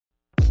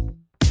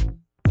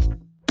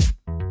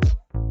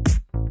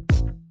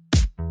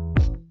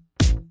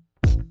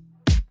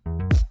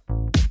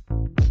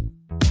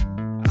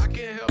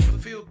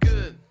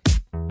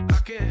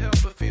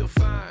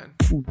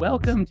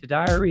Welcome to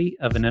Diary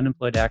of an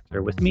Unemployed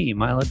Actor with me,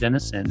 Milo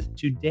Dennison.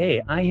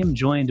 Today, I am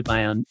joined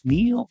by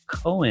Neil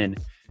Cohen,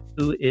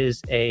 who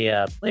is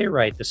a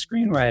playwright, a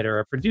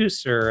screenwriter, a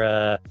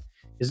producer.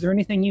 Is there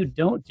anything you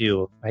don't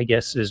do? I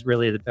guess is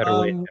really the better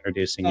way of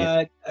introducing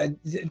you.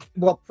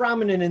 Well,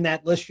 prominent in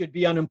that list should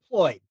be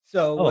unemployed.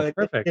 So Oh,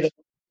 perfect.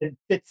 it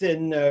fits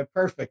in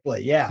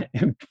perfectly. Yeah.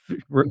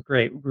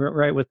 Great.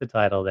 Right with the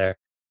title there.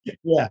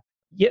 Yeah.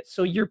 Yeah.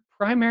 So would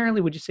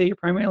you say you're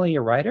primarily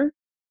a writer?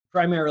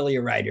 Primarily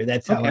a writer.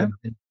 That's how Okay. I've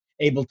been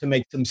able to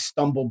make some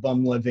stumble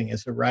bum living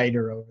as a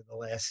writer over the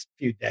last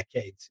few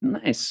decades.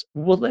 Nice.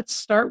 Well, let's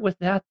start with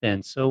that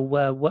then. So,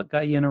 what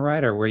got you in a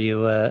writer? Were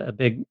you a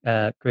big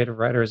creative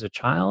writer as a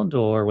child,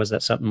 or was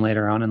that something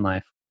later on in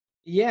life?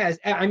 Yeah,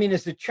 I mean,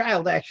 as a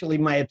child, actually,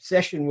 my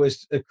obsession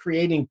was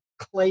creating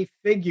clay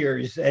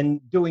figures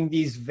and doing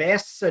these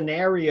vast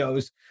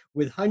scenarios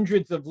with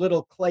hundreds of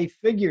little clay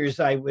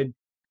figures I would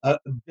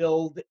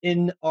build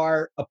in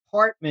our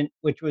apartment,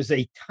 which was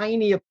a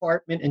tiny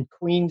apartment in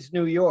Queens,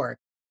 New York.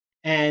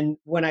 And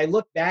when I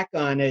look back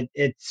on it,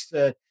 it's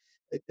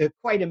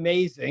quite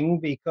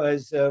amazing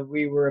because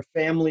we were a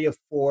family of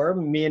four,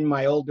 me and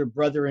my older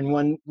brother in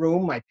one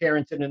room, my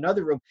parents in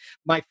another room.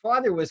 My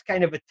father was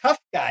kind of a tough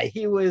guy.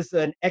 He was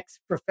an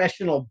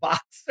ex-professional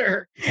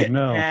boxer. Oh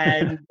no.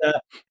 And,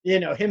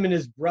 him and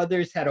his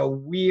brothers had a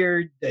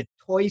weird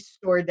toy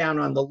store down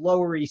on the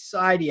Lower East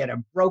Side. He had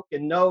a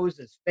broken nose.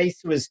 His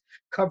face was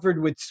covered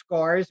with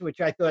scars,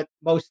 which I thought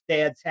most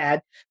dads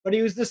had. But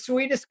he was the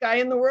sweetest guy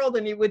in the world.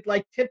 And he would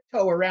like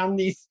tiptoe around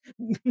these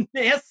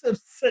massive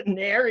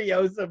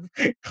scenarios of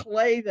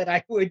clay that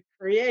I would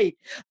create.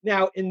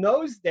 Now, in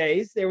those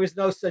days, there was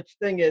no such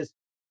thing as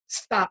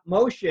stop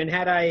motion.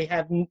 Had I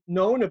have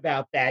known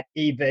about that,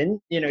 even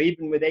with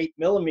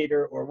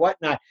 8mm or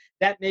whatnot,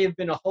 that may have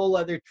been a whole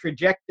other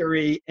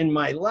trajectory in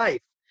my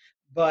life.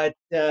 But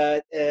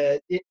I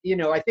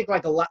think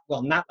like a lot,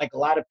 well, not like a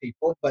lot of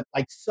people, but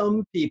like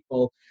some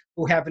people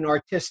who have an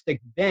artistic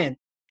bent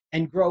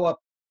and grow up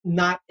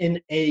not in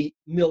a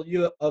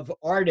milieu of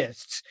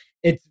artists,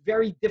 it's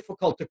very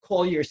difficult to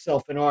call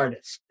yourself an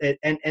artist.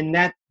 And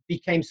that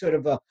became sort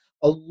of a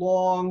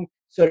long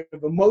sort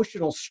of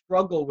emotional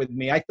struggle with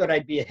me. I thought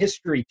I'd be a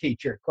history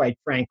teacher, quite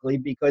frankly,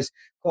 because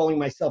calling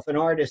myself an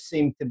artist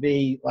seemed to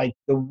be like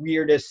the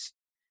weirdest.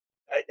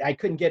 I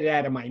couldn't get it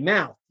out of my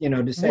mouth,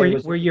 to say it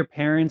was. Were your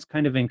parents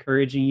kind of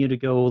encouraging you to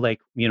go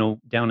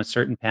down a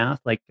certain path,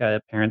 like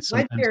parents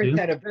My sometimes parents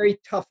do? had a very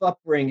tough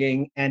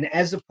upbringing, and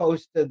as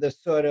opposed to the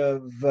sort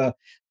of the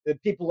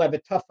people who have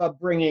a tough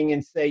upbringing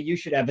and say you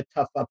should have a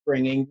tough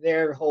upbringing,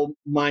 their whole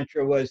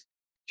mantra was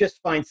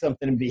just find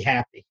something and be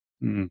happy.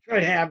 Mm. Try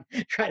to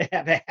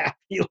have a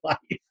happy life.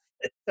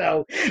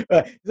 So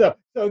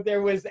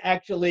there was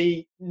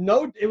actually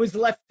no. It was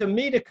left to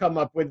me to come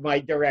up with my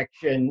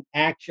direction,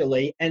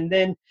 actually, and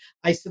then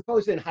I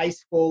suppose in high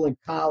school and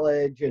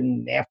college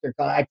and after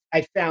college,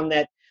 I found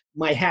that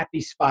my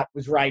happy spot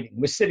was writing,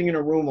 was sitting in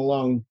a room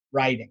alone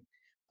writing.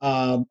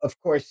 Of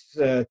course,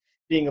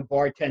 being a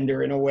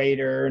bartender and a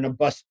waiter and a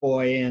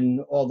busboy and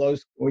all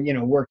those,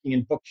 working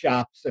in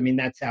bookshops. I mean,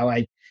 that's how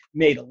I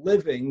made a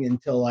living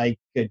until I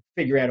could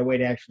figure out a way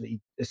to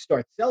actually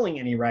start selling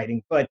any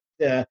writing. But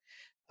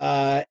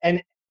uh,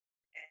 and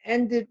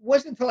and it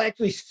wasn't until I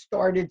actually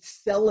started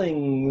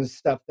selling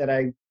stuff that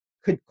I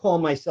could call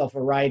myself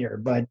a writer.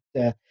 But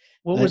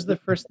What uh, was the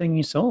first thing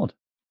you sold?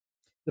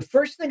 the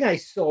first thing I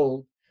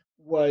sold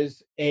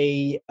was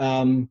a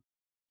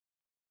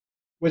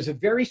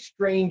very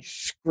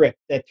strange script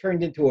that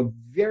turned into a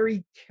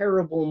very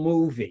terrible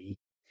movie.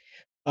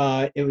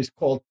 It was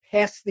called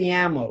Pass the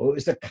Ammo. It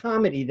was a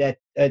comedy that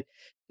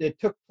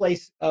took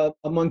place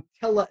among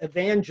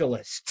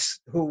televangelists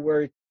who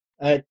were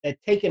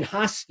taken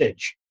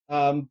hostage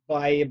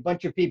by a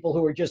bunch of people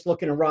who were just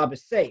looking to rob a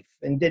safe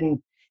and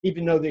didn't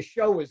even know the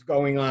show was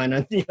going on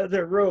in the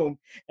other room.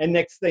 And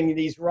next thing,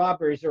 these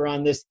robbers are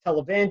on this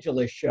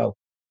televangelist show.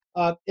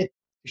 It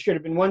should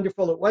have been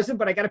wonderful. It wasn't,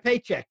 but I got a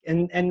paycheck,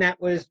 and that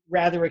was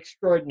rather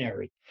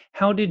extraordinary.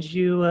 How did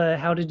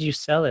you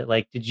sell it?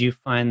 Like, did you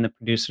find the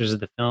producers of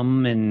the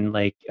film? And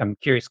like, I'm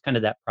curious, kind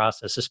of that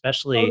process, Oh,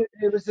 especially.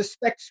 it was a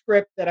spec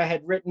script that I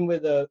had written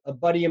with a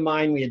buddy of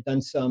mine. We had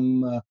done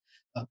some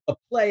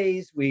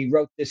plays. We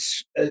wrote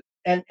this,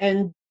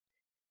 and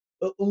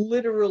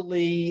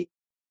literally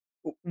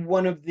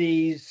one of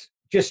these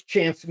just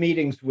chance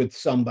meetings with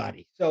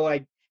somebody. So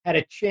I had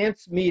a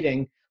chance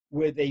meeting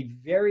with a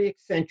very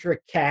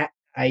eccentric cat.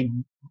 I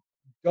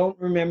don't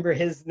remember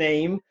his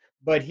name,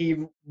 but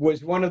he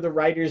was one of the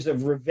writers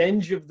of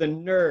Revenge of the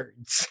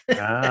Nerds.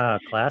 Ah,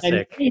 and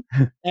classic. he,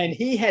 and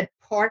he had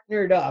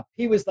partnered up.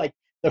 He was like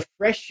the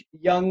fresh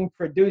young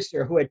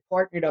producer who had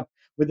partnered up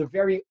with a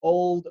very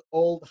old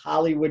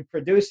Hollywood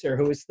producer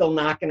who was still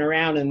knocking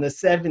around in the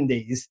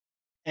 70s.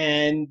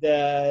 And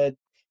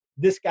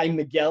this guy,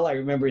 Miguel, I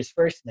remember his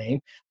first name,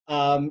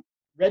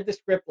 read the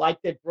script,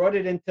 liked it, brought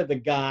it into the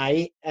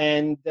guy,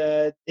 and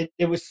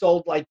it was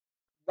sold like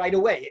right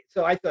away.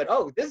 So I thought,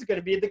 oh, this is going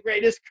to be the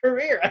greatest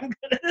career. I'm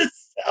going to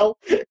sell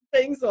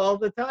things all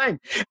the time.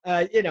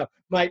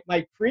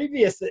 My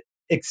previous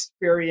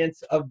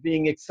experience of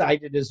being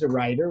excited as a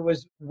writer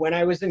was when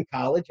I was in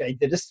college. I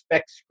did a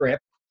spec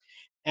script.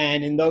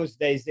 And in those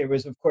days, there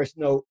was, of course,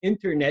 no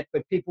internet,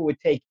 but people would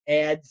take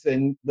ads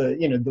and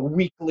the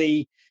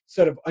weekly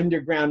sort of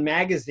underground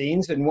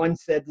magazines. And one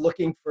said,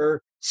 looking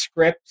for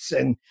scripts.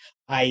 And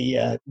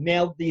I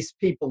mailed these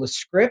people a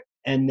script,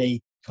 and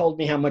they told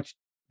me how much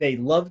they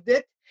loved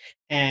it.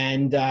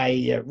 And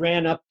I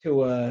ran up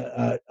to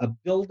a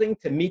building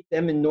to meet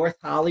them in North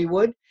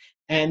Hollywood.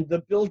 And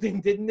the building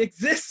didn't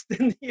exist,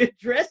 and the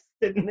address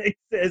didn't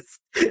exist.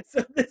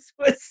 So this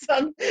was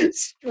some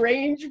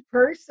strange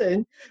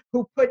person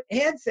who put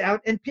ads out,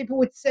 and people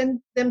would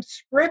send them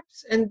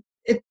scripts, and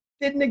it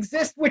didn't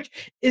exist,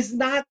 which is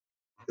not,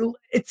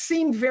 it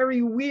seemed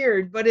very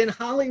weird, but in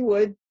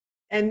Hollywood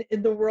and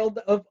in the world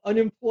of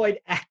unemployed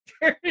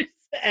actors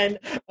and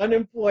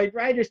unemployed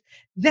writers,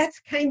 that's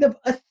kind of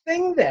a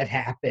thing that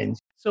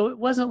happens. So it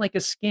wasn't like a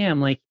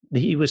scam, like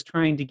he was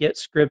trying to get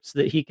scripts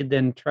that he could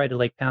then try to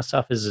like pass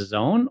off as his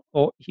own,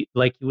 or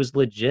like he was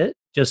legit,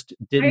 just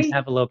didn't I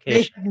have a I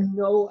location. have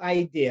no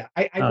idea.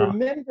 I Oh.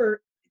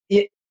 remember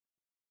it.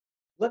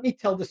 Let me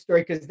tell the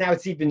story because now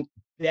it's even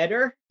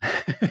better.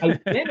 I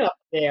went up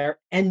there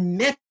and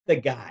met the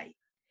guy.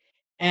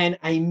 And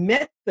I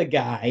met the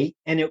guy,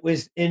 and it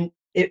was in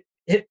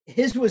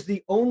his was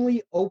the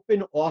only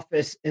open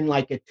office in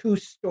like a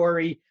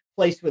two-story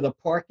place with a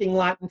parking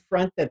lot in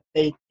front that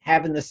they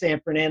have in the San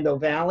Fernando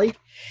Valley.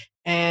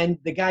 And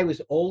the guy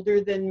was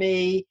older than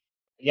me.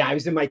 Yeah, I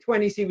was in my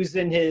 20s. He was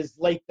in his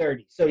late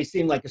 30s. So he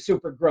seemed like a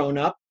super grown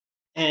up.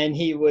 And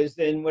he was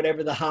in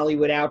whatever the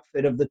Hollywood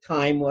outfit of the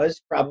time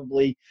was,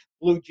 probably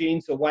blue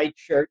jeans, a white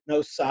shirt,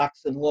 no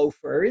socks, and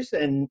loafers,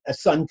 and a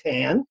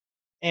suntan.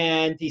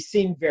 And he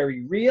seemed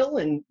very real.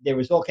 And there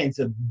was all kinds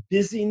of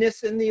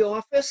busyness in the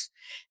office.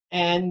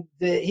 And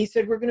he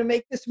said, "We're going to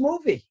make this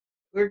movie.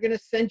 We're going to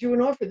send you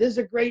an offer. This is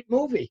a great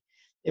movie."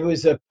 It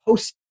was a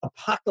post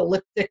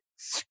apocalyptic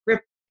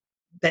script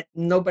that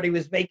nobody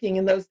was making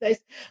in those days.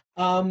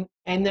 And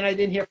then I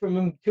didn't hear from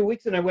him 2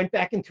 weeks, and I went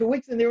back in 2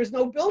 weeks, and there was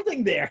no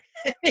building there.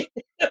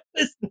 There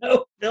was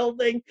no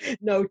building,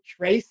 no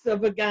trace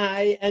of a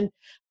guy. And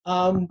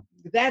um,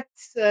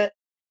 that's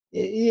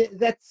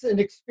that's an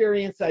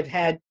experience I've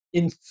had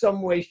in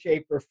some way,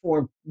 shape, or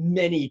form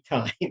many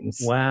times.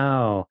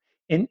 Wow.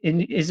 And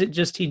is it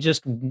just he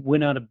just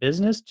went out of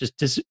business?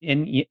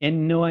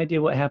 And no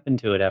idea what happened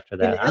to it after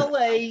In that, huh?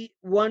 LA,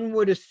 one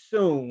would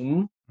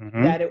assume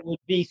Hmm. that it would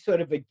be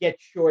sort of a get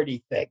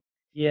shorty thing,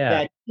 Yeah.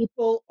 that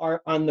people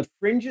are on the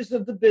fringes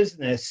of the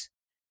business,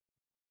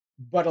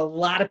 but a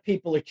lot of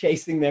people are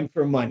chasing them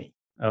for money.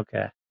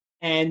 Okay.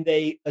 And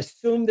they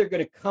assume they're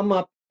going to come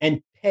up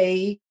and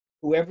pay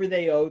whoever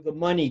they owe the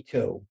money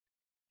to.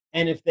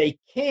 And if they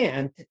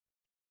can't,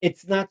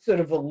 it's not sort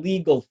of a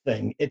legal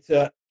thing. It's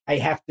a I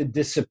have to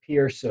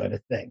disappear sort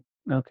of thing.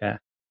 Okay.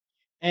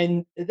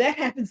 And that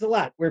happens a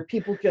lot where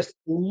people just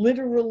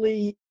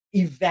literally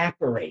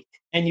evaporate,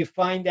 and you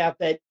find out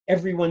that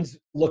everyone's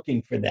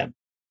looking for them.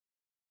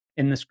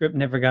 And the script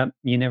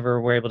you never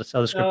were able to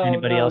sell the script to No,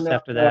 anybody no, else no,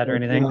 after no, that or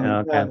anything? no, Oh,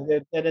 okay.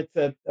 no. That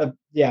it's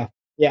yeah,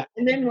 yeah.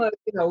 And then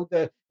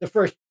the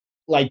first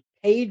like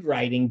paid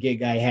writing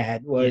gig I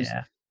had was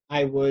Yeah.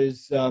 I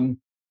was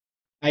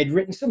I'd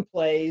written some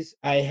plays.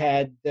 I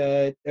had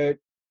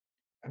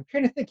I'm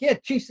trying to think. Yeah,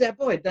 Chief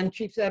Zabu. I'd done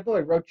Chief Zabu.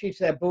 I wrote Chief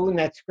Zabu, and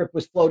that script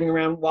was floating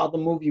around while the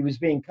movie was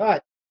being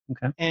cut.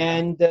 Okay.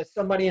 And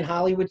somebody in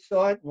Hollywood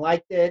saw it and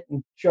liked it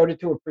and showed it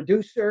to a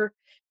producer.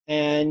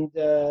 And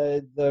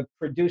the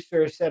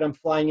producer said, "I'm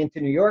flying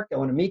into New York. I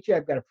want to meet you.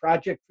 I've got a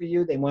project for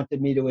you." They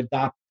wanted me to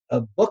adapt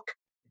the book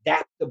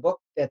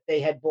that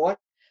they had bought,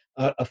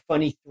 a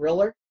funny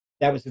thriller.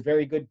 That was a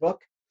very good book.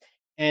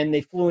 And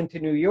they flew into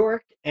New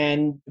York,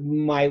 and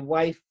my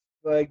wife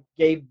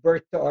gave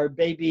birth to our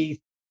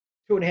baby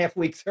 2.5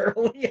 weeks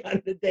early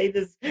on the day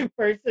this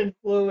person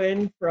flew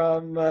in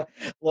from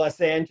Los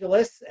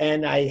Angeles.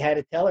 And I had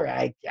to tell her,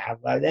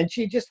 and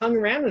she just hung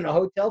around in a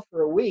hotel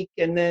for a week.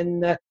 And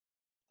then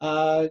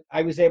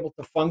I was able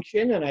to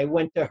function, and I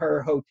went to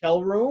her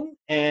hotel room,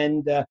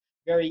 and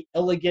very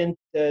elegant,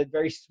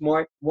 very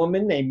smart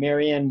woman named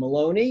Marianne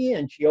Maloney.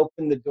 And she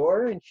opened the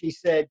door and she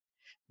said,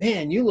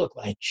 "Man, you look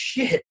like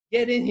shit.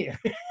 Get in here."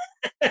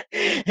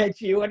 And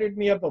she ordered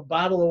me up a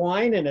bottle of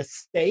wine and a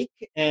steak,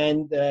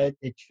 and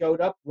it showed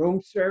up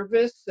room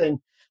service. And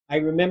I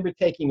remember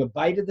taking a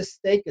bite of the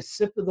steak, a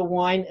sip of the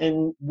wine,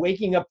 and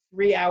waking up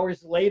 3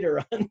 hours later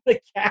on the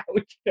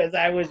couch because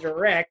I was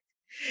wrecked.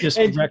 Just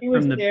And wrecked she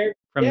was there.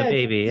 from the Yeah, she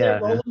baby. was there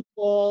Yeah. rolling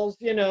balls.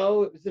 It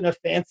was in a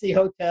fancy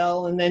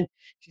hotel. And then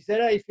she said,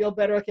 "Oh, you feel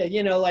better? Okay,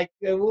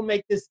 we'll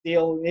make this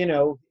deal.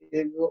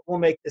 We'll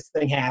make this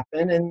thing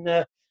happen."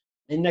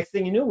 And next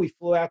thing you knew, we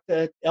flew out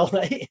to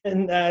LA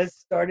and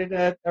started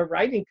a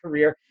writing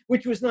career,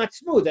 which was not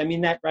smooth. I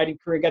mean, that writing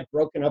career got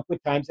broken up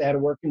with times I had to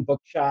work in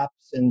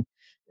bookshops and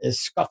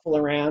scuffle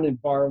around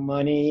and borrow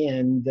money.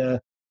 And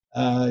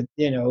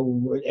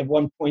At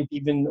one point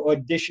even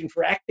auditioned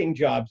for acting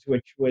jobs,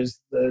 which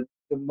was the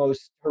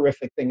most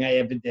horrific thing I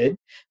ever did.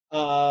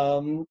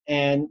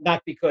 And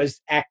not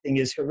because acting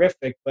is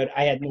horrific, but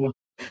I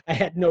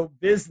had no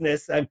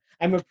business.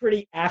 I'm a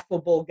pretty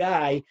affable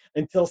guy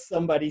until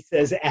somebody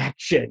says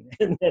action,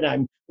 and then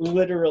I'm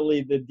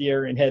literally the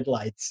deer in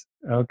headlights.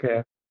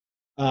 Okay.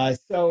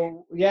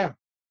 So yeah.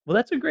 Well,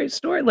 that's a great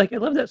story. Like, I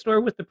love that story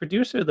with the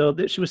producer, though,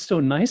 that she was so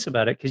nice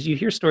about it. Because you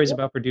hear stories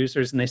about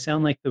producers, and they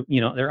sound like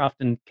they're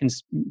often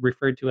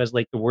referred to as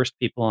like the worst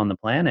people on the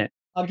planet.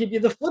 I'll give you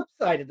the flip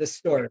side of the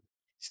story.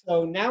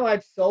 So now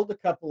I've sold a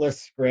couple of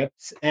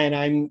scripts, and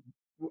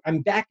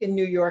I'm back in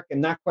New York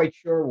and not quite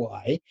sure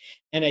why.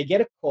 And I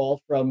get a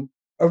call from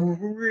a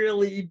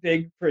really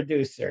big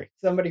producer,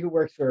 somebody who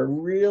works for a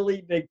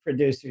really big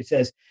producer, who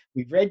says,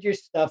 "We've read your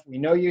stuff, we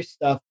know your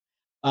stuff.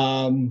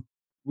 Um,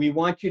 we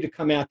want you to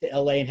come out to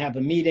LA and have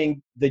a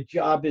meeting. The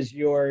job is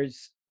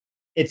yours.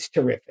 It's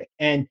terrific."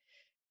 And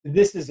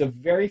this is a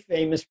very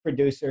famous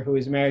producer who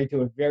is married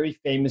to a very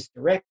famous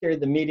director.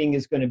 The meeting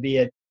is going to be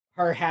at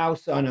her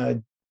house on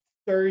a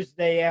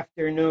Thursday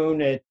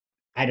afternoon at,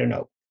 I don't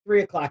know,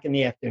 3 o'clock in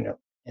the afternoon.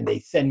 And they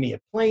send me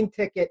a plane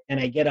ticket, and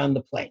I get on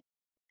the plane.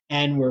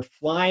 And we're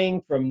flying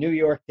from New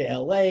York to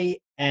LA,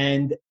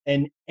 and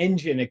an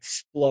engine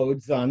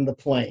explodes on the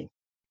plane.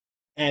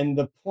 And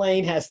the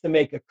plane has to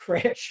make a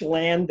crash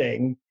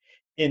landing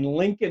in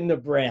Lincoln,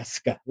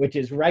 Nebraska, which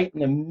is right in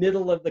the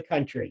middle of the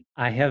country.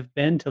 I have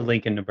been to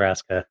Lincoln,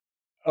 Nebraska.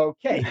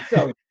 Okay,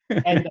 so,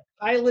 and the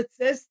pilot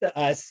says to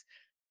us,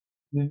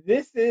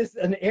 "This is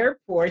an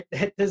airport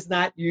that does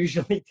not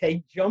usually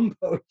take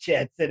jumbo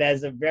jets. It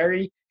has a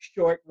very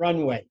short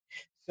runway.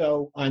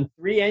 So on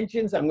 3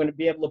 engines, I'm going to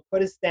be able to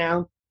put us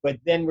down, but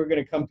then we're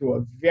going to come to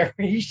a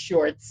very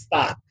short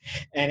stop."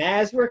 And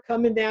as we're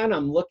coming down,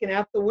 I'm looking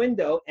out the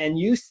window, and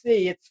you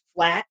see it's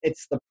flat,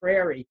 it's the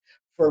prairie.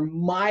 For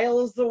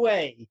miles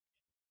away,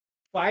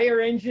 fire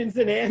engines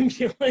and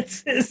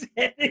ambulances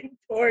heading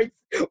towards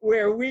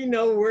where we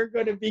know we're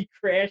going to be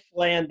crash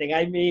landing.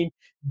 I mean,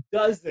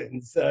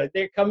 dozens.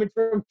 They're coming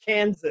from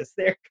Kansas.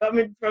 They're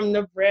coming from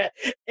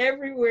Nebraska.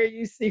 Everywhere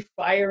you see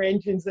fire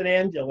engines and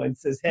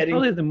ambulances heading.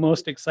 Probably the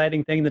most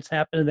exciting thing that's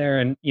happened there,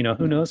 and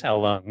who knows how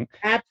long.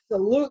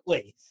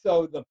 Absolutely.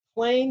 So the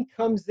plane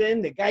comes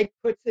in, the guy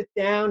puts it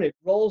down, it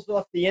rolls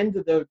off the end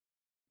of the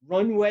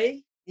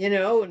runway, and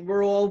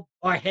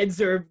our heads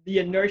are, the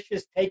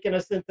inertia's taking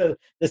us into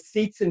the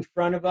seats in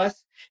front of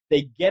us.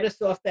 They get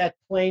us off that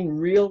plane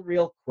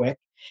real quick.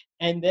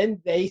 And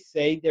then they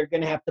say they're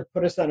going to have to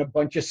put us on a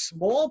bunch of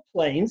small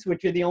planes,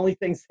 which are the only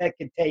things that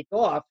can take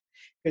off,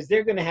 because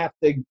they're going to have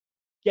to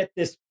get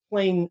this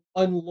plane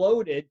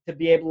unloaded to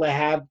be able to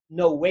have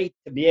no weight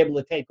to be able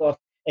to take off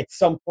at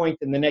some point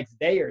in the next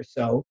day or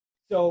so.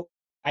 So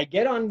I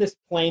get on this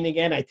plane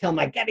again. I tell them,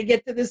 "I got to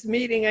get to this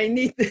meeting. I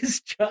need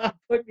this job.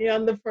 Put me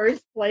on the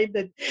first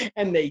plane."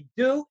 And they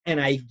do. And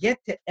I get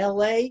to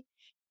LA,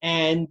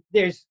 and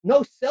there's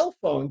no cell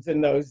phones in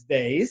those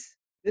days.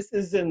 This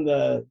is in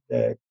the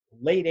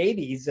late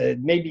 80s,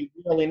 maybe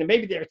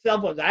there are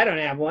cell phones. I don't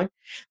have one.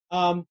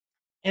 And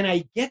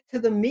I get to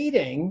the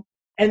meeting,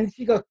 and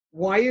she goes,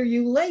 "Why are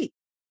you late?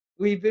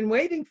 We've been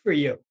waiting for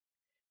you."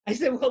 I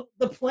said, "Well,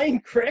 the plane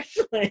crash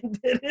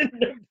landed in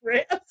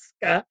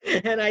Nebraska,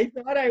 and I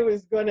thought I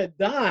was going to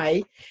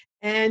die.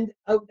 And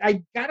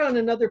I got on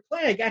another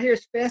plane. I got here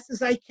as fast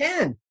as I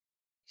can."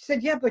 She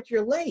said, "Yeah, but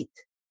you're late."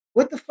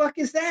 "What the fuck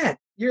is that?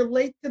 You're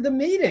late to the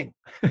meeting."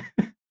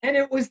 And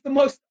it was the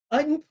most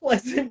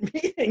unpleasant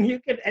meeting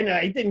you could, and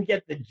I didn't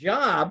get the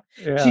job.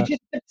 She Yeah.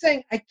 just kept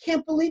saying, "I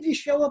can't believe you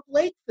show up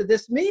late for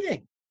this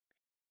meeting."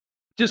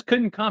 Just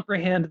couldn't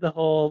comprehend the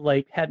whole,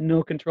 like, had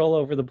no control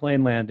over the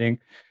plane landing.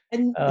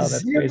 And Oh,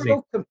 that's crazy.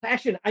 zero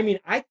compassion. I mean,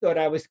 I thought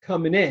I was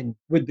coming in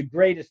with the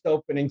greatest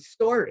opening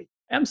story.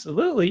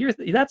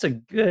 Absolutely. That's a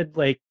good,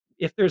 like,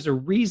 if there's a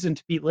reason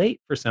to be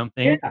late for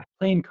something, Yeah,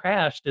 plane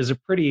crashed is a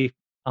pretty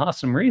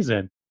awesome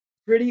reason.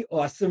 pretty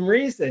awesome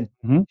reason.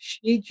 Mhm.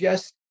 She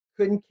just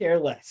couldn't care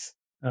less.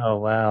 Oh,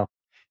 wow.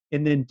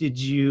 And then did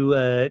you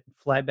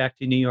fly back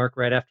to New York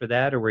right after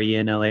that, or were you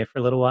in LA for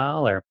a little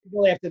while? Or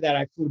Well, after that,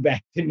 I flew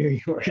back to New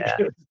York. yeah.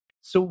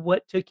 So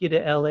what took you to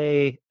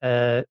LA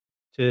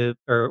to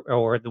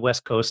or the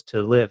West Coast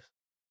to live?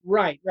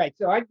 Right, right.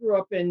 So I grew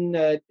up in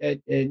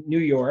New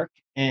York,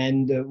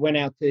 and went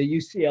out to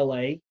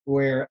UCLA,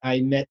 where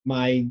I met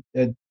my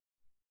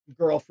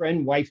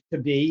girlfriend, wife to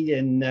be,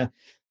 and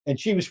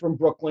she was from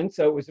Brooklyn,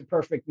 so it was a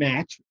perfect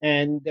match.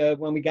 And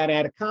when we got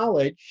out of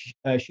college,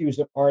 she was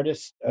an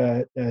artist,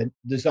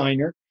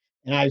 designer,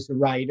 and I was a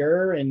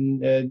writer,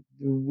 and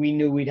we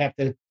knew we'd have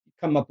to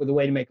come up with a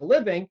way to make a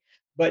living.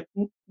 But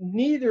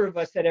neither of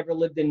us had ever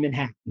lived in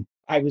Manhattan.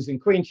 I was in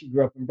Queens; she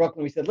grew up in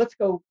Brooklyn. We said, "Let's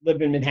go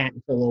live in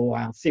Manhattan for a little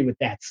while, see what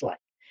that's like."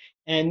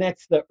 And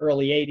that's the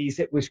early 80s.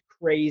 It was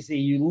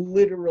crazy.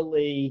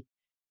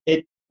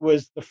 It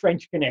was the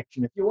French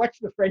Connection. If you watch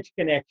the French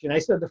Connection, I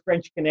saw the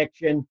French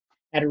Connection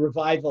at a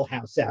revival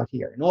house out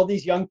here, and all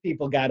these young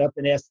people got up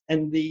and asked,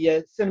 and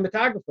the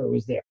cinematographer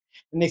was there,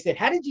 and they said,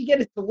 "How did you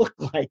get it to look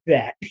like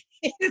that?"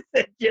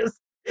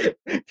 Just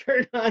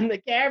turn on the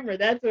camera.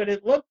 That's what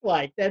it looked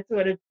like. That's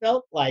what it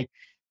felt like.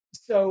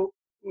 So,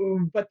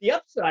 but the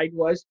upside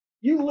was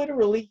you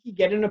literally could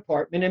get an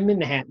apartment in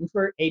Manhattan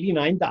for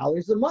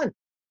 $89 a month.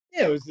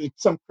 Yeah, it was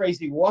some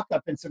crazy walk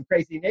up in some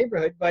crazy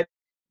neighborhood, but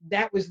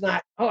that was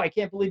not, oh, I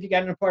can't believe you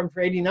got an apartment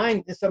for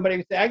 89. And somebody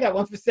would say, I got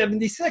one for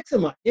 76 a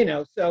month,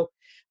 So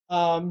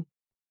um,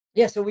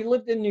 yeah, so we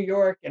lived in New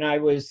York, and I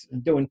was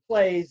doing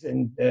plays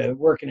and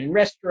working in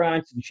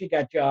restaurants, and she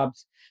got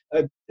jobs.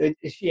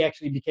 She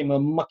actually became a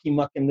mucky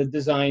muck in the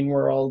design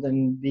world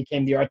and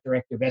became the art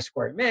director of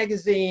Esquire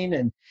magazine.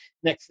 And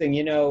next thing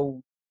you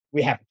know,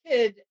 we have a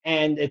kid,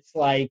 and it's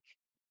like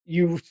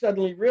you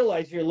suddenly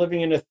realize you're living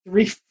in a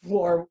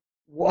 3-floor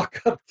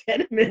walk-up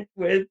tenement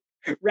with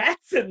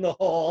rats in the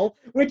hall,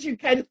 which you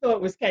kind of thought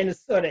was kind of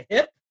sort of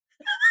hip.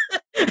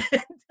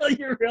 Until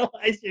you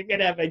realize you're going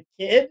to have a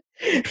kid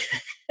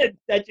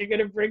that you're going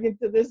to bring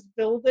into this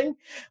building.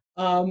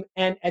 And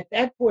at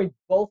that point,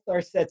 both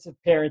our sets of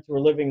parents were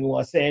living in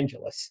Los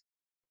Angeles.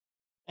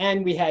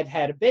 And we had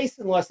a base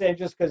in Los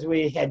Angeles because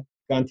we had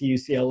gone to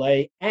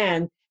UCLA.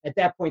 And at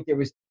that point, there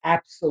was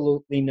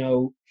absolutely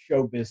no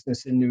show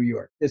business in New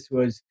York. This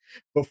was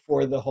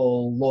before the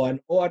whole Law and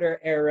Order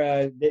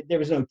era. There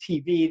was no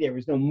TV. There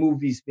was no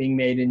movies being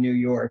made in New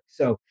York.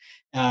 So,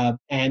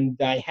 and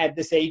I had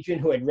this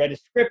agent who had read a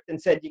script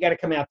and said, you got to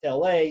come out to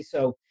LA.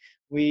 So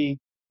we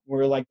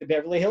were like the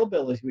Beverly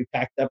Hillbillies. We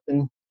packed up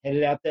and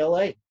headed out to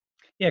LA.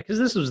 Yeah, because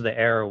this was the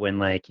era when,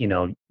 like,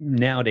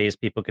 nowadays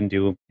people can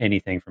do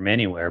anything from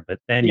anywhere, but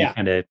then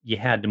Yeah. you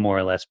had to more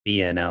or less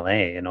be in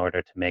LA in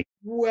order to make.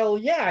 Well,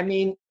 yeah. I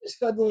mean,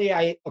 suddenly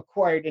I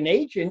acquired an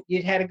agent.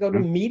 You had to go to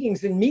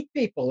meetings and meet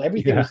people.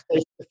 Everything Yeah. was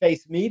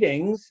face-to-face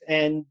meetings.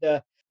 And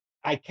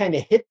I kind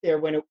of hit there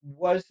when it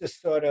was a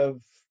sort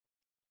of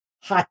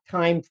hot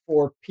time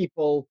for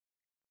people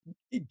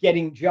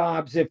getting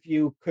jobs if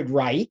you could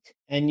write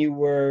and you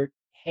were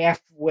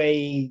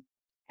halfway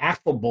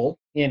affable,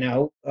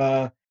 you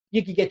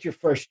could get your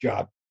first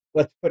job.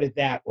 Let's put it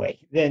that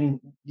way.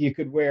 Then you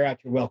could wear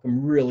out your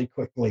welcome really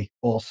quickly,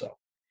 also.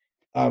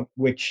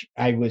 Which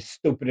I was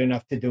stupid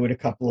enough to do at a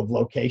couple of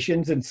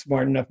locations and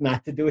smart enough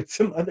not to do at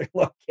some other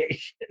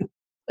location.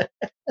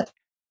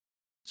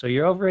 So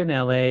you're over in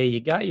LA,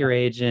 you got your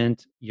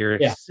agent, you're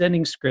Yeah,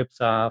 sending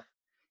scripts off,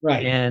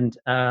 right. and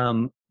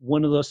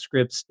one of those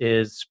scripts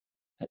is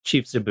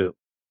Chief Zabu.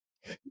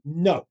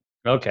 No,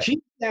 Okay. Chief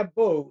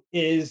Zabu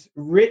is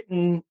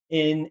written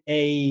in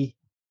a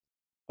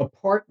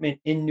apartment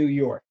in New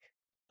York.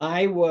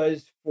 I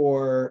was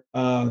for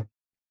I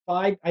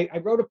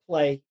wrote a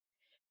play,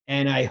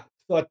 and I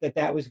thought that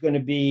that was going to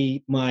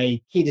be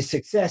my key to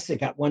success. It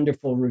got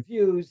wonderful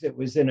reviews. It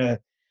was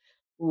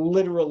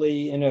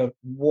literally in a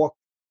walk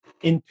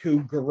into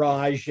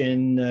garage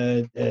in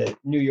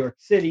New York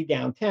City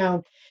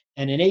downtown,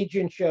 and an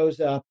agent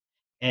shows up,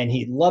 and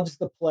he loves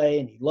the play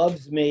and he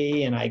loves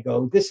me, and I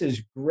go, "This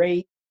is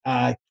great.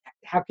 How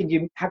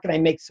can I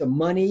make some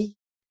money?"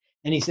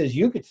 And he says,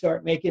 "You could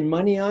start making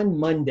money on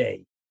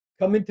Monday.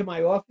 Come into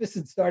my office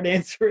and start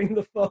answering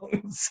the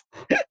phones."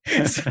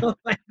 So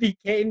I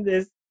became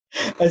this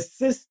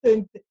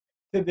assistant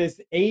to this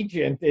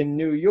agent in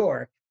New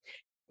York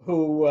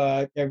who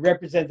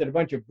represented a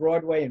bunch of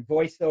Broadway and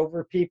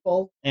voiceover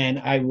people. And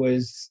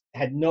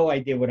had no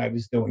idea what I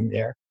was doing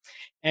there.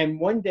 And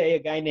one day, a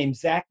guy named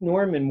Zack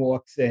Norman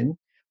walks in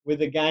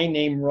with a guy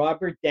named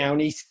Robert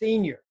Downey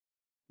Sr.,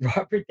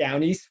 Robert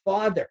Downey's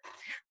father.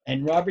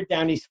 And Robert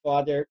Downey's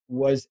father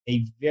was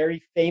a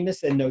very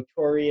famous and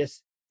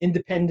notorious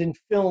independent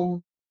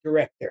film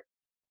director.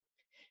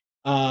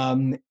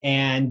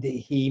 And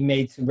he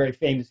made some very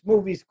famous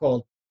movies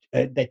called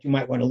that you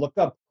might want to look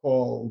up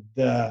called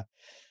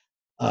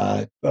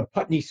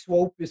Putney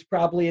Swope is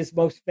probably his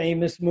most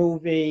famous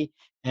movie.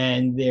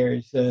 And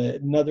there's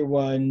another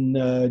one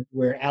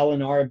where Alan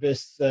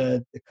Arbus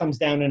comes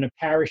down in a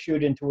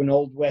parachute into an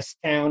old West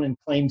town and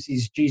claims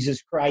he's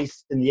Jesus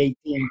Christ in the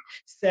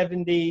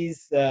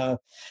 1870s.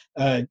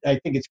 I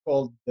think it's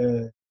called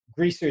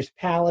Greaser's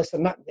Palace.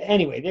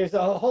 Anyway, there's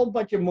a whole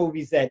bunch of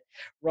movies that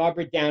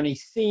Robert Downey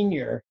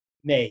Sr.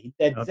 made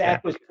that Okay.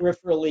 Zack was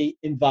peripherally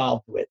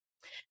involved with.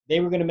 They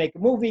were going to make a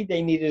movie.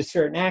 They needed a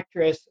certain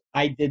actress.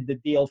 I did the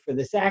deal for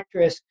this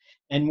actress.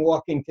 And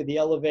walking to the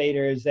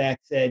elevator, Zack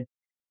said,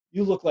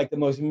 "You look like the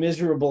most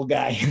miserable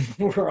guy in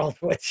the world.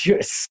 What's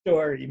your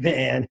story,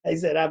 man?" I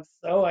said, "I'm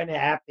so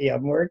unhappy.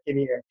 I'm working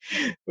here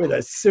with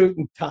a suit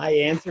and tie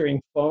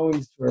answering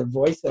phones for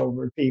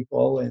voiceover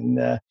people."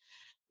 And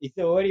he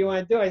said, "What do you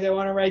want to do?" I said, "I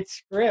want to write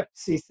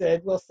scripts." He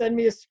said, "Well, send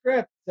me a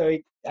script." So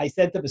I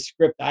sent him a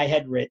script I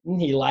had written.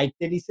 He liked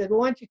it. He said, "Well,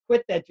 why don't you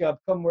quit that job?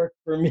 Come work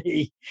for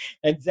me."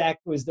 And Zack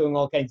was doing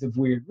all kinds of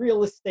weird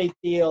real estate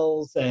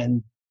deals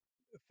and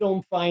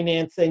film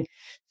financing.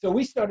 So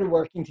we started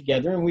working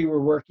together, and we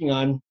were working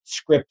on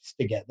scripts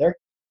together.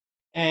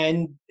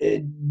 And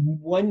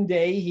one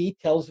day he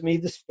tells me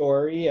the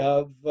story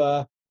of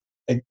a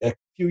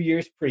few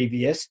years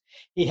previous.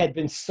 He had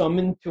been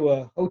summoned to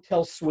a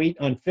hotel suite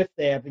on Fifth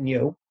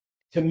Avenue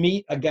to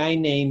meet a guy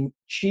named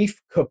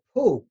Chief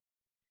Zabu,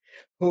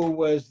 who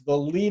was the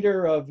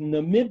leader of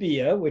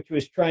Namibia, which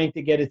was trying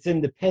to get its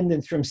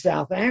independence from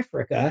South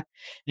Africa.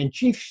 And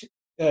Chief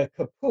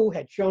Zabu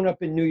had shown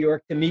up in New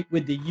York to meet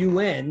with the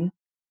UN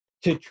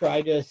to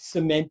try to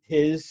cement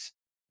his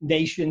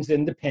nation's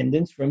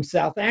independence from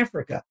South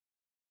Africa.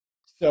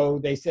 So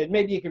they said,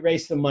 maybe you could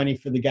raise some money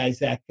for the guy,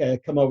 Zack,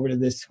 come over to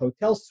this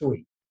hotel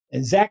suite.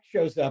 And Zack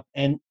shows up,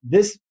 and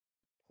this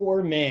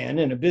poor man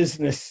in a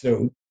business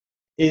suit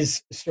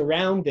is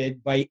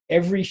surrounded by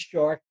every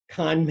shark,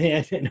 con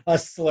man, and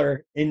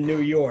hustler in New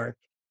York.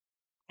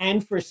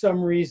 And for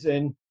some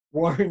reason,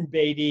 Warren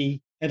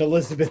Beatty and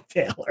Elizabeth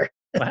Taylor.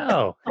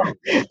 Wow.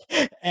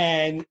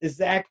 And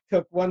Zack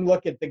took one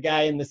look at the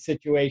guy in the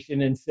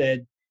situation and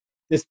said,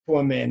 this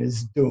poor man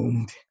is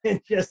doomed,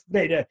 and just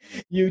made a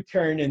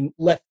U-turn and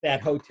left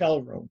that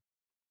hotel room.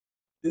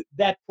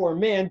 That poor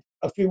man,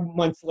 a few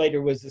months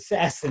later, was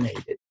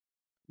assassinated.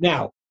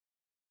 Now,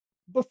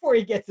 before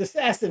he gets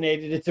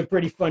assassinated, it's a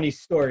pretty funny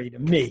story to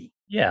me.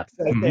 Yeah.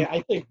 So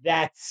I think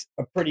that's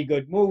a pretty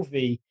good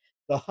movie.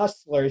 The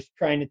hustlers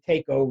trying to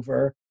take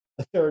over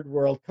a third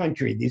world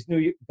country.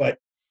 But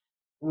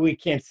we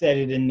can't set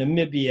it in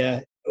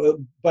Namibia.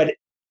 But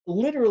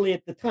literally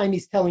at the time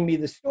he's telling me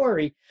the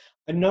story,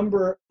 a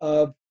number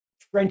of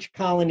French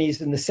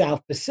colonies in the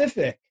South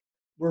Pacific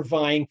were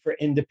vying for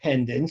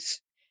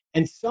independence.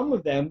 And some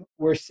of them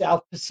were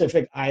South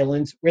Pacific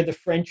islands where the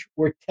French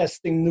were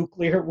testing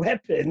nuclear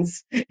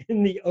weapons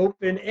in the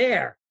open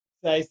air.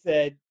 So I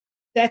said,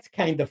 that's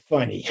kind of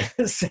funny.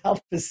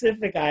 South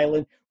Pacific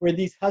island where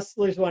these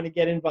hustlers want to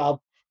get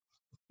involved,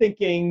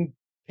 thinking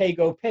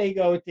Pago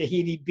Pago,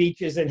 Tahiti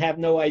beaches, and have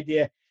no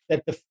idea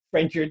that the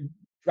French are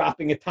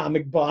dropping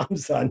atomic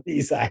bombs on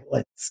these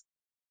islands.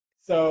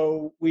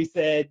 So we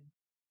said,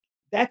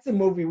 that's a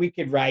movie we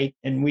could write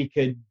and we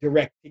could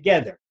direct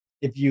together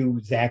if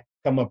you, Zack,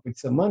 come up with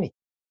some money.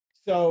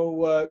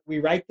 So we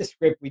write the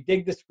script, we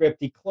dig the script,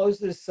 he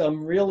closes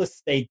some real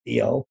estate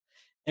deal,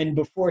 and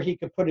before he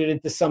could put it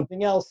into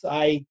something else,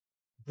 I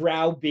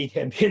browbeat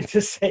him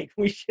into saying,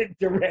 we should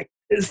direct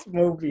this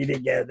movie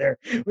together.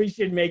 We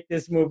should make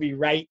this movie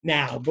right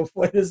now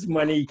before this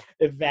money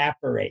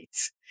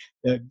evaporates.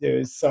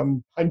 There's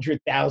some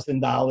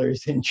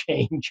 $100,000 in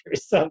change or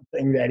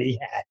something that he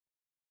had.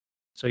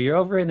 So you're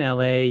over in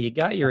LA, you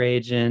got your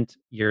agent,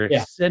 you're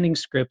sending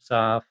scripts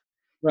off.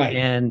 Right.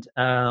 And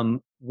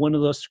one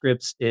of those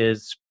scripts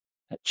is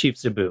Chief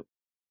Zabu.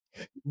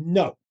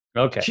 No.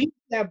 Okay. Chief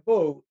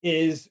Zabu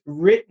is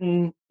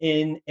written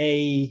in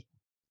a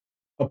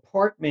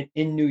apartment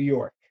in New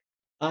York.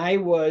 I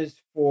was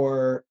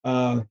for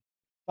I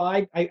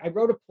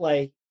wrote a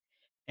play,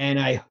 and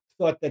I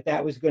thought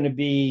that was going to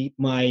be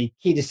my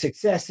key to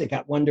success. It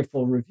got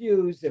wonderful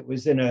reviews. It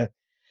was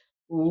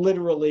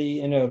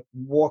literally in a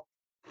walk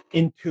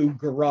into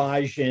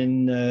garage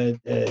in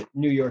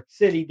New York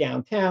City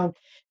downtown,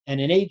 and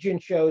an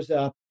agent shows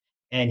up,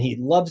 and he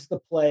loves the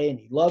play and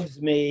he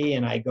loves me,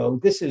 and I go,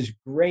 this is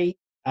great.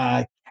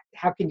 How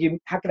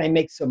can I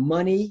make some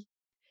money?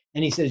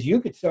 And he says, you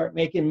could start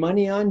making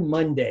money on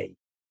Monday.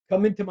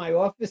 Come into my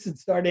office and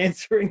start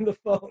answering the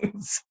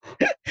phones.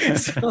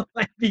 So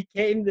I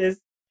became this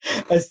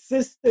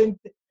assistant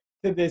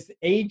to this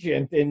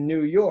agent in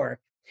New York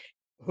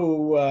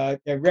who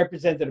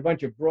represented a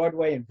bunch of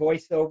Broadway and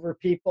voiceover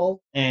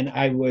people. And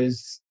I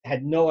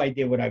had no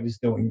idea what I was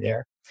doing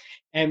there.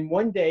 And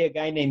one day, a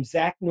guy named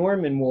Zack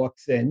Norman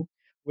walks in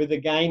with a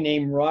guy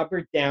named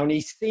Robert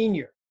Downey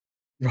Sr.,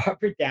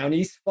 Robert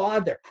Downey's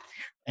father.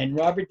 And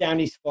Robert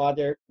Downey's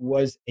father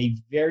was a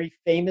very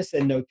famous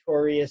and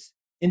notorious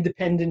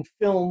independent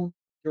film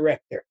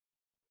director.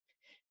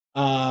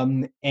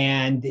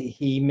 And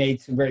he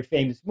made some very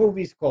famous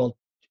movies called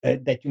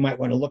that you might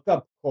want to look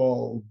up,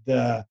 called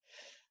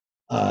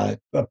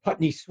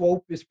Putney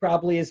Swope is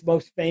probably his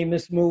most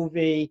famous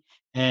movie.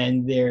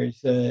 And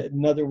there's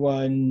another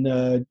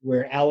one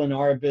where Alan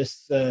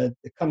Arbus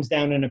comes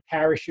down in a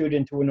parachute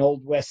into an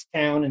old West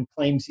town and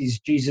claims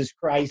he's Jesus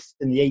Christ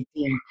in the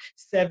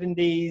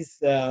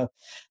 1870s.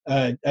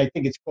 I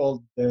think it's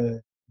called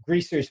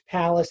Greaser's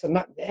Palace.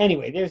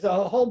 Anyway, there's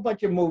a whole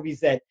bunch of movies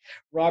that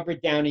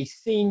Robert Downey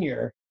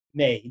Sr.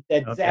 made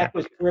that Zack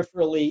was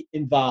peripherally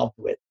involved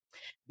with.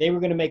 They were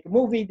going to make a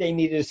movie. They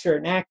needed a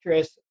certain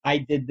actress. I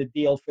did the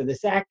deal for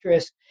this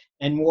actress.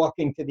 And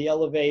walking to the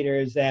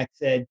elevator, Zack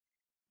said,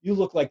 you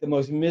look like the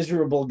most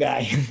miserable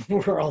guy in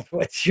the world.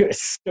 What's your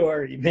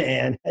story,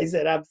 man? I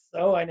said, I'm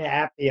so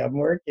unhappy. I'm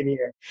working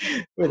here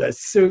with a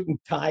suit and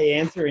tie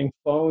answering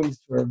phones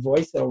for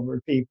voiceover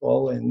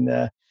people.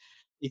 And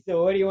he said,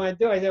 well, what do you want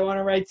to do? I said, I want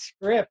to write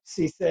scripts.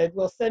 He said,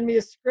 well, send me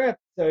a script.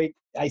 So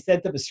I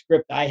sent him a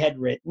script I had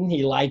written.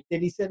 He liked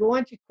it. He said, well, why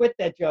don't you quit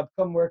that job?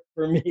 Come work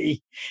for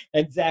me.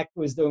 And Zack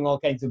was doing all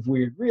kinds of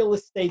weird real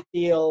estate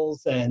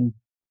deals and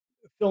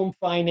film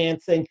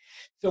financing.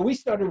 So we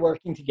started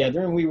working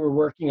together, and we were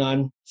working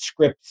on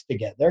scripts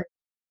together.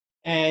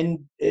 And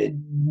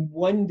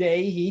one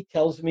day he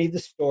tells me the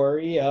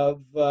story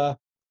of a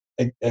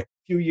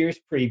few years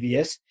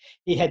previous.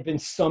 He had been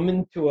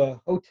summoned to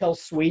a hotel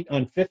suite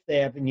on Fifth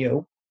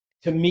Avenue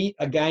to meet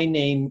a guy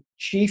named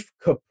Chief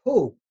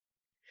Zabu,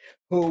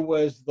 who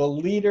was the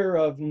leader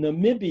of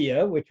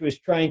Namibia, which was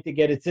trying to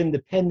get its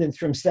independence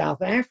from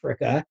South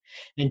Africa.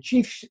 And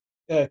Chief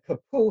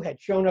Zabu had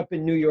shown up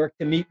in New York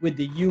to meet with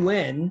the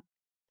UN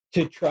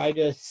to try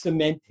to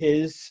cement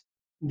his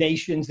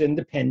nation's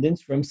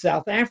independence from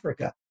South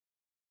Africa.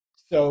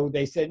 So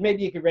they said,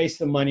 maybe you could raise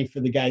some money for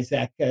the guy,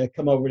 Zack,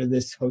 come over to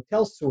this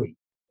hotel suite.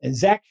 And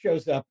Zack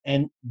shows up,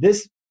 and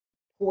this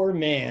poor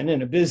man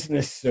in a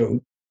business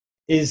suit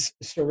is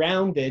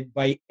surrounded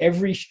by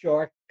every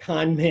shark,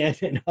 con man,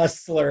 and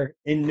hustler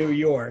in New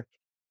York.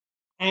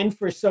 And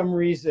for some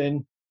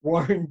reason,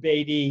 Warren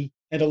Beatty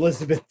and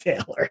Elizabeth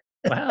Taylor.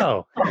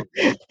 Wow.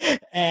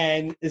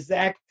 And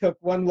Zack took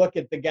one look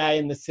at the guy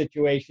in the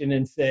situation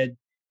and said,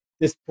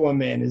 this poor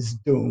man is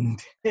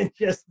doomed, and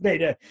just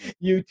made a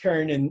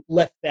U-turn and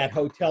left that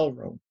hotel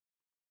room.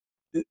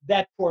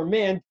 That poor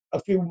man,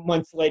 a few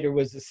months later,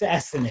 was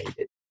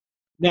assassinated.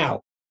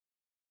 Now,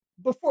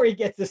 before he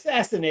gets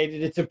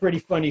assassinated, it's a pretty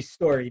funny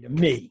story to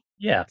me.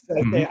 Yeah. So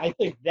I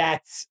think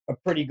that's a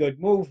pretty good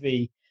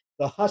movie.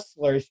 The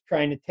hustlers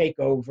trying to take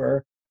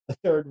over a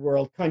third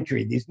world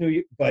country.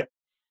 But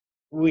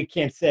we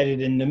can't set it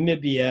in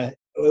Namibia.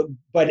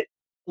 But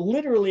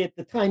literally at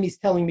the time he's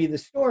telling me the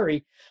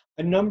story,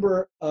 a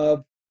number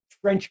of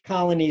French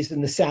colonies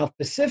in the South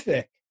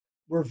Pacific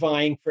were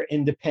vying for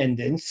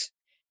independence.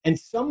 And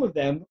some of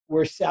them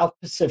were South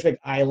Pacific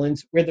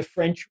islands where the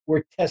French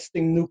were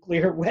testing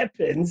nuclear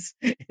weapons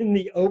in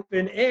the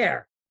open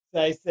air.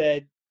 So I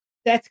said,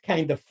 that's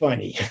kind of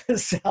funny.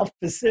 South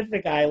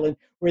Pacific island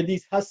where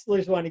these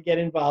hustlers want to get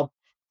involved,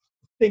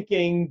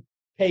 thinking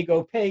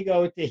Pago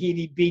Pago,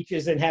 Tahiti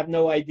beaches, and have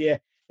no idea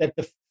that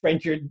the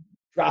French are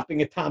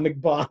dropping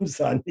atomic bombs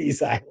on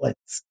these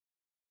islands.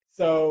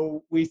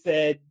 So we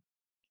said,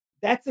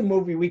 that's a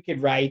movie we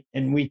could write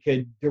and we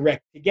could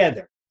direct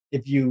together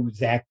if you,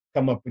 Zack,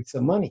 come up with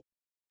some money.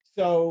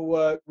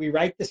 So we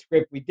write the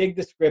script, we dig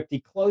the script, he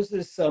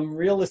closes some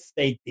real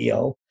estate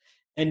deal,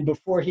 and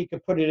before he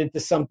could put it into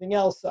something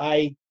else,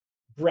 I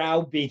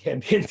browbeat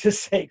him into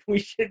saying we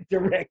should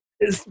direct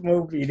this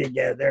movie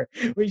together.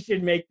 We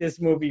should make this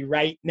movie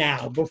right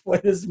now before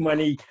this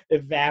money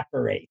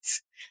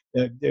evaporates.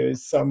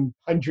 There's some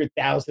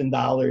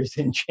 $100,000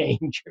 in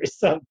change or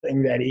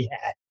something that he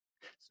had.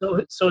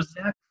 So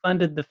Zack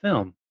funded the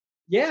film.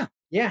 Yeah,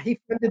 he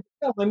funded the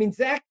film. I mean,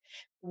 Zack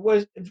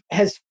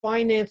has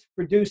financed,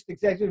 produced,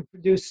 executive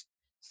produced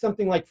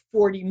something like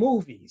 40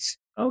 movies.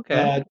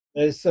 Okay.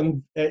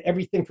 Some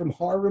everything from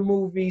horror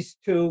movies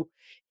to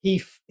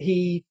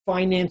he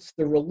financed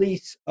the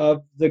release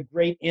of the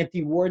great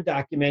anti-war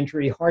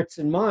documentary Hearts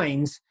and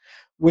Minds,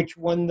 which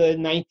won the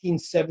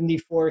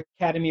 1974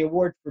 Academy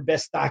Award for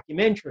Best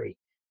Documentary.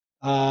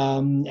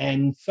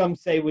 And some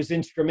say was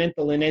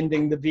instrumental in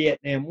ending the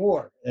Vietnam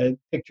War, a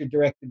picture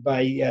directed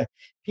by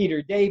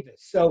Peter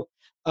Davis. So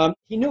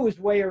he knew his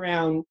way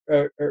around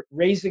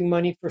raising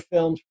money for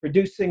films,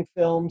 producing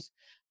films,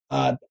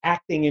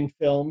 acting in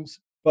films,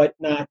 but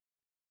not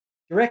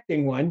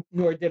directing one,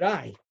 nor did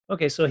I.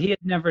 Okay, so he had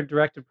never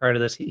directed part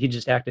of this. He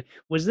just acted.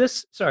 Was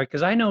this, sorry,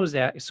 because I know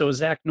Zack. So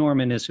Zack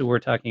Norman is who we're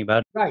talking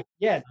about. Right,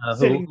 yeah. Who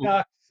Sitting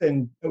Ducks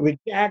and with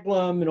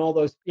Jaglum and all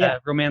those. Yeah.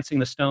 Romancing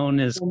the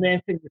Stone is.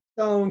 Romancing the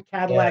Stone,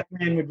 Cadillac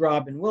Man with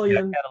Robin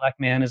Williams. Cadillac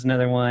Man is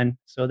another one.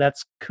 So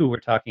that's who we're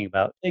talking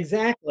about.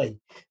 Exactly.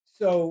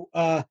 So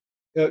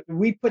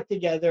we put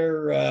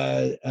together,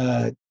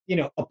 a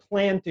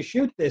plan to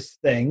shoot this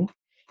thing,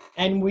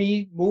 and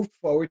we moved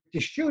forward to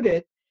shoot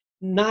it,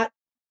 not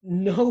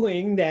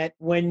knowing that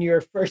when you're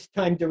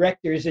first-time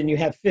directors and you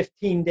have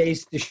 15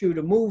 days to shoot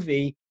a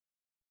movie,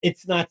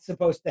 it's not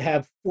supposed to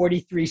have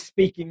 43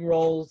 speaking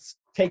roles,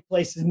 take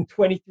place in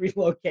 23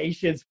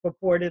 locations,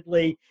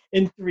 purportedly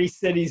in 3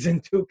 cities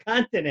and 2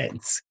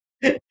 continents.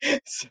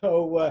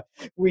 So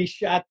we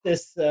shot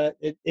this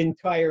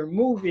entire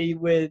movie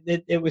with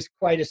it was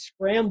quite a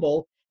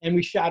scramble, and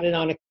we shot it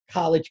on a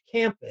college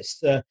campus.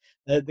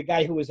 The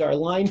guy who was our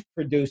line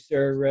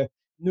producer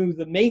knew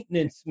the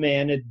maintenance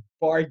man at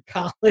Bard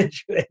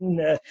College,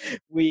 and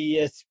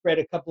we spread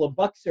a couple of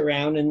bucks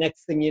around, and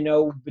next thing you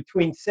know,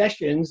 between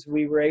sessions,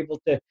 we were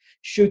able to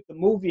shoot the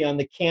movie on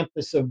the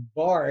campus of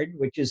Bard,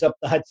 which is up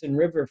the Hudson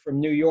River from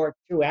New York,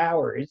 2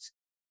 hours.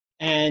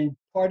 And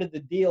part of the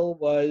deal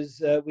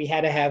was we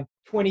had to have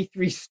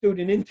 23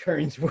 student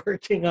interns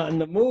working on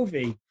the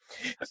movie.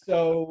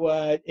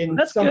 So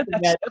that's good.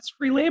 That's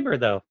free labor,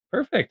 though.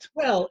 Perfect.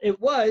 Well, it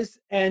was,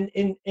 and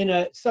in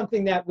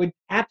something that would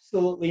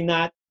absolutely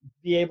not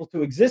be able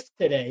to exist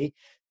today,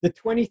 the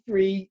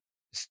 23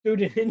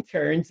 student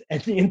interns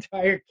and the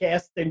entire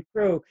cast and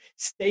crew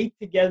stayed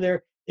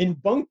together in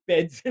bunk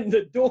beds in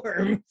the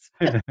dorms.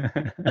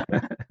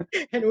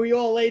 And we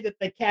all ate at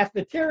the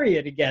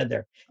cafeteria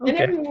together. Okay. And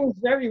everyone was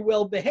very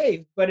well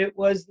behaved, but it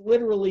was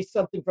literally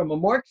something from a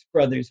Marx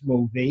Brothers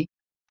movie.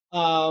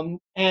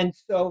 And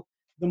so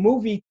the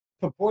movie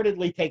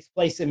purportedly takes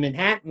place in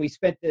Manhattan. We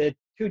spent the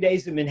 2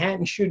 days in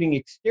Manhattan shooting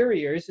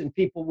exteriors, and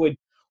people would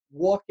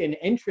walk in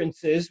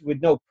entrances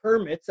with no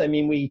permits. I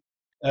mean, we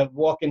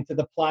walk into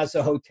the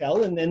Plaza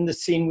Hotel, and then the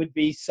scene would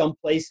be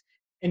someplace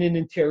in an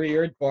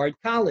interior at Bard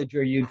College,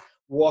 or you'd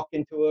walk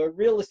into a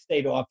real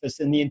estate office,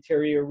 and the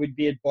interior would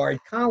be at Bard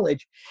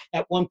College.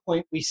 At one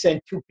point, we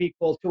sent two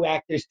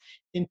actors,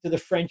 into the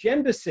French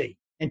embassy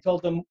and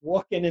told them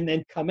walk in and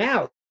then come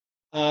out,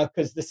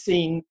 because the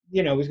scene,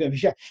 was going to be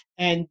shot.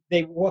 And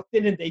they walked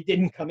in and they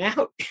didn't come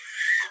out.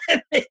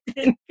 They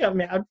didn't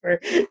come out for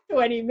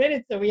 20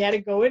 minutes, so we had to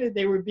go in, and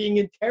they were being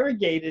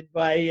interrogated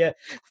by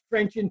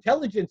French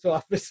intelligence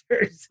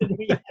officers, and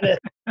we had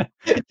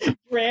to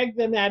drag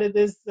them out of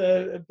this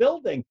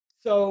building.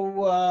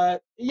 So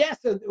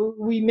so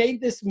we made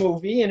this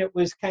movie, and it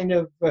was kind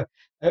of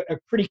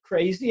pretty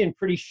crazy and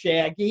pretty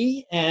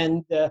shaggy.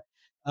 And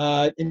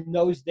in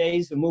those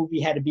days, a movie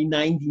had to be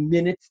 90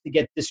 minutes to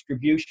get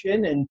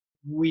distribution, and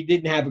we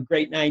didn't have a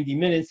great 90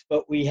 minutes,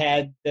 but we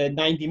had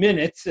 90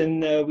 minutes,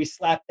 and we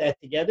slapped that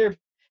together.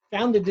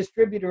 Found the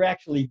distributor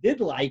actually did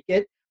like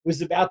it,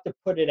 was about to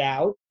put it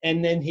out,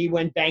 and then he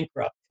went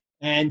bankrupt.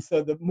 And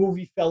so the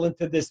movie fell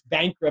into this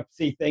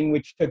bankruptcy thing,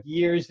 which took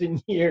years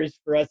and years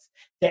for us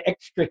to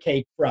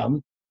extricate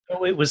from.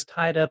 So it was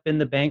tied up in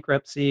the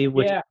bankruptcy,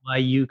 which is Yeah, why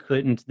you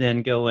couldn't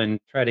then go and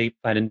try to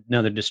find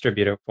another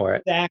distributor for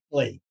it.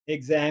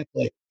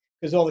 exactly.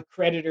 Because all the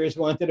creditors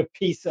wanted a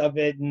piece of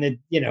it, and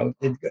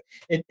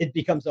it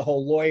becomes a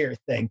whole lawyer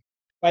thing.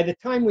 By the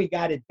time we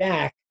got it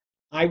back,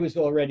 I was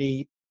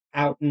already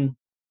out in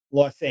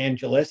Los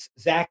Angeles.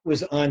 Zach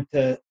was on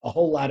to a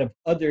whole lot of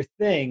other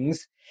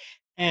things.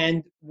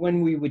 And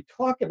when we would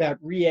talk about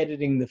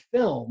re-editing the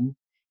film,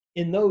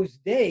 in those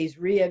days,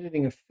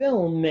 re-editing a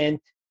film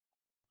meant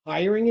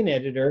hiring an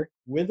editor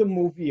with a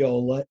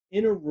moviola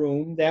in a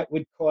room that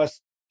would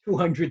cost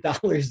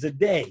 $200 a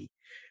day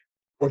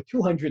or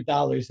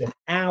 $200 an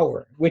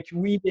hour, which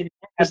we didn't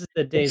have, This is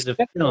the days of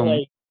except for film,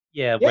 like,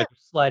 yeah, where yeah, they're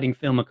sliding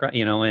film across,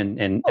 and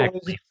oh, it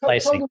was actually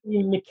slicing.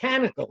 totally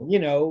mechanical,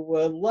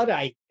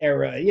 Luddite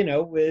era,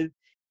 with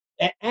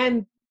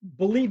and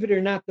believe it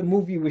or not, the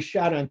movie was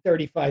shot on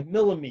 35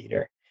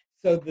 millimeter.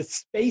 So the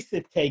space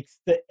it takes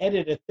to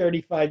edit a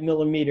 35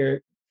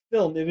 millimeter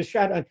film, it was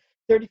shot on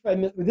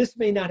 35. This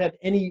may not have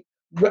any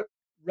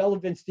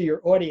relevance to your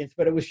audience,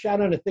 but it was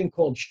shot on a thing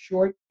called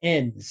short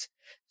ends.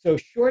 So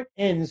short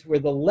ends were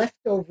the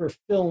leftover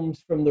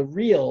films from the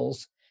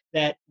reels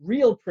that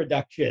real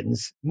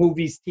productions,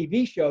 movies,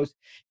 TV shows,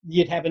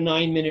 you'd have a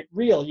 9-minute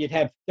reel. You'd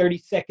have 30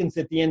 seconds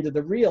at the end of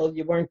the reel.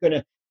 You weren't going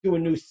to do a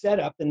new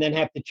setup and then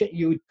have to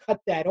you would cut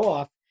that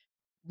off,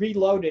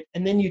 reload it,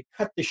 and then you'd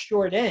cut the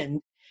short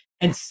end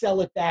and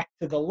sell it back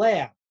to the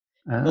lab.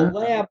 The Uh,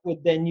 lab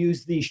would then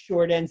use these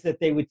short ends that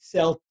they would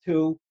sell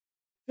to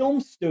film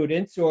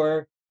students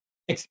or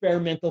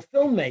experimental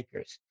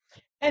filmmakers.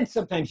 And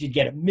sometimes you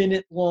get a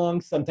minute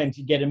long, sometimes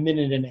you get a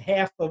minute and a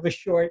half of a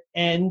short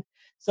end,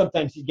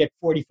 sometimes you get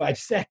 45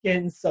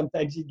 seconds,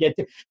 sometimes you get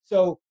to.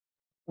 So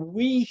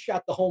we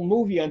shot the whole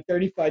movie on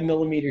 35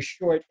 millimeter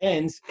short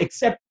ends,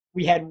 except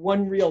we had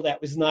one reel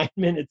that was 9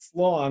 minutes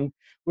long,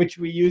 which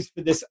we used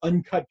for this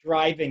uncut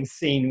driving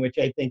scene, which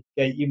I think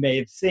you may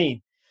have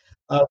seen,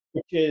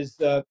 which is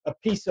a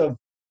piece of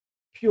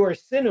pure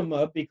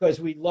cinema because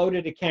we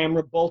loaded a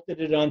camera,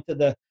 bolted it onto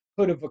the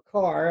hood of a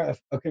car,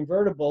 a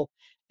convertible,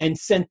 and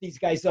sent these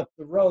guys up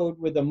the road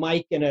with a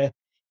mic and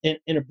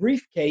a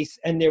briefcase,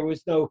 and there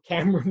was no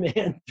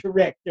cameraman,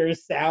 director,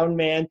 sound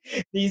man.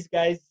 These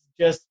guys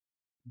just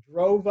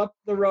drove up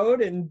the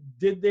road and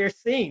did their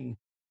scene.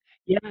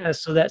 yeah,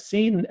 so that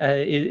scene,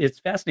 it's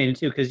fascinating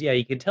too, because yeah,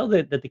 you can tell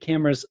that the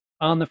camera's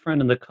on the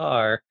front of the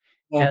car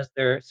Uh, as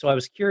they're. So I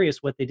was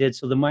curious what they did.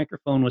 So the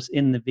microphone was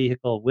in the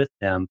vehicle with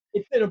them.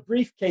 it's in a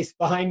briefcase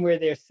behind where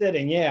they're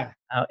sitting. Yeah.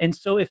 And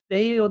so if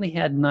they only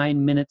had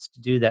 9 minutes to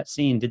do that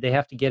scene, did they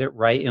have to get it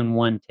right in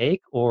one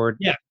take, or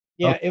Yeah. okay?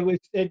 Yeah. It was,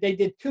 they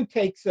did two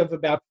takes of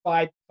about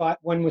five,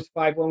 one was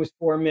 5, one was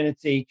 4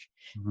 minutes each.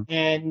 Mhm.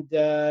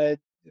 And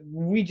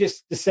we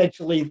just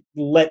essentially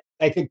let,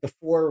 I think, the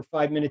 4 or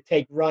 5 minute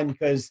take run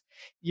because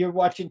you're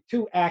watching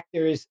two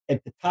actors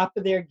at the top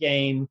of their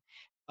game.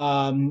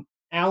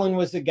 Alan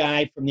was a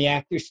guy from the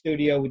actor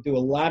studio, would do a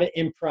lot of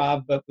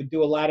improv, but would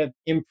do a lot of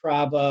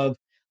improv of,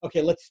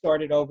 okay, let's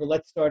start it over.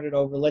 Let's start it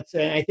over.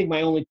 I think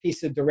my only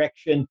piece of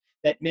direction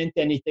that meant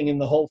anything in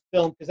the whole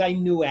film, because I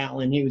knew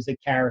Alan, he was a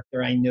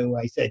character I knew.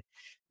 I said,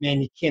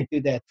 man, you can't do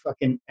that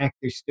fucking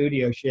actor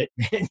studio shit,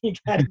 man. You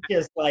got to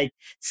just like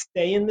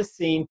stay in the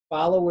scene,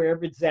 follow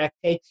wherever Zach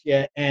takes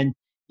you, and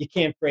you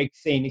can't break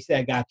scene. He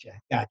said, gotcha.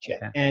 Okay.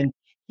 And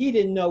he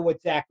didn't know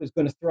what Zach was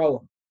going to throw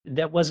him.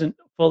 That wasn't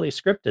fully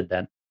scripted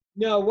then.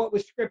 No, what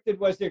was scripted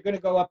was they're going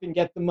to go up and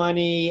get the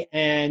money,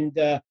 and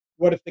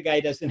what if the guy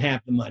doesn't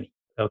have the money?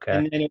 Okay.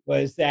 And then it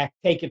was Zach,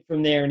 take it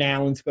from there, and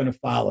Alan's going to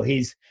follow.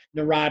 He's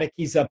neurotic,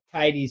 he's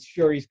uptight, he's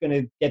sure he's going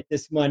to get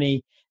this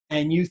money,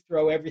 and you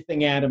throw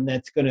everything at him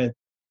that's going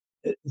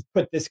to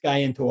put this guy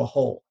into a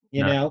hole,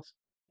 Nice.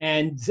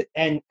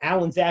 And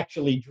Alan's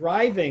actually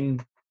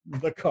driving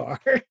the car.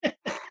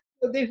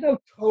 There's no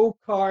tow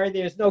car,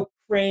 there's no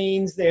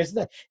cranes, there's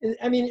no.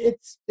 I mean,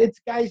 it's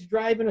guys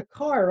driving a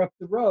car up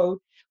the road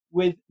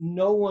with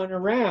no one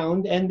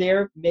around, and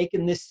they're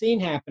making this scene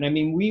happen. I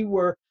mean,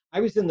 I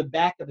was in the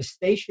back of a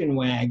station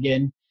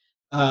wagon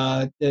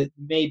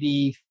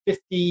maybe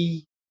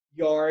 50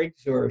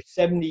 yards or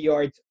 70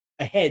 yards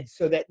ahead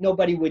so that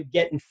nobody would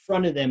get in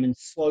front of them and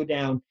slow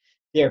down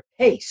their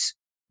pace.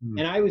 Hmm.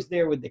 And I was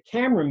there with the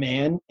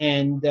cameraman,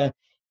 and the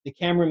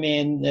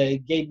cameraman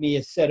gave me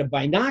a set of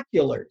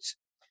binoculars.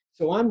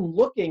 So I'm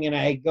looking and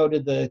I go to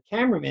the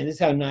cameraman. This is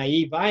how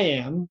naive I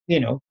am,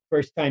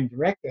 first time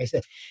director. I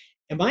said,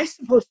 am I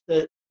supposed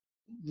to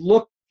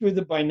look through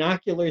the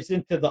binoculars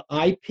into the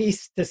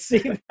eyepiece to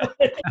see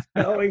what's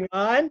going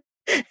on?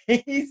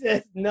 He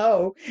says,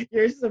 no,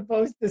 you're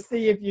supposed to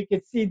see if you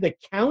can see the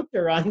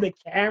counter on the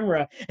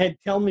camera and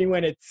tell me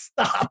when it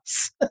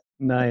stops.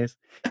 Nice.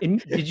 And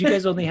did you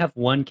guys only have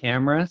one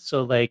camera?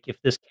 So like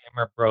if this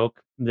camera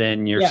broke,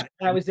 then you're Yeah,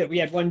 that was it. We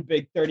had one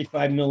big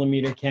 35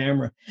 millimeter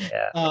camera.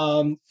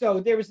 yeah.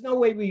 So there was no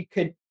way we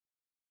could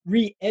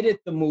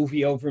re-edit the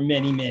movie over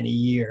many, many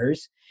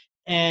years.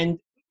 And,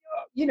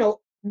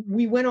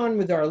 we went on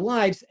with our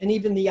lives. And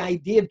even the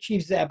idea of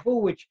Chief Zabu,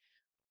 which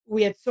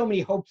we had so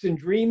many hopes and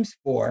dreams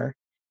for,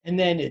 and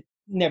then it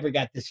never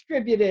got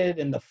distributed.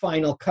 And the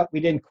final cut, we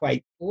didn't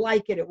quite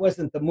like it. It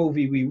wasn't the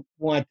movie we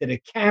wanted to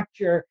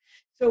capture.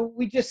 So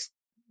we just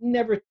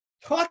never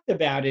talked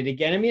about it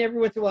again. I mean, every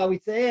once in a while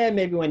we'd say,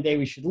 maybe one day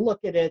we should look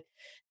at it.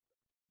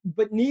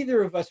 But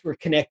neither of us were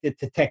connected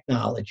to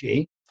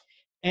technology.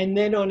 And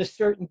then on a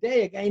certain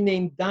day, a guy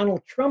named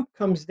Donald Trump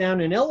comes down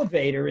an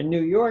elevator in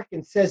New York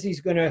and says he's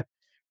going to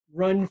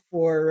run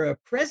for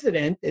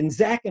president. And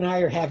Zach and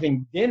I are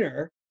having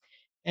dinner,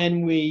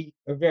 and we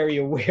are very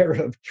aware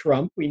of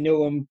Trump. We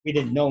knew him. We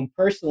didn't know him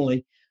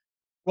personally.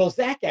 Well,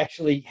 Zach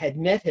actually had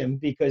met him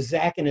because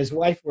Zach and his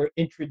wife were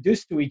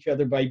introduced to each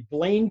other by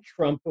Blaine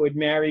Trump, who had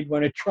married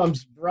one of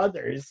Trump's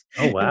brothers.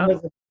 Oh And wow.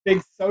 was a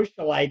big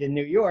socialite in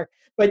New York.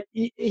 But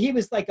he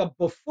was like a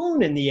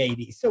buffoon in the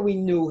 80s. So we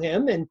knew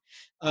him and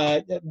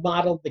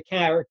modeled the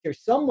character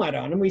somewhat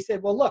on him. We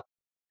said, well, look,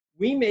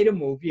 we made a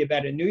movie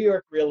about a New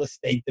York real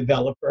estate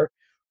developer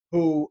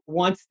who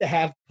wants to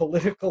have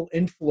political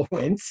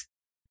influence.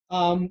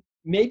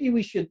 Maybe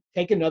we should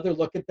take another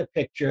look at the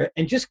picture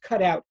and just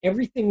cut out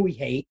everything we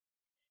hate.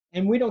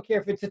 And we don't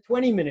care if it's a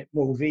 20-minute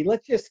movie.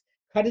 Let's just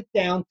cut it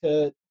down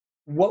to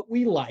what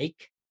we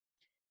like,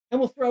 and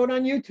we'll throw it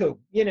on YouTube.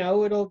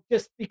 It'll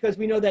just because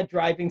we know that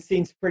driving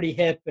scene's pretty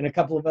hip and a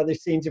couple of other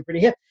scenes are pretty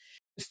hip.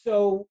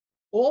 So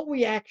all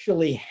we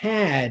actually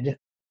had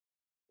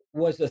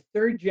was a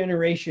third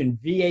generation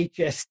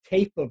VHS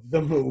tape of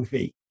the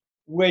movie,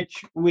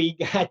 which we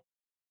got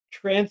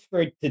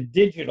transferred to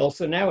digital.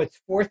 So now it's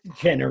fourth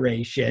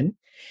generation.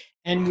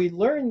 And we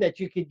learned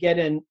that you could get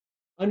an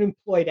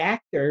unemployed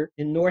actor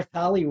in North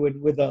Hollywood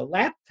with a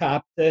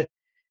laptop to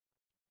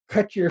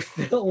cut your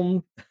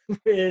film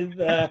with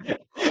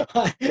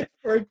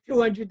for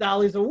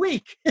 $200 a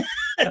week.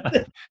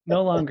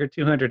 No longer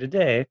 200 a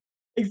day.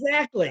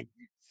 Exactly.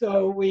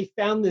 So we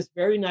found this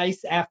very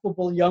nice,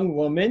 affable young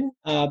woman,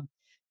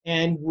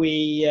 and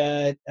we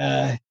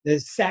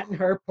sat in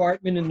her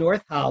apartment in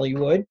North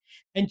Hollywood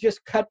and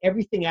just cut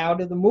everything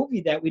out of the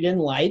movie that we didn't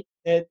like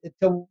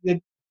until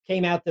it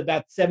came out to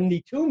about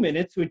 72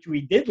 minutes, which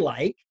we did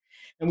like,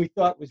 and we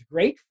thought was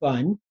great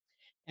fun.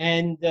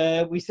 And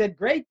we said,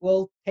 great,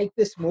 we'll take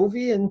this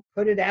movie and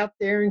put it out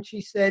there. And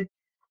she said,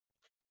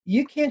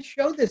 you can't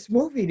show this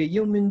movie to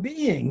human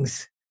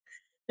beings.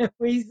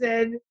 We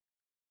said,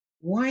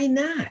 why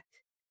not?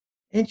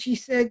 And she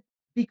said,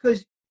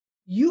 because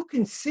you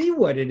can see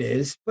what it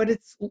is, but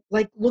it's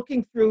like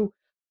looking through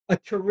a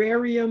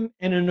terrarium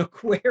and an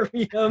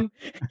aquarium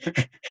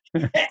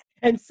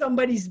and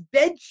somebody's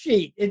bed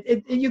sheet.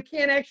 You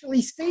can't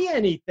actually see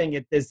anything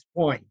at this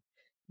point.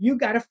 You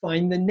got to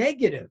find the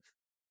negative.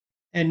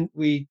 And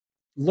we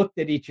looked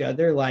at each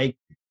other like,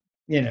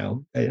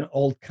 an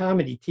old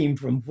comedy team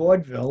from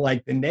vaudeville,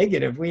 like the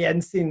negative. We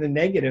hadn't seen the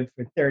negative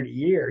for 30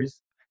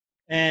 years.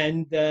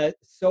 And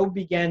so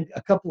began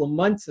a couple of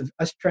months of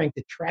us trying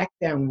to track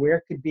down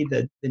where could be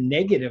the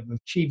negative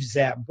of Chief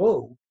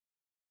Zabu.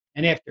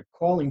 And after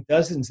calling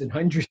dozens and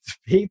hundreds of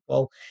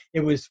people,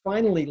 it was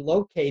finally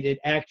located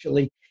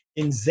actually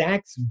in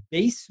Zach's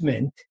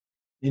basement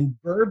in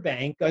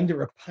Burbank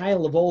under a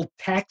pile of old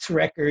tax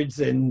records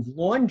and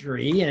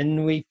laundry.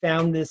 And we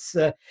found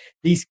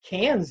these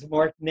cans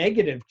marked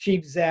negative,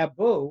 Chief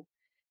Zabu,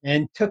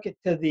 and took it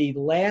to the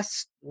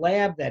last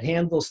lab that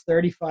handles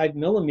 35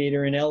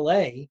 millimeter in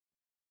LA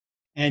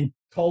and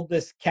told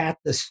this cat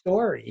the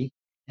story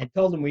and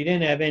told him we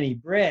didn't have any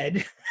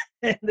bread.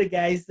 And the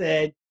guy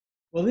said,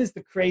 well, this is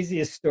the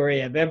craziest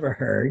story I've ever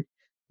heard.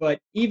 But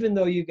even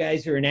though you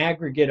guys are in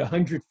aggregate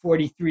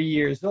 143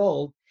 years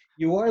old,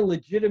 you are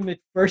legitimate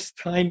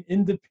first-time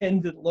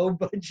independent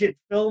low-budget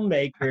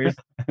filmmakers.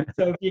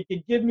 So if you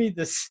could give me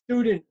the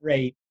student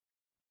rate,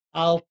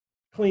 I'll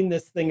clean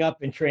this thing up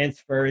and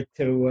transfer it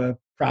to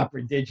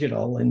proper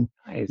digital, and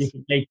Nice.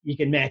 you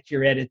can match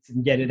your edits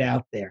and get it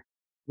out there,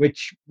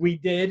 which we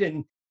did.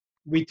 And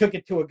we took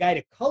it to a guy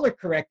to color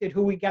correct it,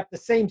 who we got the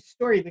same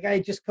story. The guy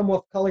had just come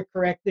off color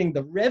correcting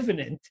The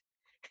Revenant,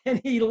 And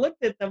he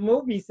looked at the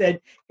movie, said,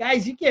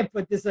 "Guys, you can't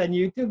put this on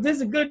YouTube. This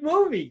is a good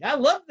movie. I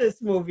love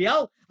this movie.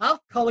 I'll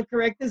color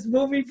correct this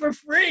movie for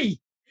free,"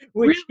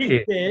 which he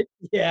Really? did.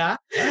 Yeah,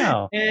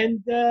 Wow.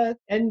 and the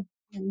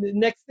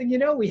next thing you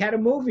know, we had a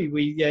movie.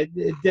 We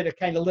did a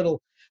kind of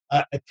little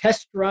a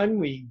test run.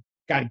 We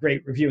got a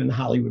great review in the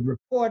Hollywood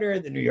Reporter.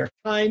 The New York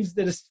Times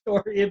did a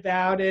story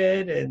about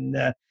it, and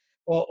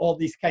all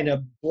these kind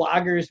of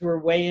bloggers were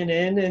weighing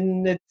in.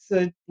 And it's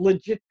a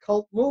legit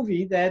cult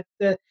movie that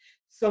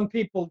some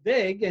people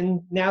dig.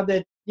 And now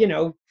that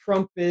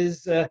Trump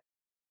is the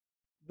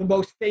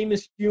most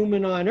famous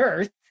human on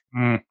earth,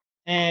 Mm.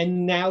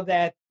 and now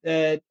that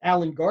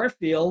Alan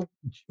Garfield,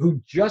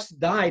 who just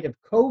died of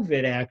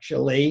COVID,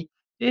 actually,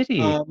 Did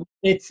he?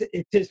 it's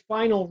his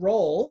final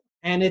role,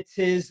 and it's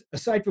his,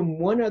 aside from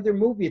one other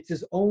movie, it's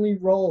his only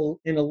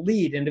role in a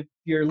lead. And if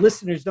your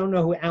listeners don't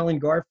know who Alan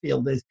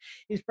Garfield is,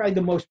 he's probably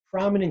the most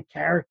prominent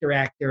character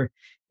actor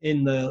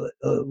in the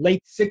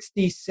late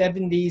 60s,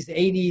 70s,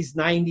 80s,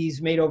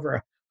 90s, made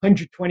over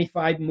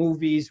 125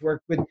 movies,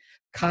 worked with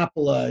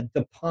Coppola,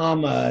 De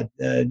Palma.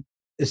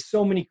 There's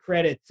so many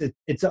credits.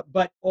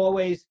 But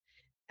always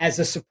as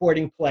a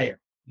supporting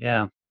player.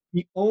 Yeah.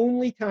 The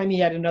only time he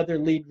had another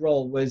lead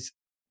role was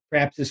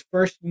perhaps his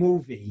first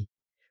movie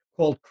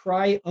called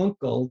Cry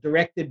Uncle,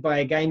 directed by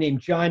a guy named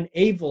John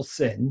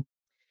Avildsen.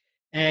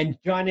 And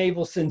John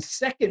Avildsen's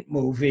second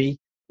movie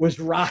was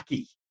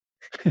Rocky.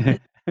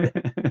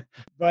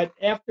 But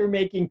after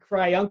making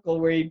Cry Uncle,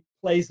 where he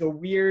plays a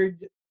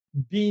weird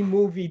B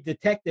movie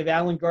detective,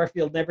 Alan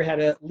Garfield never had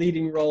a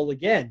leading role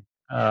again.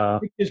 uh,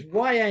 Which is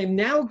why I'm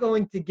now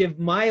going to give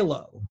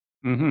Milo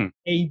mm-hmm.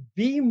 a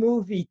B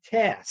movie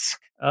task.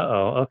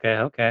 Uh-oh. Okay.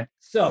 Okay.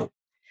 So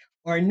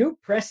our new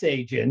press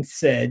agent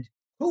said,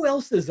 "Who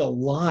else is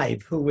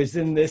alive who was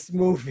in this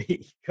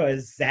movie?"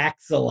 Because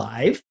Zach's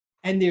alive.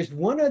 And there's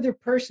one other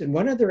person,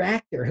 one other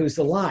actor who's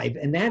alive.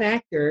 And that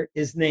actor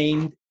is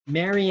named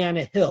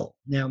Mariana Hill.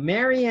 Now,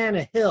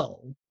 Mariana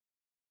Hill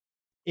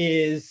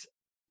is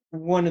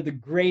one of the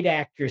great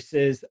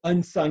actresses,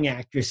 unsung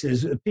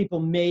actresses.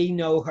 People may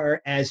know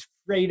her as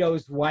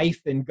Fredo's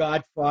wife in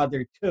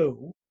Godfather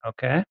 2.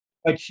 Okay.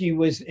 But she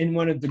was in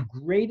one of the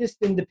greatest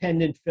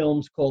independent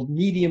films called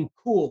Medium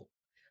Cool,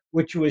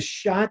 which was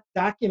shot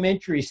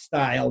documentary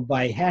style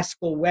by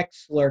Haskell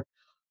Wexler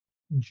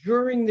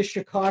during the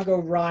Chicago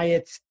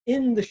riots,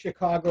 in the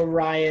Chicago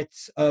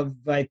riots of,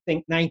 I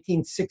think,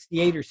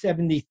 1968 or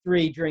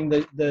 73, during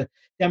the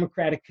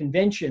Democratic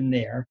Convention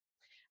there.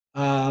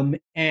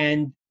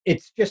 And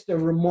it's just a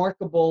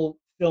remarkable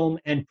film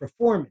and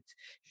performance.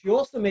 She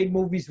also made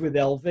movies with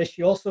Elvis.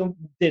 She also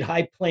did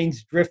High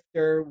Plains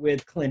Drifter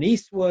with Clint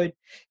Eastwood.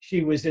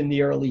 She was in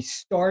the early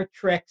Star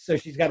Trek, so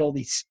she's got all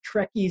these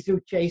Trekkies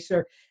who chase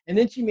her. And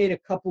then she made a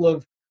couple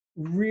of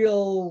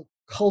real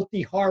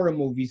culty horror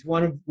movies,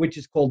 one of which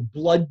is called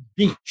Blood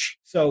Beach.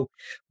 So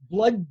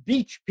Blood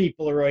Beach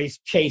people are always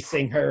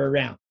chasing her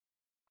around.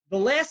 The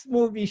last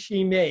movie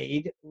she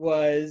made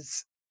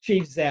was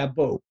Chief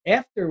Zabu,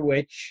 after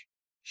which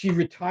she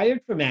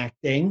retired from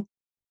acting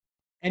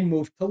and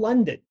moved to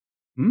London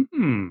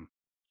Mm-hmm.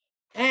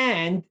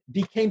 and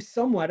became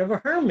somewhat of a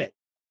hermit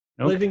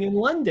Okay. living in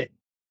London.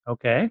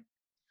 Okay.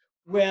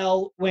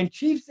 Well, when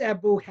Chief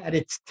Zabu had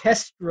its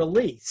test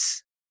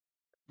release,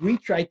 we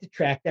tried to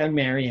track down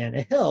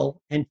Mariana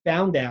Hill and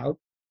found out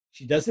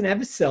she doesn't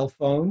have a cell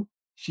phone.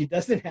 She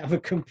doesn't have a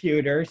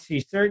computer. She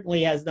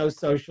certainly has no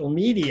social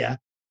media.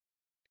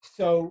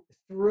 So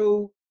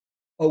through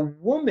a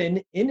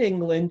woman in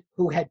England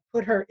who had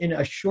put her in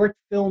a short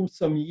film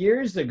some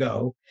years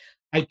ago,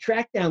 I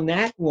tracked down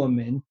that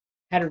woman,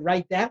 had to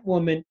write that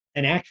woman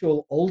an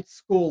actual old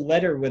school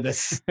letter with a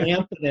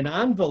stamp and an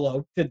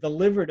envelope to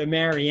deliver to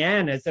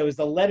Mariana. So it was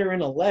a letter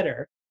in a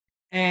letter.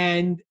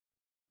 And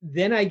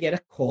then I get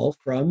a call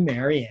from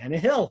Mariana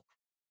Hill,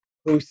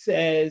 who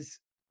says,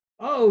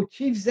 "Oh,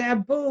 Chief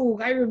Zabu,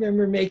 I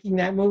remember making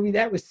that movie.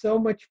 That was so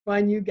much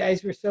fun. You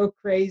guys were so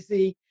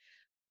crazy.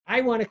 I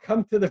want to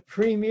come to the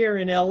premiere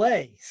in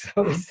LA."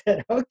 So I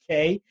said,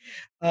 "Okay."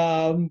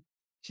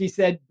 She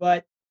said,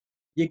 "But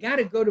you got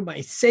to go to my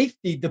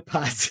safety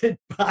deposit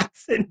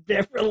box in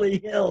Beverly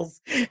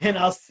Hills, and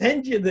I'll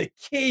send you the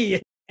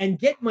key and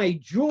get my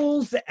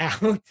jewels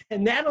out,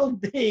 and that'll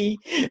be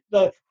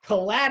the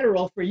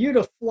collateral for you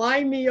to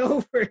fly me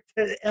over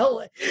to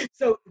LA."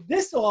 So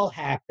this all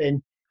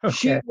happened.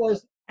 She Okay.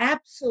 was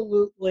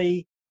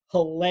absolutely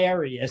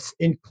hilarious,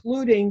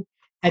 including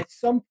at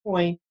some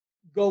point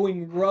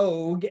going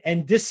rogue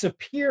and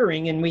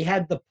disappearing. And we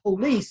had the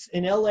police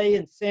in LA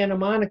and Santa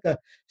Monica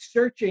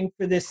searching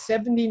for this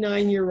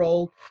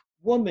 79-year-old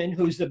woman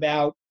who's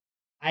about,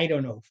 I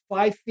don't know,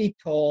 5 feet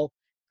tall,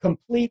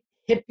 complete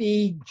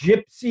hippie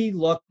gypsy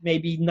look,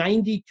 maybe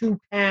 92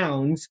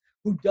 pounds,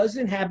 who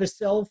doesn't have a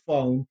cell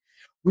phone.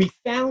 We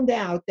found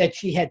out that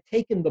she had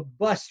taken the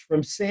bus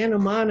from Santa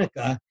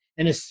Monica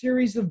and a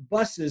series of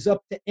buses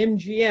up to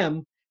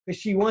MGM because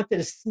she wanted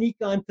to sneak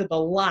onto the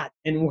lot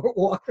and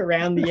walk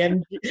around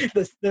the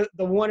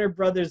Warner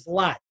Brothers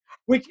lot,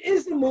 which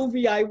is a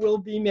movie I will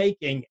be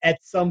making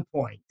at some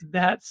point.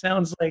 That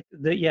sounds like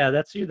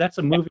that's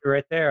a movie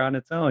right there on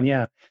its own.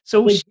 Yeah.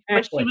 So but she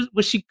Exactly.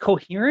 was she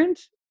coherent?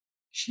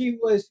 She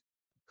was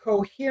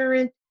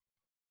coherent,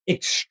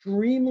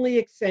 extremely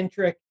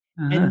eccentric,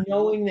 Uh-huh. and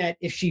knowing that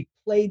if she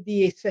played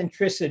the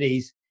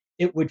eccentricities,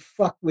 it would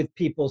fuck with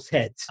people's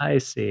heads. I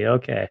see.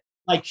 Okay.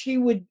 Like she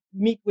would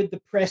meet with the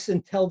press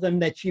and tell them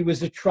that she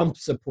was a Trump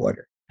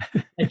supporter,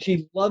 and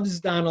she loves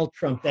Donald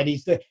Trump, that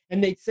he's the,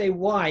 and they'd say,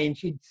 why? And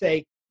she'd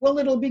say, well,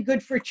 it'll be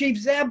good for Chief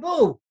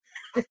Zabu.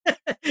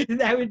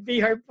 That would be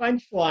her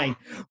punchline.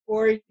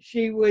 Or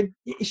she would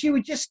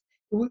just,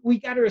 we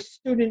got her a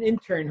student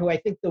intern who I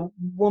think the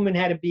woman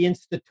had to be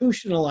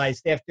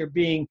institutionalized after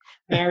being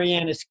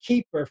Mariana's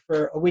keeper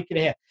for a week and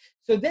a half.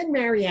 So then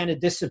Mariana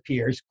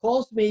disappears,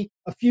 calls me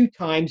a few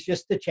times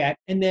just to chat,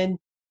 and then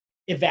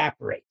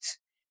evaporates.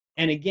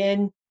 And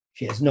again,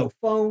 she has no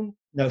phone,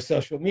 no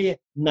social media,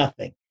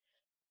 nothing.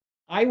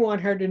 I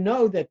want her to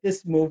know that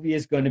this movie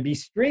is going to be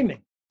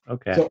streaming.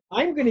 Okay. So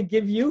I'm going to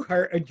give you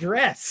her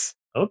address.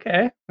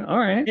 Okay. All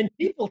right. And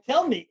people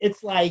tell me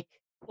it's like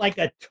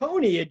a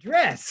Tony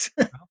address.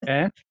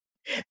 Okay.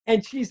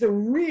 And she's a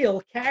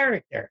real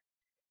character.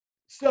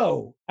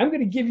 So I'm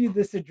going to give you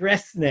this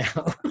address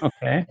now.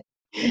 Okay.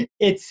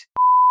 It's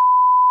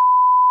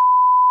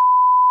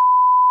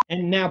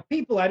and now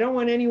people, I don't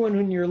want anyone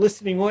in your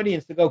listening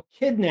audience to go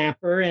kidnap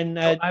her and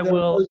So I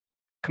will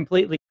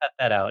completely cut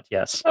that out.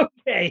 Yes.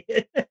 okay.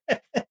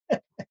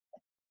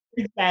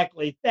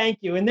 Exactly. Thank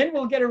you. And then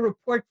we'll get a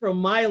report from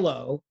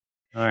Milo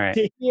All right.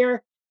 to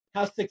hear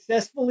how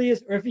successful he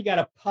is, or if he got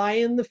a pie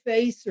in the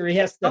face, or he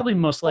has to Probably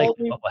most call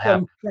likely me what will with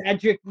happen. some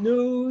tragic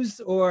news,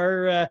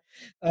 or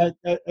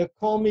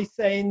call me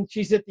saying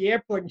she's at the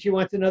airport and she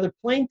wants another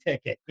plane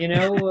ticket.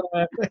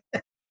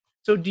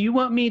 So do you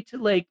want me to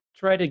like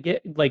try to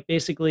get like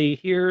basically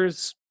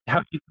here's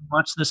how you can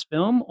watch this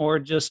film, or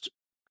just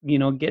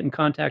get in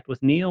contact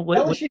with Neil?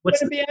 Tell her she's going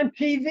to be on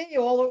TV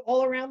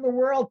all around the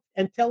world,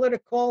 and tell her to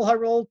call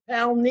her old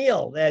pal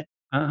Neil. That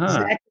Uh-huh.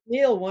 Zack and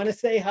Neil want to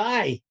say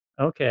hi.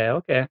 Okay,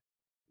 okay.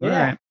 All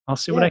Yeah, right. I'll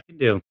see what yeah. I can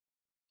do.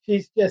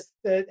 She's just,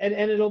 and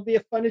it'll be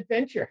a fun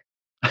adventure.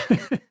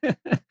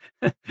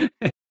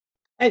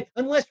 And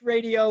unless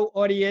radio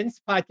audience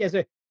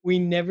podcast, we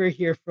never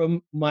hear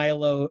from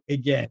Milo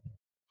again.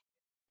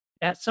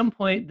 At some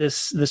point,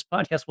 this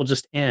podcast will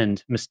just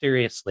end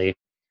mysteriously,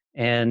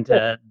 and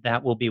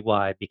that will be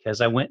why. Because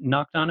I went and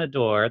knocked on a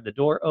door, the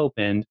door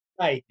opened,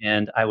 Right,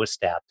 and I was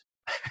stabbed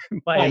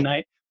by a right,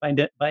 night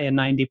by a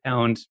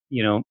 90-pound,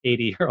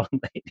 80-year-old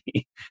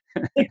lady.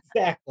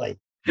 exactly,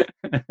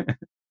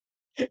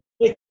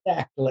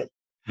 exactly.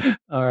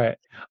 All right,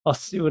 I'll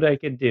see what I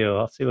can do.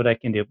 I'll see what I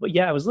can do. But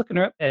yeah, I was looking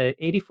her up.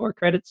 84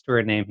 credits to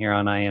her name here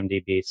on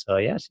IMDb. So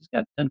yeah, she's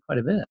got done quite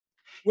a bit.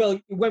 Well,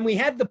 when we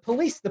had the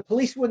police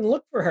wouldn't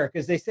look for her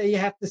because they say you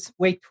have to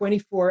wait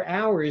 24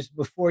 hours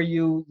before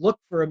you look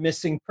for a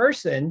missing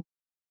person.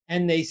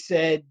 And they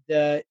said,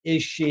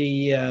 is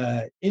she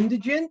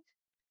indigent?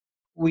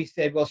 We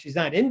said, well, she's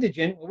not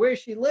indigent. Well, where does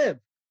she live?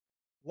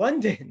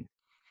 London.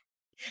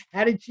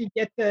 How did she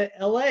get to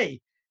LA?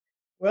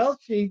 Well,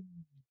 she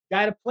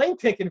got a plane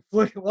ticket and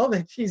flew. Well,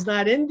 then she's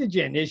not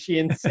indigent. Is she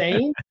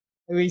insane?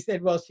 And we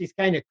said, well, she's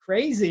kind of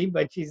crazy,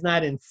 but she's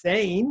not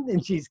insane,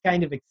 and she's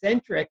kind of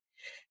eccentric.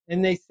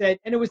 And they said,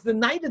 and it was the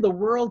night of the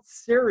World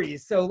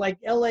Series. So like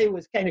LA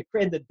was kind of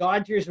crazy. The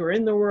Dodgers were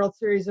in the World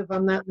Series, if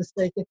I'm not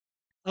mistaken.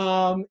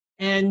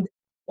 And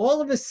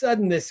all of a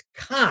sudden, this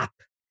cop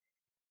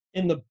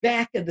in the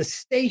back of the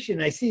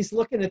station, I see he's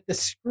looking at the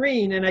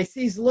screen, and I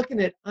see he's looking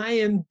at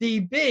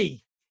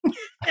IMDb.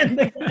 And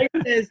the guy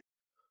says,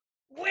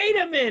 wait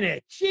a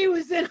minute, she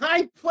was in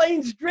High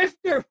Plains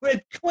Drifter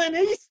with Clint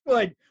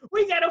Eastwood.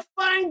 We got to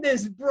find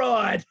this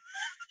broad.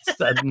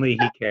 Suddenly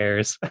he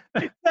cares.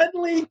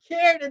 Suddenly he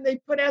cared, and they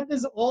put out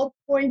this all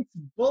points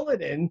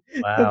bulletin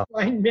to Wow.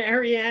 find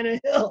Mariana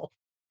Hill.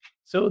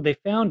 So they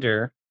found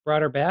her,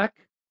 brought her back.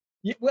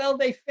 Well,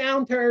 they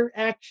found her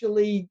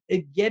actually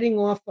getting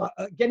off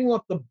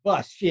the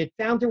bus. She had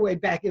found her way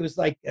back. It was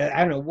like I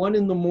don't know, 1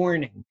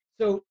 a.m.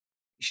 So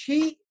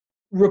she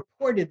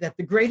reported that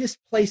the greatest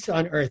place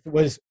on earth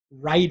was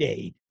Rite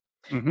Aid.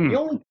 Mm-hmm. The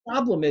only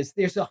problem is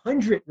there's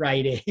 100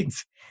 Rite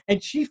Aids,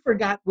 and she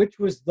forgot which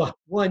was the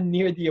one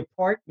near the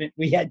apartment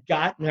we had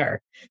gotten her.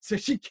 So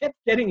she kept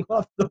getting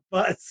off the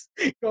bus,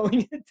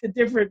 going into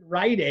different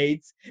Rite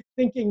Aids,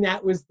 thinking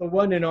that was the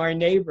one in our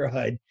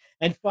neighborhood.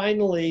 And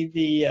finally,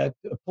 the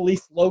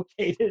police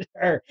located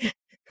her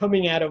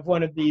coming out of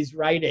one of these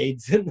Rite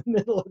Aids in the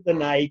middle of the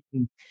night,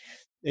 and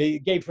they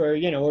gave her,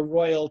 a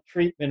royal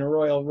treatment, a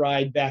royal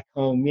ride back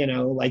home,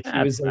 like she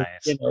That's was,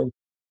 nice.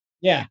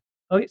 yeah.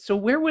 Okay, so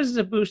where was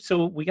Zabu?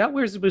 So we got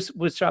where Zabu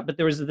was shot, but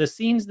there was the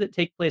scenes that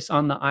take place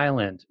on the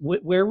island.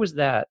 Where was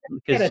that? At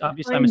Because a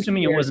obviously, I'm time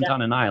assuming it share, wasn't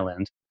on an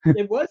island.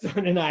 it was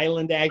on an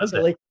island, Was it?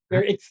 actually.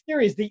 Their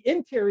exteriors, the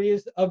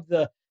interiors of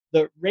the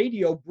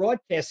radio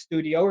broadcast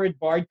studio are at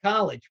Bard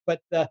College,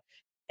 but the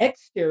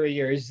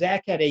exteriors,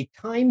 Zach had a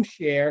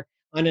timeshare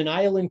on an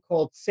island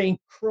called St.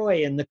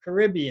 Croix in the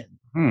Caribbean.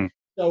 Hmm.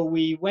 So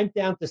we went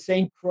down to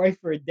St. Croix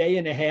for a day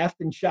and a half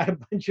and shot a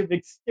bunch of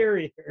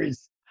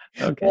exteriors,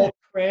 Okay. all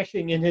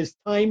crashing in his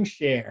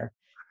timeshare.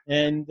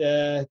 And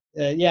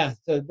yeah,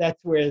 so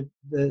that's where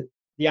the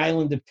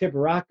island of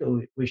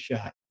Tibaraco was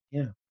shot.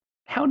 Yeah.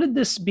 How did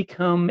this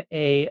become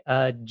a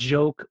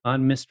joke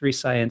on Mystery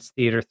Science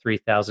Theater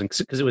 3000?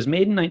 Because it was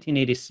made in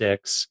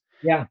 1986,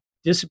 Yeah.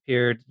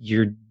 disappeared.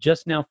 You're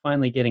just now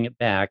finally getting it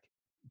back.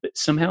 But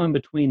somehow in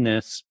between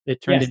this,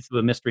 it turned Yes. into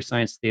a Mystery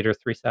Science Theater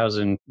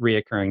 3000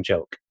 reoccurring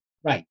joke.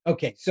 Right.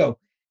 Okay. So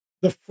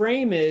the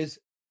frame is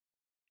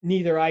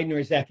neither I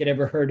nor Zach had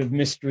ever heard of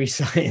Mystery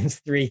Science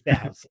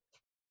 3000.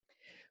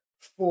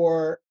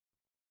 For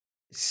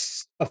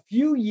a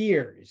few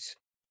years,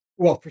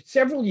 well, for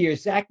several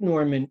years, Zack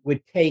Norman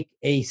would take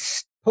a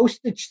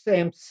postage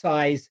stamp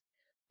size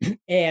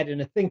ad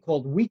in a thing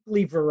called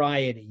Weekly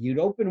Variety. You'd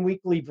open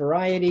Weekly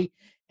Variety,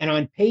 and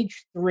on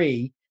page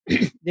 3,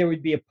 there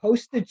would be a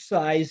postage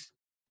size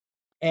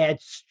ad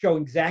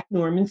showing Zack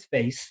Norman's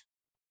face.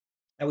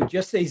 I would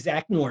just say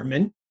Zack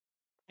Norman.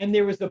 And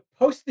there was a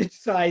postage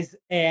size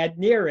ad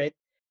near it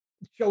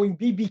showing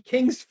BB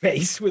King's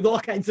face with all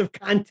kinds of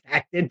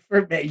contact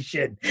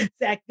information.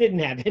 Zach didn't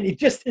have any,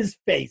 just his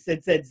face.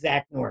 It said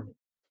Zack Norman.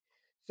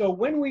 So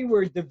when we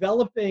were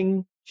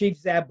developing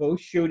Chief Zabu,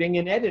 shooting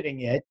and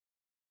editing it,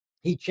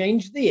 he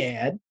changed the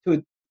ad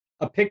to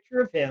a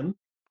picture of him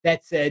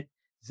that said,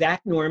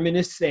 Zack Norman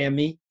is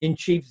Sammy in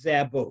Chief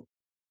Zabu,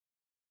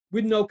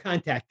 with no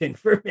contact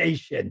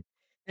information.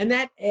 And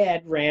that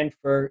ad ran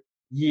for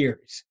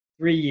years,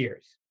 3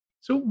 years.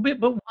 So,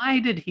 but why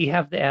did he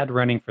have the ad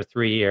running for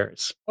 3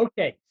 years?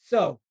 Okay,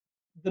 so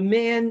the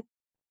man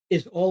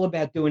is all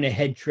about doing a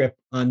head trip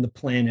on the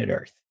planet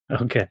Earth.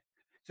 Okay.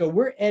 So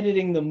we're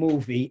editing the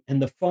movie,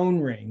 and the phone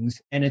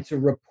rings, and it's a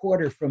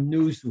reporter from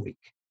Newsweek.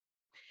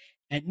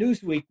 And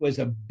Newsweek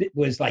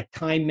was like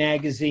Time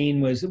magazine,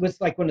 it was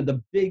like one of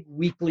the big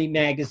weekly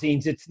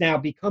magazines. It's now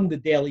become the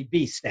Daily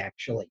Beast,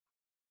 actually.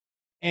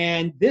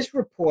 And this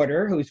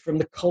reporter, who's from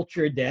the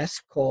culture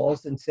desk,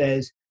 calls and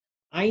says,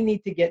 I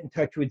need to get in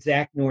touch with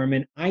Zack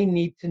Norman. I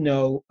need to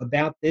know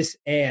about this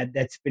ad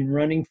that's been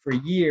running for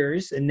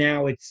years. And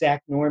now it's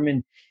Zack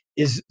Norman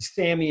is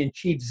Sammy and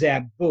Chief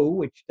Zabu,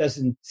 which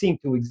doesn't seem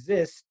to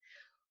exist.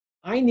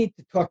 I need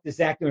to talk to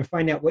Zack Norman and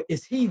find out,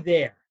 is he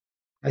there?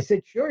 I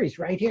said, sure, he's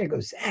right here. I go,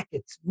 Zack,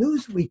 it's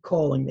Newsweek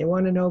calling. They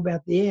want to know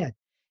about the ad.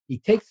 He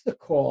takes the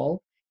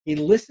call. He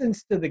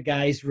listens to the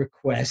guy's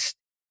request.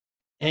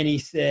 And he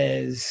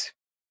says,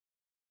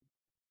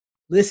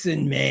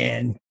 listen,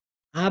 man,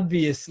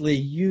 obviously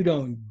you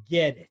don't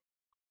get it.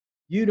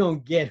 You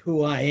don't get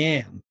who I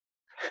am.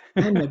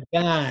 I'm a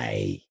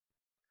guy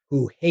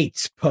who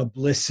hates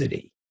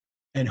publicity,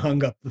 and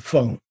hung up the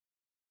phone.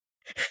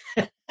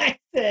 I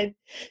said,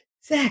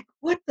 Zack,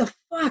 what the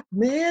fuck,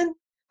 man?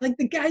 Like,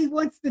 the guy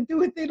wants to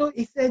do it.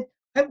 He said,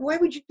 why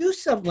would you do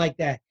something like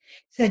that?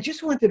 He said, I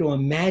just wanted to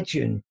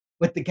imagine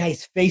what the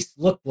guy's face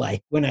looked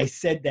like when I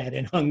said that,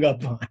 and hung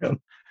up on him.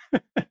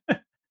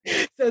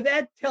 So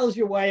that tells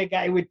you why a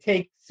guy would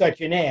take such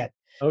an ad.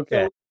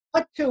 Okay. So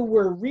up to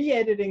we're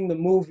re-editing the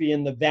movie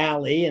in the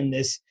Valley in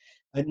this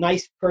a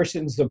nice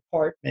person's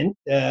apartment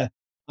on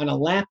a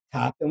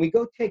laptop, and we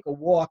go take a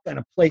walk on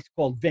a place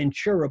called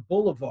Ventura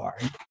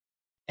Boulevard.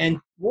 And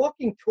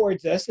walking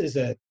towards us is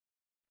a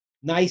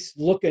nice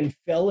looking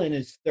fella in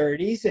his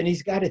 30s, and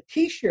he's got a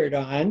T-shirt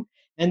on,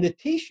 and the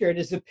T-shirt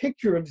is a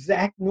picture of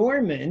Zack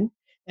Norman,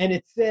 and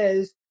it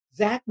says,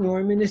 Zack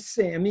Norman is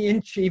Sammy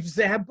and Chief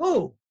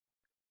Zabu.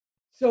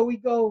 So we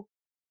go,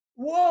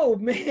 whoa,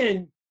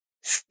 man,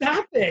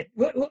 stop it.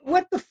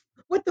 What the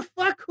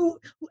fuck? Who?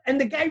 And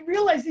the guy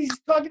realizes he's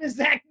talking to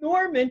Zack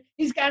Norman.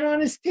 He's got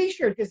on his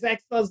T-shirt because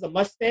Zack still has the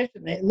mustache,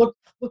 and it looks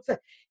like.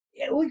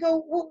 We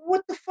go,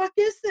 what the fuck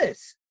is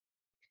this?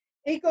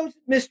 And he goes,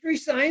 Mystery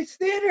Science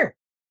Theater.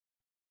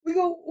 We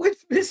go,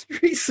 what's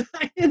Mystery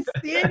Science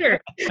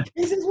Theater?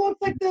 He says, well,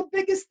 it's like the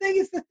biggest thing.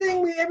 It's the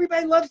thing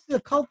everybody loves, the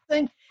cult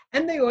thing.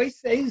 And they always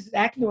say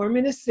Zack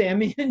Norman is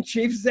Sammy and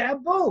Chief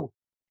Zabu.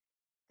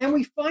 And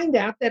we find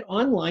out that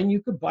online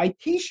you could buy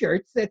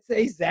T-shirts that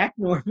say Zack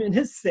Norman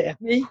is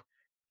Sammy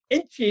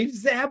and Chief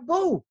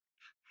Zabu.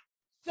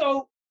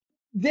 So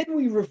then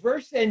we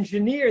reverse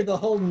engineer the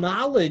whole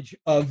knowledge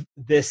of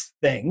this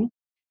thing.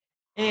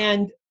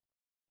 And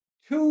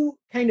two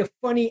kind of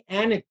funny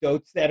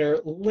anecdotes that are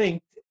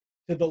linked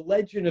to the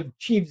legend of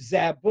Chief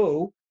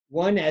Zabu,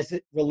 one as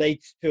it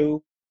relates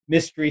to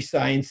Mystery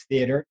Science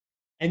Theater,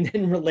 and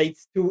then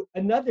relates to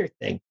another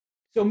thing.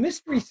 So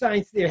Mystery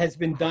Science Theater has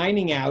been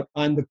dining out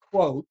on the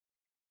quote,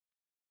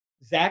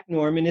 Zack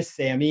Norman is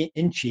Sammy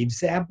and Chief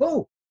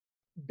Zabu,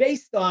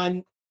 based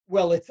on,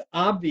 well, it's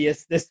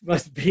obvious this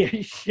must be a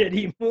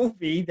shitty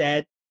movie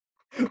that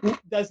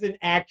doesn't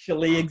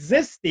actually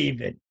exist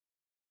even.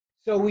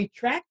 So we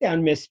tracked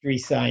down Mystery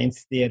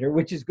Science Theater,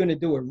 which is going to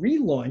do a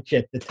relaunch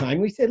at the time.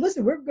 We said,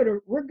 listen, we're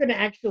going to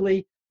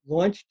actually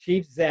launch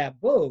Chief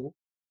Zabu,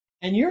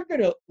 and you're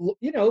going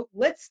to,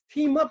 let's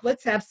team up,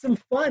 let's have some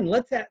fun,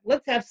 let's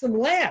have some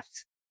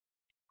laughs.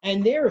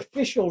 And their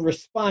official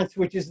response,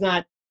 which is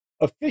not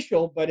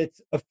official, but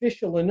it's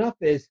official enough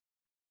is,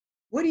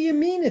 what do you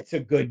mean it's a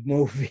good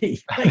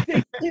movie? Like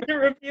they see the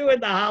review in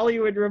the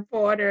Hollywood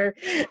Reporter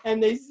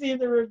and they see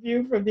the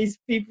review from these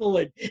people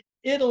in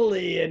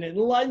Italy and in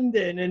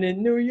London and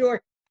in New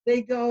York.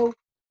 They go,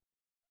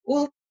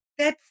 well,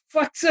 that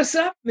fucks us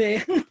up,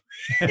 man.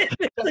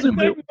 It's a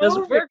good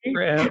Doesn't work movie.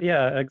 for him.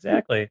 Yeah,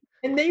 exactly.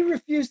 And they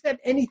refuse to have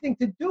anything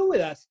to do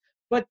with us.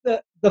 But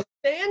the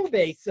fan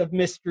base of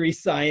Mystery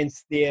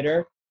Science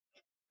Theater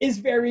is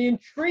very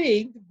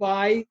intrigued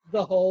by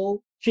the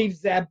whole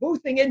Chief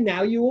Zabu thing, and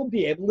now you will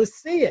be able to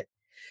see it.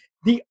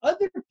 The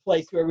other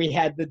place where we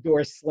had the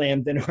door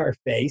slammed in our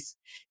face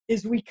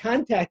is we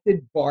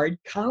contacted Bard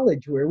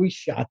College, where we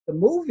shot the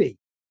movie.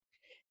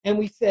 And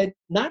we said,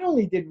 not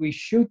only did we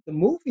shoot the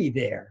movie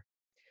there,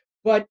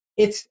 but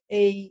it's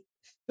a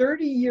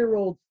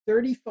 30-year-old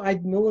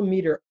 35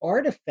 millimeter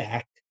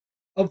artifact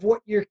of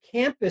what your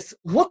campus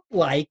looked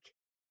like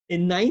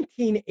in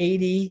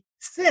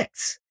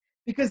 1986,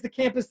 because the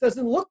campus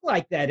doesn't look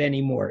like that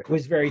anymore. It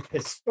was very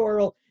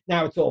pastoral.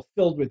 Now it's all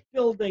filled with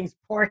buildings,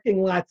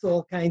 parking lots,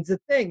 all kinds of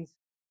things.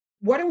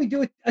 Why don't we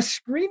do a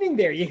screening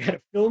there? You got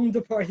to film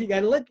the part. You got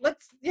to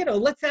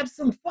let's have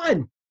some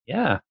fun.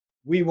 Yeah.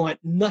 We want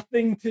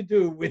nothing to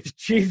do with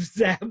Chief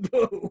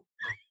Zabu.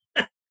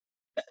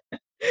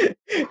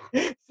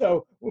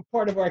 So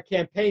part of our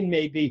campaign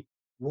may be,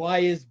 why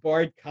is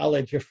Bard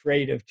College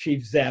afraid of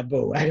Chief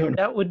Zabu? I don't know.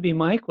 That would be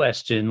my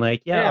question.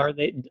 Like, yeah,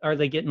 Yeah. are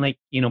they getting like,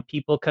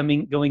 people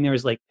going there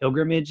as like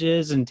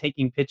pilgrimages and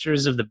taking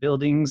pictures of the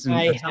buildings and or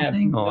I have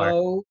something? Or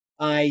no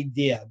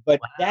idea, but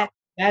wow.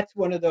 that's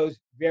one of those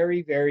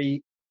very,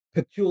 very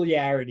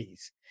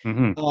peculiarities.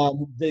 Hmm.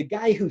 The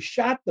guy who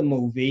shot the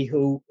movie,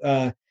 who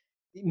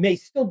may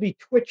still be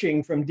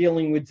twitching from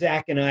dealing with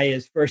Zack and I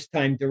as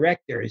first-time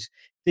directors,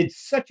 did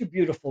such a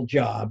beautiful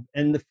job,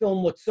 and the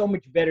film looks so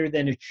much better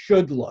than it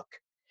should look.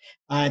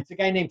 It's a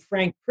guy named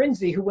Frank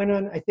Prinzi who went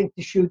on, I think,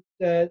 to shoot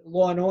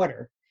Law and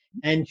Order,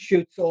 and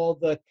shoots all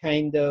the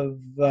kind of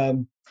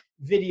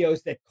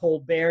videos that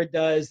Colbert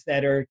does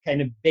that are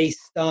kind of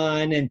based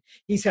on. And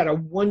he's had a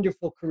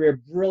wonderful career,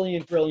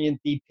 brilliant,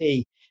 brilliant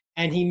DP.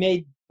 And he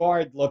made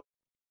Bard look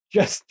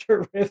just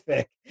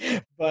terrific.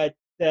 But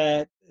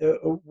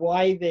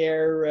why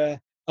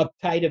they're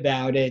uptight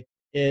about it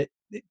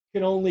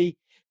can only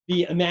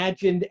be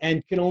imagined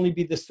and can only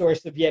be the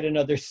source of yet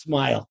another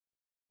smile.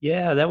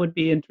 Yeah, that'd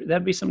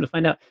be something to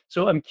find out.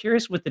 So I'm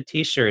curious with the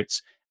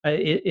t-shirts.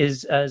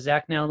 Is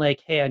Zach now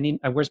like, hey,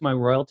 where's my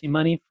royalty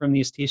money from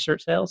these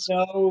t-shirt sales?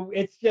 So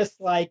it's just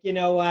like, you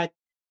know what?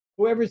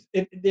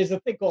 There's a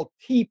thing called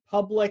T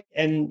Public,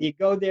 and you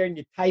go there and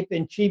you type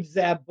in Chief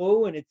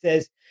Zabu, and it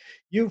says,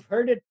 you've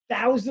heard it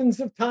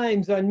thousands of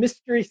times on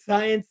Mystery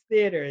Science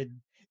Theater.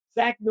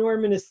 Zack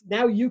Norman is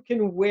now you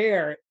can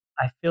wear.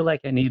 I feel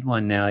like I need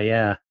one now.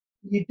 Yeah.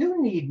 You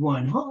do need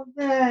one. Hold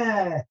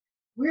that.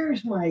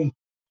 Where's my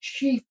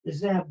Chief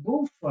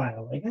Zabu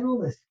file? I got all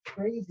this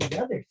crazy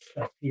other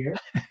stuff here.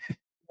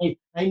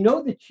 I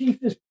know the chief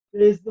is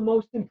the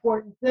most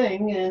important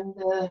thing, and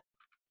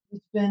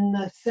it's been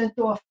sent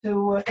off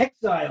to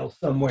exile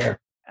somewhere.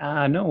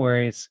 No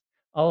worries.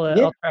 Yeah,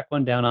 I'll track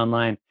one down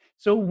online.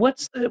 So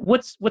what's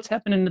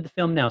happening to the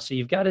film now? So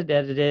you've got it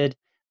edited.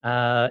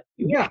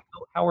 yeah.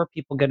 How are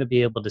people going to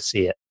be able to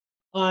see it?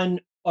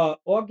 On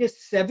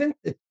August 7th,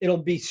 it'll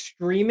be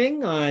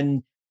streaming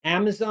on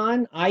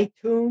Amazon,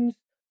 iTunes,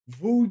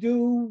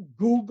 Vudu,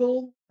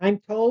 Google, I'm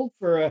told,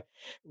 for a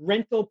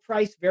rental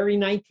price, very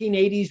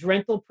 1980s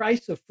rental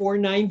price of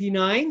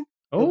 $4.99.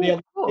 You'll be Oh, able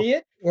to cool. see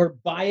it or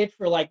buy it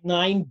for like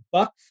 $9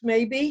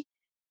 maybe.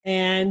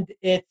 And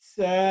it's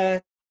yeah,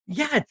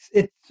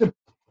 it's a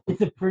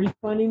pretty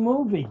funny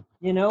movie.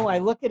 You know, I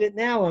look at it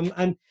now.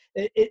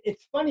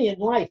 It's funny in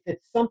life.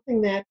 It's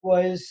something that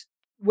was,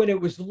 when it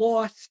was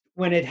lost,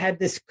 when it had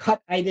this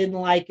cut I didn't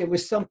like, it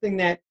was something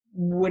that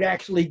would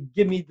actually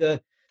give me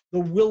the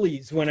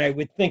willies when I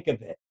would think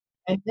of it.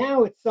 And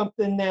now it's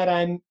something that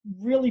I'm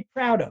really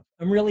proud of.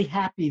 I'm really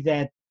happy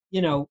that,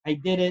 I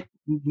did it,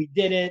 we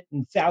did it,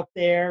 and it's out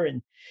there,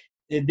 and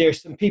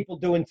there's some people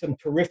doing some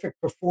terrific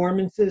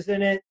performances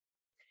in it.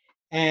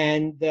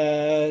 And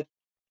yeah,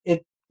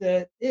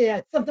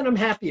 it's something I'm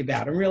happy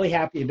about. I'm really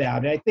happy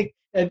about it. I think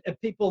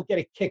people get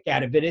a kick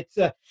out of it. It's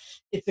a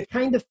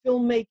kind of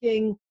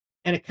filmmaking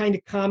and a kind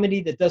of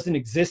comedy that doesn't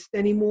exist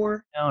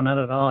anymore. No, not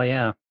at all.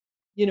 Yeah.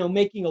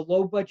 Making a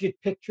low budget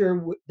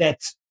picture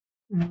that's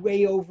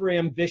way over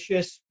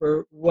ambitious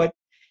for what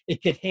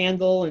it could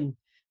handle, and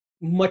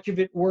much of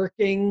it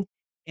working.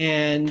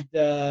 And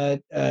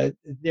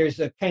there's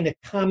a kind of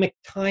comic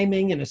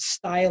timing and a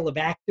style of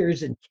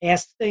actors and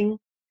casting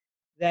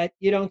that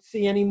you don't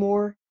see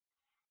anymore.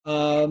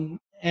 And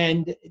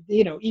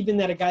even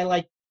that a guy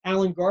like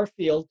Alan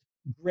Garfield,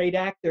 great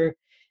actor,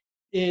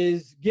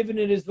 is giving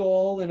it his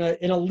all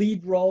in a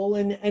lead role,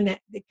 and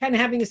kind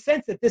of having a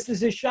sense that this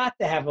is his shot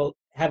to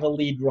have a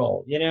lead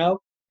role.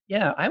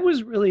 Yeah, I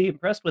was really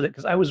impressed with it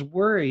because I was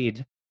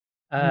worried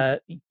uh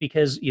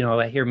because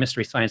I hear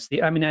Mystery Science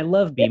Theater. I mean, I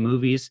love B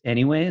movies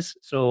anyways,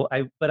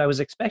 but I was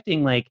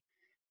expecting like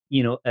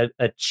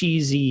a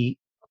cheesy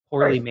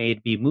poorly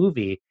made B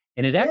movie,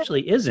 and it Yeah.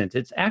 actually isn't.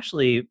 It's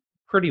actually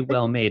pretty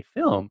well made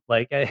film.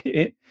 Like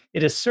it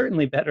is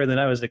certainly better than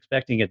I was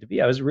expecting it to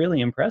be. I was really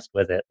impressed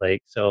with it.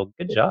 Like, so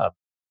good job.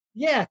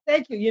 Yeah,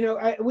 thank you.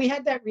 We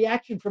had that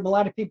reaction from a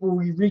lot of people.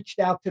 We reached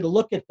out to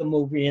look at the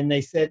movie, and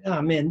they said,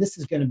 "Oh man, this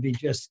is going to be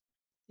just,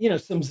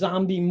 some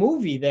zombie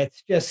movie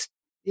that's just."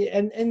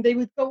 And they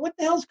would go, "What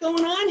the hell's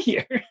going on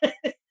here?"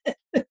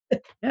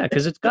 Yeah,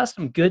 because it's got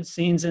some good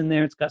scenes in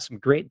there. It's got some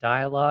great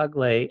dialogue,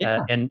 like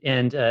Yeah. and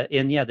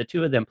yeah, the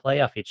two of them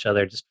play off each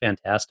other just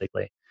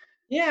fantastically.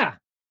 Yeah,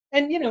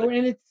 and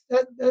it's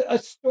a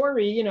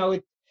story.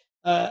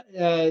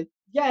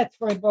 Yeah, it's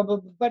fine, blah, blah,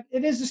 blah, but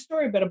it is a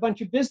story about a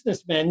bunch of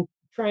businessmen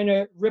trying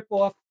to rip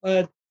off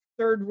a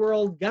third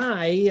world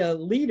guy, a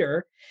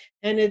leader,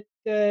 and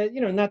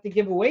not to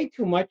give away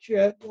too much,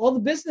 all the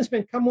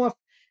businessmen come off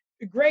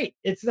great.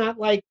 It's not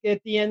like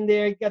at the end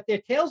they got their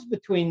tails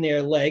between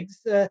their legs.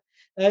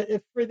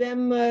 For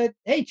them,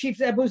 hey, Chief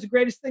Zabu is the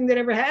greatest thing that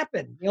ever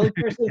happened. The only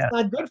person it's Yeah.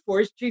 not good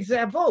for is Chief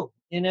Zabu.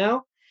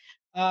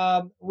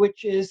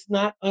 Which is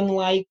not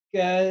unlike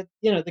the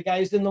guy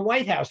who's in the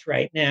White House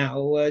right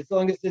now. As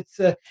long as it's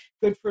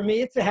good for me,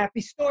 it's a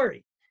happy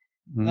story.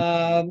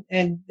 Mhm.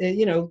 And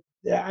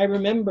I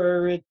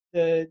remember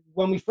it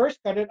when we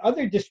first got it.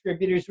 Other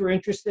distributors were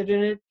interested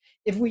in it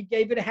if we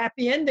gave it a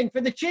happy ending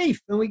for the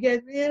chief, and we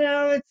get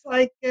it's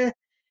like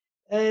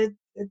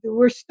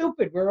we're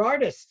stupid. We're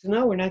artists.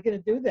 No, we're not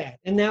going to do that.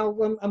 And now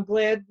I'm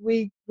glad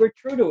we're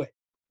true to it.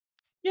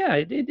 Yeah,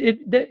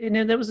 and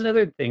then that was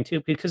another thing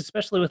too, because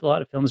especially with a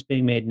lot of films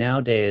being made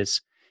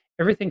nowadays,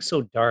 everything's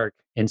so dark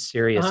and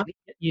serious. Uh-huh.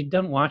 You're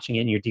done watching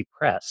it and you're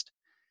depressed.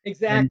 And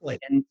Exactly.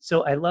 and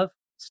so I love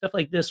stuff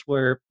like this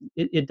where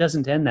it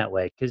doesn't end that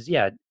way. Because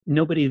yeah,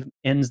 nobody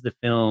ends the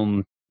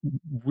film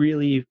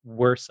really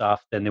worse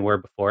off than they were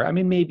before. I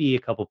mean, maybe a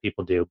couple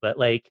people do, but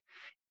like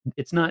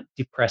it's not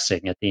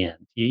depressing at the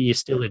end. You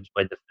still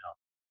enjoyed the film.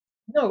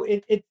 No,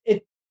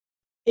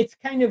 it's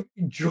kind of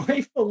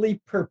joyfully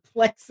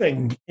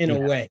perplexing in a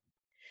Yeah. way,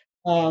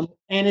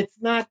 and it's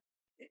not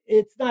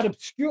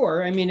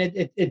obscure. I mean,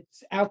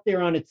 it's out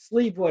there on its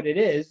sleeve what it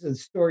is, the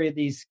story of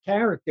these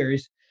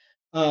characters,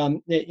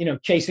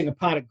 chasing a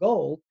pot of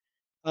gold,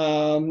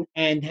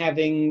 and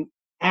having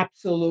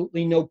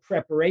absolutely no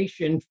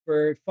preparation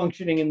for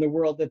functioning in the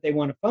world that they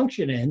want to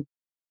function in,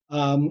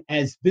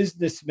 as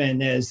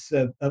businessmen, as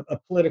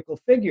political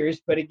figures.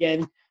 But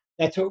again,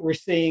 that's what we're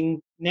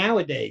seeing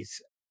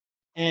nowadays.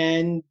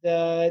 And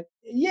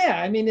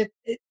yeah, I mean,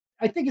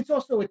 I think it's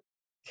also a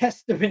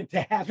testament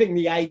to having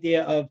the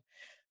idea of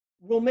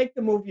we'll make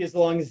the movie as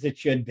long as it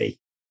should be.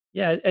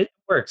 Yeah, it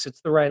works.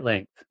 It's the right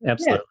length. Yeah,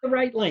 it's Absolutely. the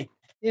right length.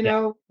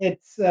 Yeah.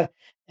 It's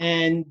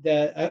and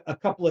a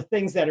couple of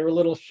things that are a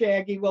little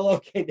shaggy. Well,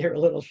 okay, they're a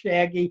little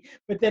shaggy,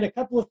 but then a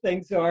couple of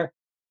things are.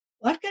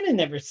 Well, I've kind of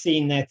never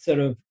seen that sort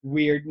of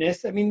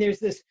weirdness. I mean, there's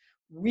this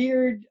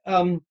weird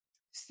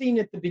scene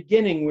at the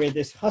beginning where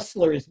this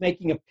hustler is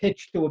making a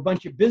pitch to a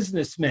bunch of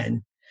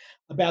businessmen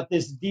about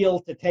this deal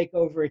to take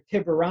over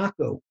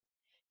Tibaraku.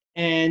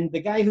 And the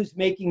guy who's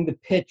making the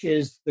pitch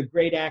is the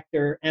great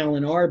actor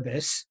Alan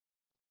Arbus.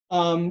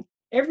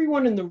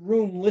 Everyone in the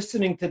room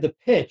listening to the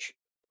pitch,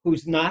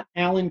 who's not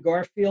Alan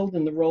Garfield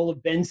in the role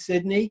of Ben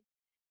Sidney,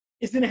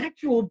 is an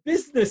actual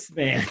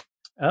businessman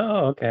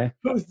Oh, okay.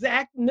 who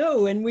Zach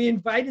knew. And we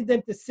invited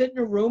them to sit in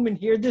a room and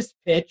hear this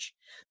pitch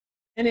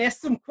and ask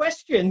some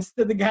questions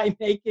to the guy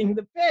making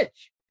the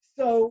pitch.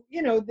 So,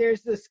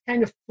 there's this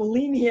kind of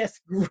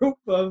Fellini-esque group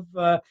of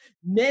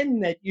men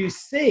that you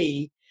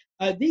see.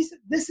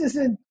 This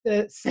isn't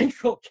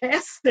central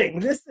casting.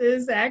 This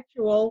is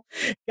actual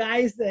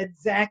guys that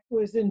Zach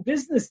was in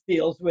business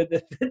deals with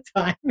at the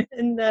time,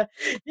 and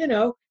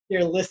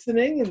they're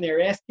listening and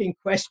they're asking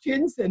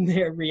questions and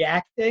they're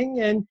reacting,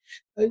 and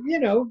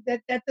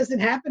that doesn't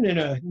happen in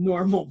a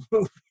normal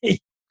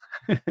movie.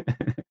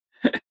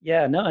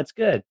 Yeah, no, it's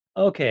good.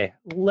 Okay,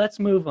 let's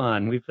move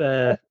on. We've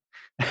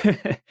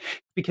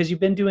because you've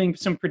been doing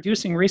some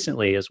producing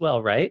recently as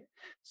well, right?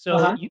 So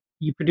Uh-huh.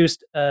 you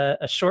produced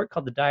a short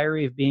called "The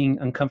Diary of Being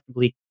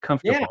Uncomfortably Yeah,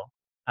 Comfortable"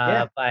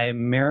 yeah. by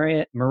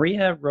Maria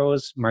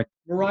Rose Mar.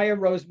 Mariah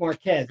Rose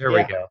Marquez. There we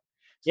Yeah, go.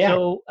 yeah.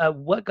 So,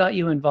 what got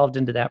you involved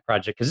into that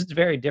project? Because it's a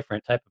very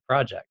different type of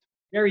project.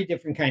 Very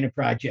different kind of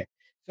project.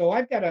 So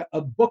I've got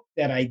a book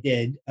that I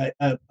did,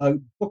 a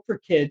book for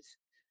kids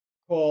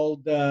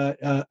called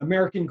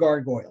American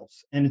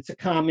Gargoyles. And it's a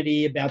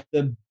comedy about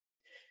the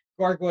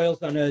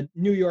gargoyles on a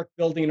New York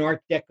building, an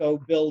Art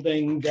Deco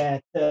building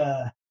that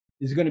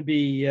is going to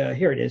be,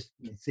 here it is,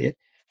 you see it,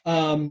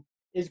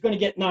 is going to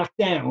get knocked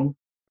down,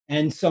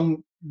 and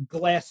some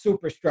glass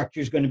superstructure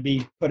is going to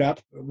be put up,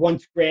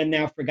 once grand,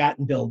 now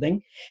forgotten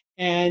building.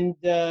 And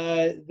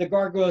the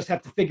gargoyles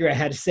have to figure out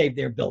how to save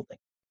their building.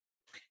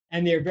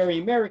 And they're very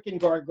American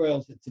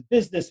gargoyles. It's a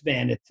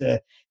businessman. It's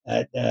a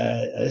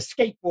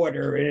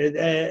skateboarder,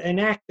 an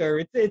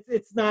actor.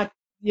 It's not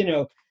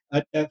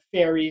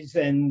fairies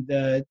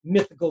and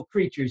mythical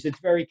creatures. It's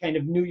very kind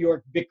of New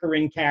York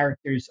bickering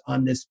characters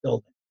on this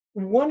building.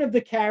 One of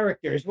the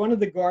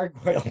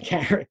gargoyle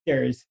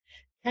characters,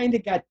 kind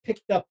of got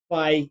picked up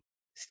by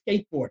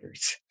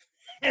skateboarders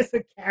as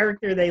a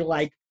character they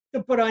like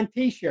to put on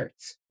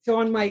t-shirts. So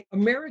on my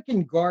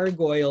American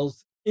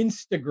Gargoyles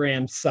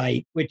Instagram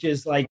site, which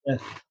is like the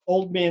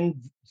old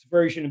man's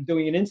version of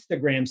doing an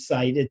Instagram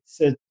site, it's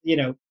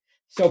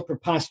so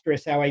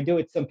preposterous how I do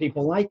it. Some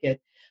people like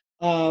it.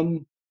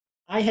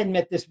 I had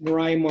met this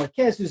Myriah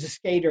Marquez, who's a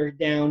skater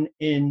down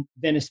in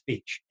Venice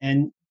Beach,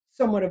 and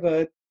somewhat of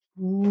a,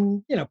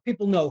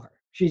 people know her.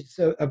 She's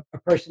a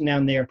person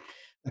down there,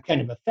 a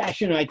kind of a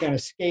fashion icon, a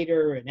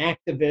skater, an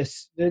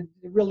activist, a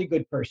really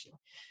good person.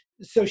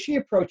 So she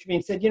approached me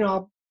and said,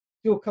 I'll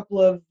do a couple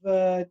of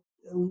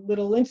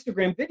little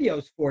Instagram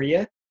videos for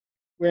you,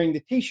 wearing the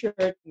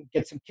t-shirt,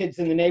 get some kids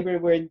in the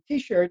neighborhood wearing the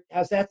t-shirt.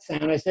 How's that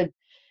sound? I said,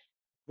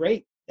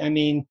 great. I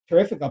mean,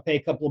 terrific. I'll pay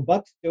a couple of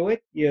bucks, do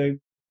it.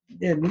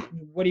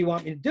 What do you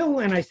want me to do?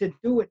 And I said,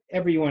 do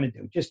whatever you want to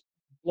do. Just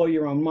blow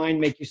your own mind,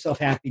 make yourself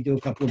happy, do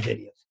a couple of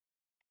videos.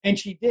 And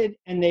she did,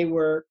 and they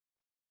were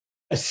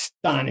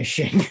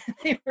astonishing.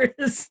 They were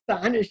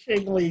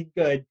astonishingly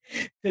good,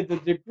 to the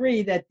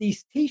degree that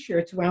these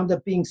t-shirts wound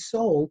up being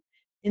sold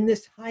in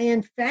this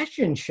high-end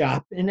fashion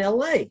shop in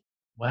LA.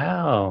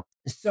 Wow.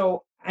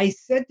 So I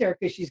said to her,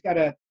 because she's got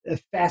a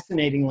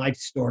fascinating life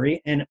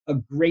story and a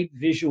great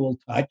visual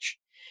touch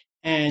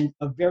and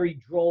a very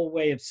droll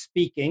way of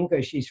speaking,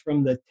 because she's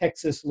from the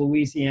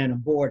Texas-Louisiana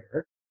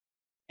border.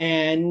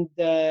 And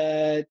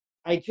I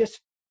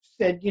just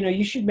said,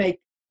 you should make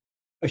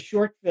a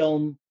short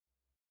film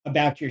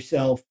about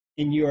yourself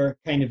in your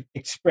kind of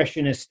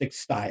expressionistic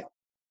style.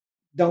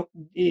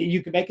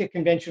 You can make a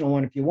conventional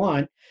one if you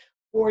want,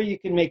 or you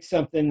can make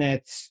something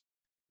that's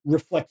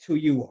reflects who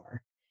you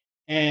are.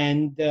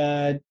 And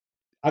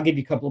I'll give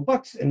you a couple of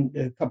bucks and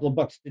a couple of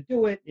bucks to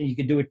do it. And you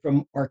can do it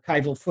from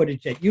archival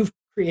footage that you've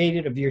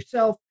created of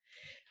yourself.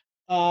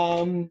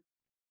 You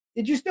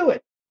just do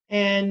it.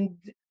 And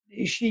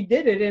she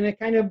did it, and it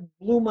kind of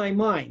blew my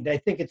mind. I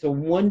think it's a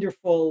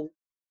wonderful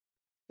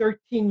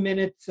 13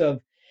 minutes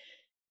of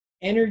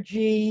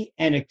energy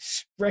and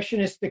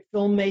expressionistic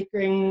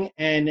filmmaking.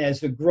 And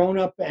as a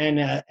grown-up and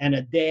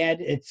a dad,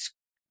 it's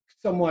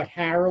somewhat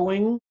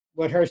harrowing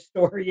what her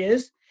story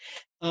is.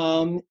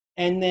 And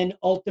then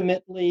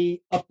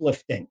ultimately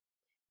uplifting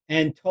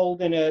and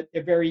told in a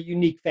very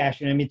unique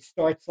fashion. I mean, it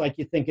starts like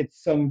you think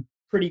it's some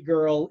pretty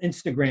girl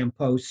Instagram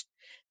post,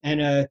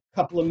 and a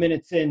couple of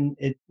minutes in,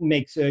 it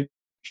makes a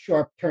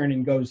sharp turn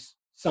and goes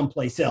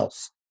someplace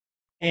else.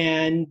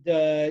 And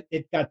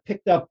it got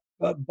picked up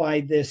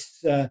by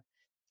this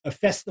a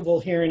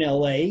festival here in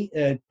LA.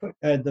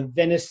 The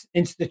Venice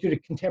Institute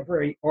of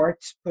Contemporary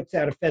Arts puts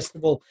out a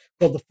festival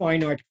called the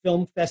Fine Art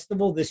Film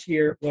Festival. This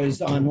year it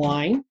was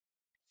online.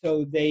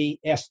 So they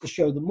asked to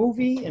show the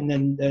movie, and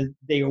then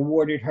they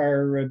awarded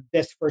her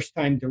Best First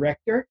Time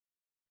Director.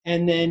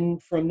 And then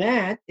from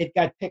that, it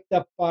got picked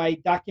up by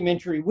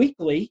Documentary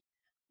Weekly,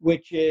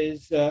 which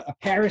is a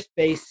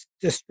Paris-based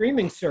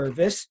streaming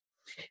service.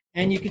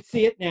 And you can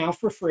see it now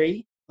for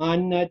free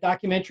on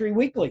Documentary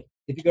Weekly.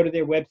 If you go to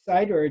their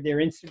website or their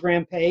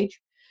Instagram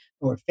page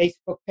or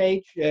Facebook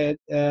page,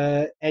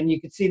 and you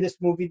can see this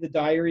movie, The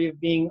Diary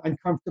of Being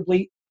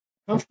Uncomfortably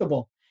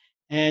Comfortable.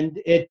 And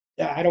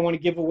I don't want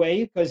to give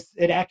away because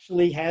it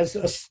actually has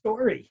a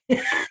story.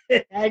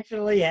 It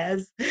actually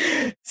has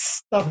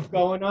stuff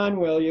going on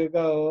where you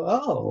go,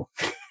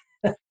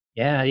 oh.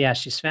 Yeah,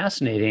 she's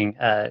fascinating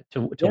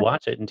to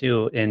watch it and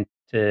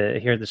to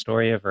hear the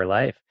story of her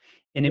life.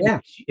 And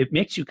it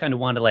makes you kind of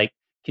want to like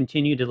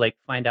continue to like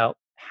find out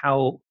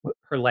how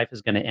her life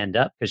is going to end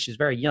up, because she's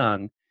very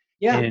young.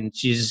 Yeah. And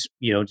she's,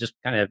 just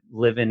kind of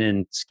living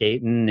and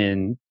skating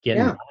and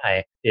getting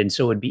by. And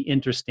so it'd be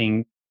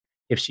interesting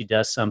if she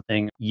does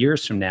something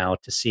years from now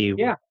to see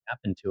what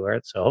happened to her.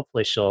 So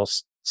hopefully she'll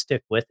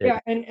stick with it. Yeah,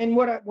 and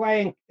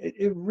why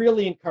it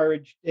really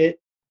encouraged it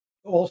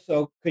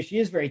also, because she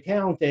is very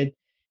talented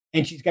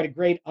and she's got a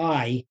great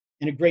eye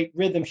and a great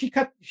rhythm.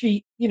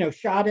 She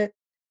shot it,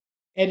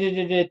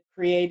 edited it,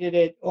 created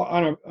it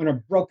on a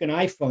broken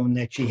iPhone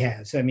that she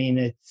has. I mean,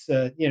 it's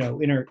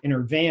in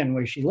her van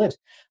where she lives.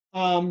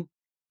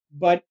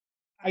 But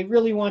I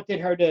really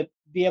wanted her to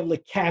be able to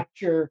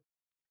capture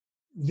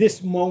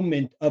this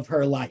moment of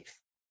her life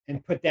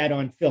and put that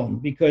on film,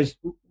 because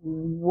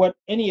what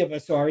any of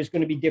us are is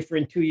going to be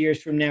different 2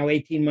 years from now,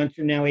 18 months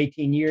from now,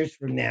 18 years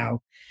from now.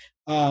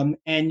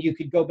 And you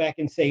could go back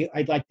and say,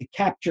 I'd like to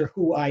capture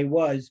who I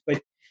was,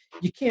 but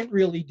you can't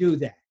really do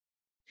that.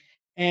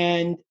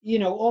 And,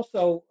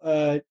 also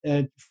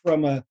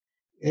from a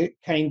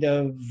kind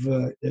of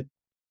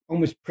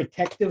almost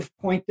protective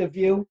point of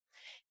view,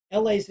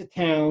 LA is a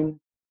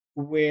town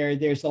where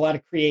there's a lot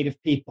of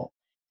creative people,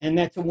 and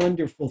that's a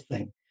wonderful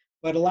thing.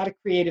 But a lot of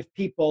creative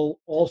people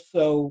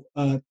also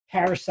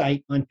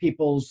parasite on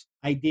people's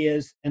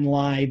ideas and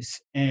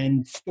lives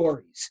and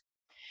stories.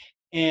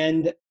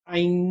 And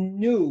I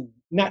knew,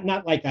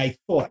 not like I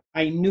thought,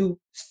 I knew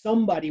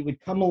somebody would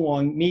come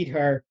along, meet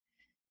her,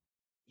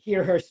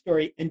 hear her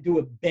story, and do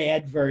a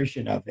bad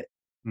version of it.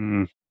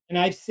 Mm. And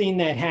I've seen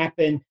that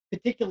happen,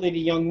 particularly to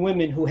young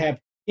women who have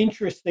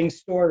interesting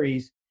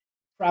stories,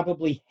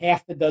 probably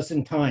half a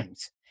dozen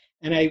times.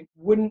 And I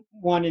wouldn't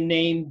want to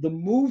name the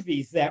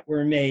movies that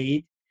were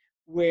made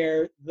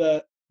where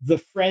the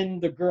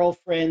friend, the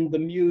girlfriend, the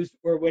muse,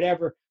 or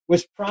whatever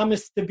was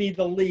promised to be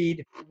the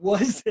lead,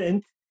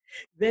 wasn't.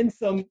 Then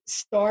some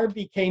star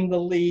became the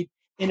lead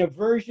in a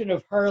version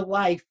of her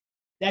life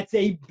that's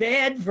a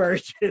bad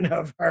version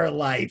of her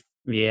life.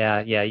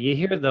 Yeah, yeah, you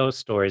hear those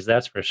stories,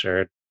 that's for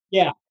sure.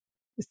 Yeah.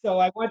 So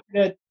I wanted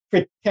to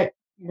protect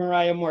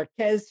Myriah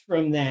Marquez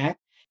from that.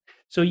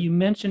 So you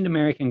mentioned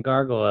American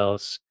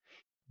Gargoyles.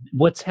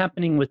 What's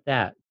happening with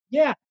that?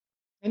 Yeah.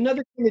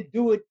 Another kind of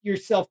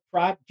do-it-yourself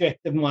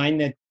project of mine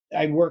that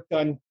I worked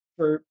on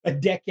for a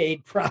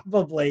decade,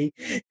 probably,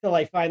 till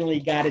I finally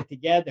got it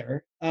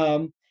together.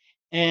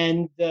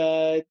 And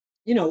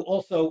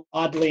also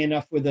oddly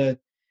enough, with a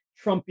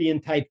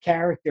Trumpian type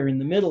character in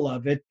the middle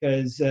of it,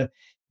 because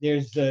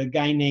there's a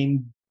guy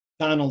named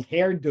Donald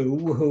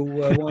Hairdo who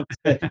wants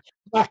to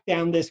knock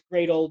down this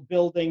great old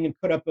building and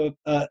put up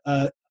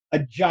a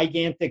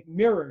gigantic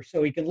mirror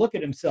so he can look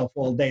at himself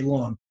all day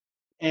long.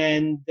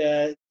 And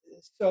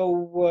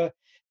so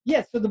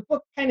the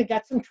book kind of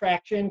got some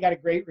traction, got a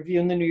great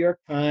review in the New York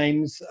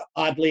Times,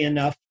 oddly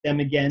enough, them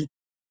again,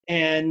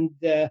 and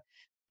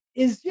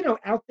is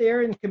out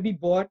there and can be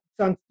bought.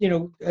 It's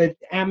on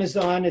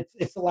Amazon.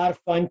 It's a lot of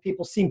fun.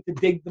 People seem to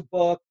dig the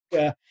book,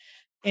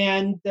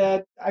 and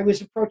I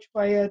was approached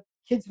by a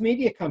kids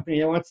media company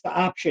that wants to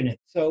option it.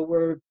 So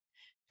we're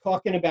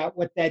talking about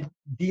what that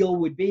deal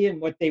would be and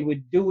what they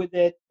would do with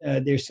it.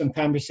 There's some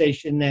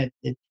conversation that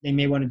they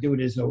may want to do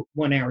it as a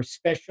 1 hour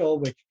special,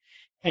 which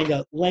kind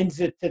of lends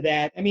it to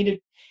that. I mean,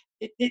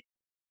 it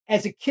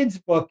as a kid's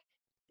book,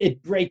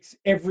 it breaks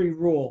every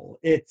rule.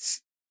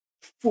 It's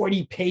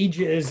 40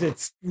 pages.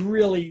 It's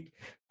really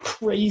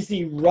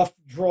crazy, rough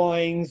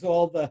drawings.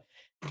 All the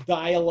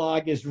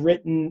dialogue is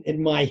written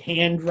in my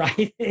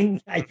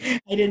handwriting. I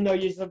didn't know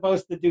you're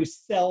supposed to do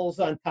cells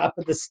on top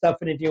of the stuff.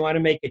 And if you want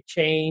to make a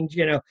change,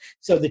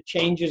 so the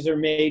changes are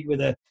made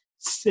with a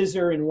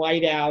scissor and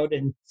whiteout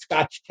and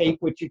Scotch tape,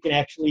 which you can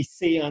actually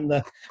see on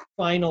the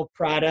final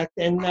product.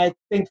 And I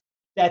think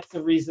that's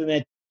the reason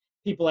that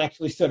people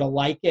actually sort of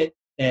like it,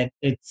 that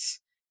it's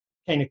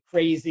kind of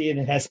crazy and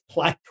it has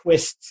plot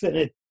twists and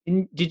it.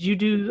 And did you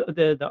do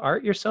the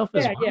art yourself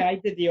as well? Yeah, I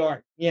did the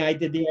art. Yeah, I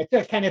did the art.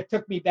 That kind of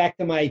took me back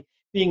to my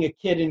being a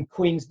kid in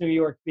Queens, New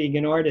York, being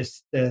an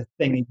artist thing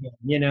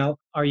again.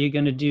 Are you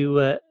going to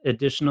do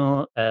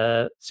additional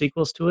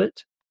sequels to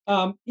it?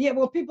 Yeah,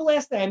 well, people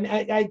ask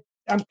that.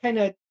 I'm kind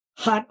of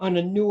hot on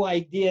a new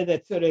idea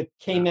that sort of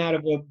came out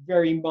of a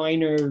very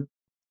minor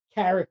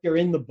character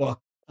in the book.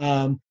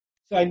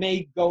 So I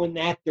may go in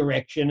that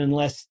direction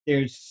unless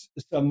there's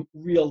some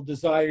real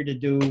desire to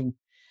do,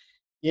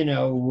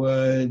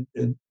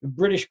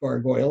 British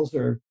gargoyles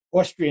or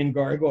Austrian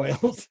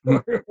gargoyles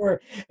or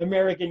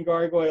American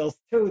gargoyles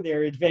too.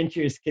 Their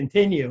adventures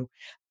continue.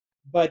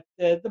 But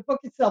the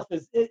book itself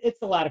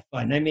it's a lot of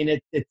fun. I mean,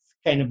 it's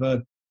kind of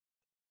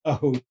a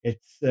hoot.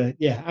 It's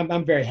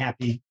I'm very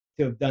happy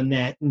to have done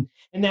that, and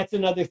that's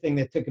another thing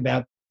that took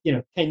about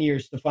 10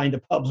 years to find a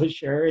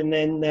publisher, and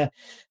then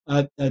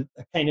a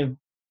kind of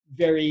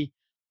very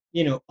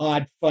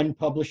odd fun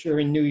publisher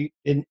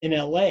in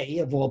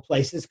LA of all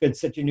places, but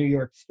such a New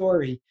York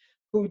story,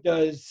 who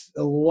does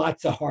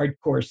lots of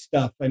hardcore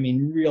stuff. I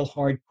mean, real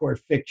hardcore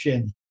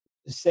fiction.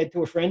 Said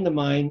to a friend of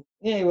mine,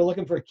 "Hey, we're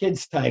looking for a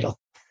kid's title."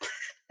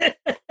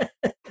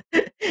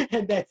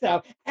 And that's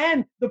how.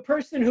 And the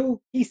person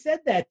who he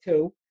said that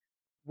to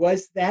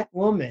was that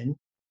woman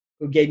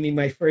who gave me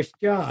my first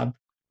job,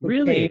 who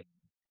came Really?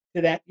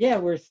 to that. Yeah,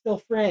 we're still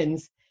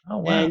friends. Oh,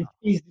 wow. And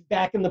he's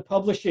back in the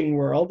publishing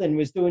world and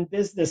was doing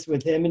business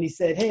with him. And he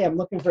said, "Hey, I'm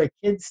looking for a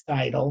kid's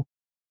title."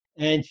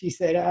 And she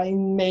said, "I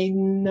may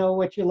know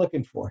what you're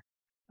looking for."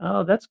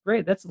 Oh, that's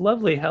great. That's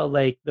lovely how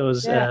like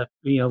those Yeah,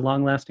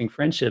 long-lasting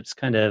friendships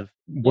kind of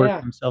work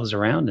yeah, themselves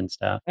around and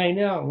stuff. I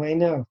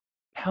know.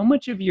 How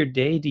much of your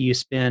day do you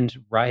spend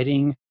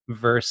writing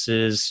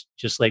versus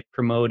just like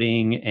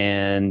promoting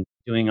and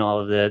doing all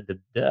of the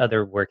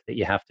other work that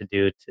you have to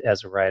do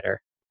as a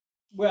writer?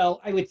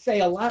 Well, I would say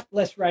a lot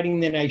less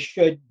writing than I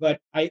should, but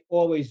I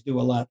always do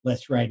a lot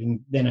less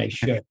writing than I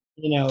should.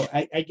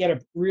 I get up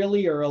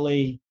really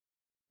early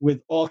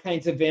with all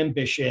kinds of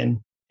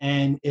ambition.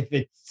 And if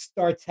it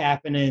starts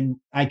happening,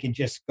 I could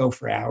just go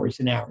for hours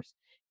and hours.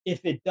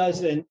 If it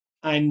doesn't,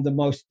 I'm the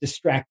most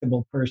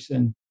distractible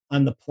person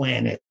on the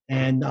planet.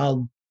 And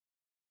I'll,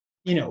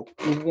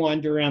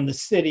 wander around the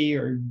city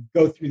or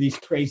go through these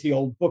crazy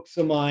old books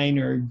of mine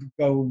or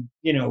go,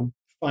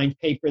 find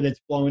paper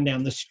that's blowing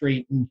down the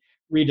street and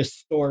read a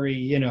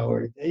story, I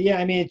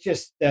mean, it's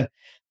just,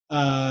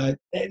 then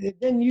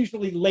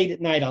usually late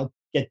at night, I'll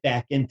get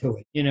back into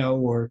it,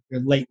 or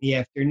late in the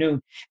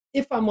afternoon.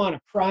 If I'm on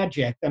a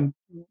project, I'm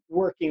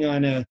working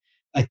on a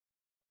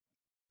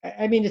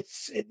I mean,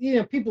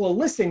 people are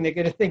listening. They're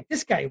going to think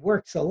this guy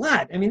works a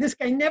lot. I mean, this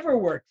guy never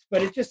works,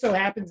 but it just so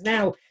happens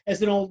now,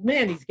 as an old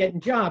man, he's getting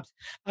jobs.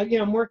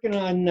 I'm working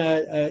on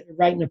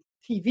writing a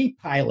TV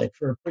pilot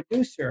for a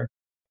producer,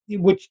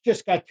 which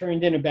just got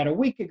turned in about a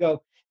week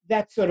ago.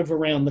 that's sort of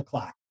around the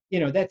clock.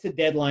 That's a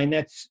deadline.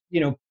 That's,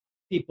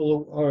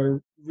 people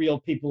are real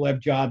people who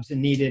have jobs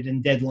and need it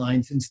and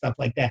deadlines and stuff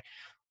like that.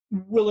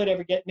 Will it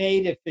ever get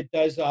made? If it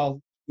does,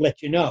 I'll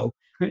let you know.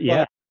 Yeah.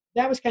 But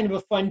that was kind of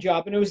a fun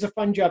job, and it was a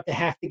fun job to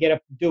have to get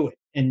up and do it.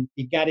 And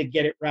you got to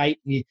get it right.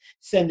 And you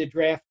send the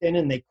draft in,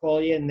 and they call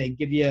you, and they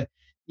give you,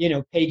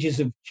 pages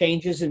of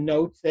changes and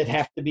notes that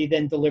have to be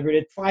then delivered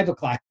at 5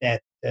 o'clock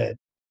that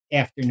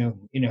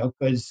afternoon.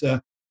 Because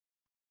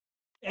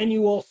and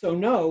you also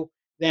know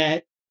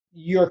that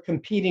you're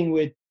competing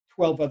with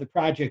 12 other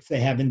projects they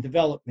have in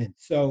development.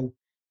 So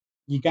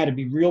you got to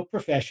be real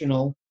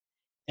professional,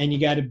 and you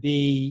got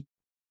to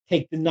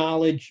take the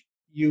knowledge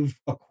you've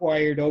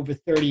acquired over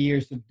 30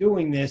 years of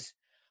doing this,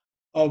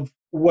 of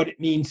what it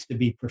means to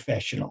be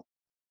professional.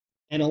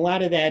 And a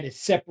lot of that is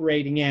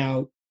separating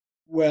out,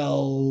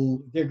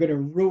 well, they're going to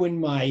ruin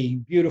my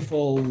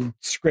beautiful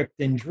script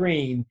and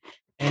dream,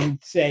 and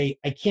say,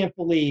 I can't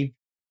believe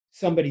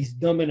somebody's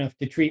dumb enough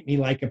to treat me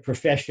like a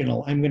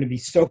professional. I'm going to be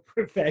so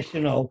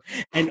professional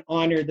and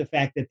honor the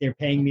fact that they're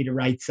paying me to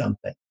write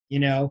something,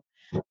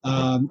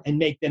 and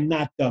make them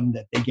not dumb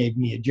that they gave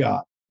me a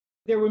job.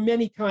 There were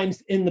many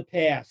times in the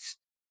past,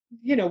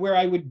 where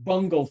I would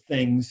bungle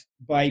things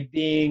by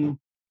being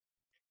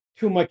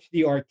too much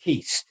the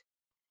artiste.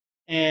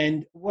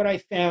 And what I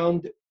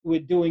found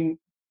with doing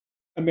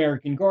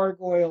American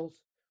Gargoyles,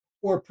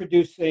 or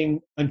producing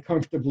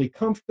Uncomfortably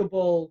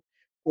Comfortable,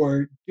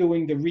 or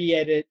doing the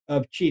re-edit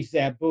of Chief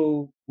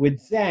Zabu with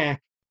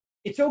Zack,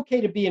 it's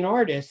okay to be an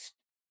artist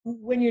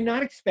when you're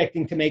not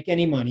expecting to make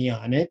any money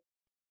on it,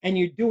 and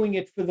you're doing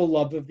it for the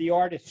love of the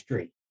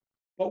artistry.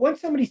 But when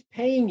somebody's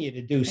paying you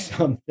to do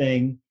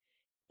something,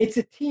 it's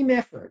a team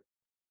effort.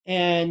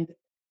 And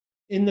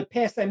in the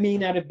past, I may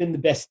not have been the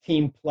best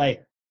team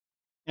player.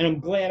 And I'm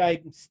glad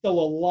I'm still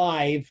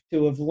alive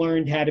to have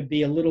learned how to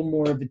be a little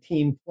more of a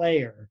team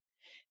player,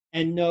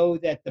 and know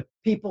that the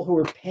people who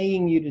are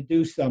paying you to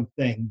do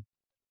something,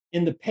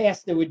 in the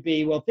past, it would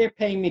be, well, if they're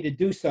paying me to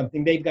do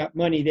something, they've got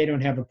money, they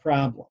don't have a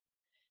problem.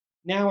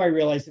 Now I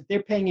realize if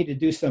they're paying you to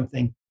do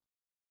something,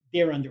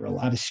 they're under a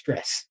lot of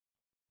stress,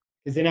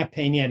 because they're not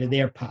paying you out of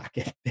their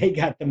pocket. They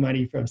got the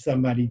money from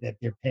somebody that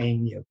they're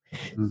paying you.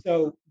 Mm-hmm.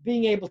 So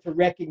being able to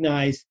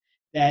recognize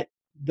that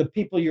the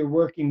people you're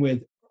working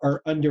with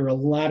are under a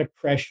lot of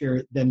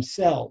pressure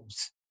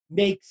themselves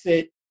makes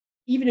it,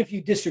 even if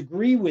you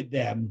disagree with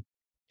them,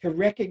 to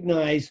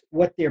recognize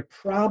what their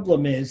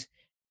problem is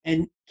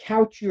and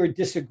couch your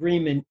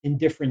disagreement in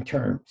different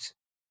terms.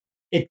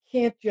 It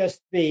can't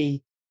just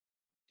be,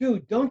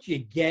 dude, don't you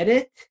get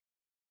it?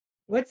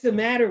 What's the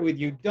matter with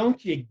you?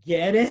 Don't you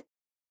get it?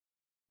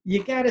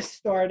 You got to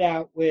start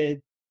out with,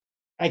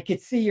 I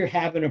could see you're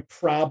having a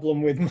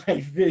problem with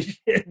my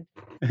vision.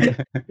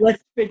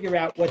 Let's figure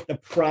out what the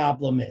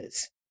problem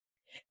is.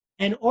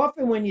 And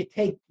often when you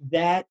take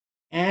that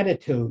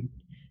attitude,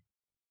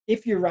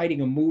 if you're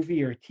writing a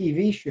movie or a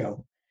TV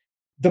show,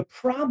 the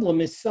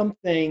problem is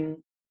something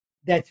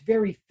that's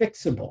very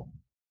fixable.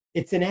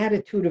 It's an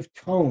attitude of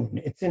tone.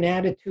 It's an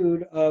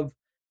attitude of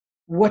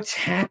what's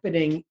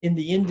happening in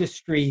the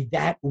industry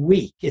that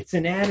week. It's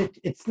an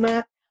attitude. It's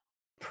not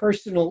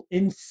personal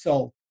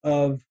insult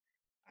of,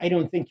 I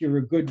don't think you're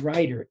a good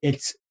writer.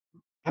 It's,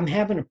 I'm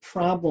having a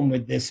problem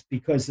with this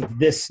because of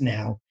this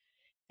now.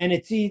 And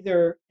it's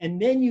either,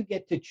 and then you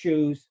get to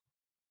choose,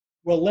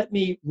 well, let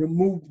me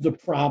remove the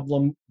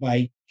problem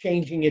by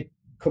changing it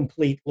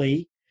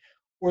completely,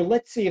 or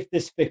let's see if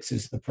this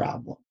fixes the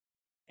problem.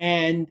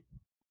 And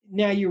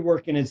now you're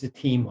working as a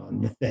team on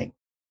the thing.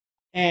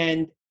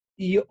 And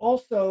you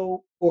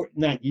also, or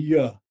not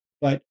you,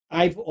 but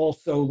I've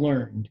also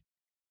learned,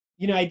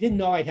 I didn't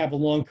know I'd have a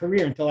long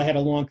career until I had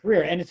a long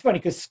career. And it's funny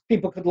because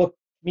people could look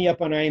me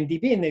up on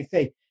IMDb and they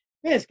say,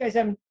 man, this guy's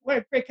having, what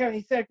a great career.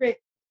 He's had great.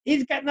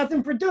 He's got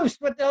nothing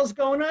produced. What the hell's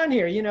going on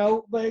here?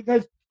 But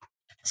because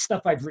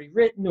stuff I've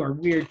rewritten or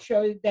weird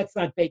shows, that's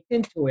not baked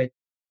into it.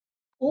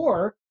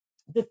 Or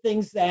the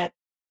things that,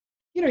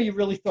 you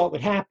really thought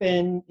would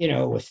happen,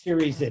 a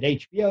series at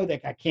HBO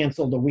that got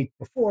canceled a week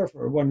before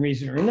for one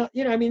reason or another.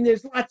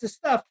 There's lots of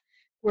stuff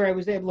where I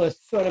was able to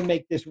sort of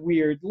make this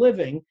weird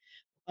living.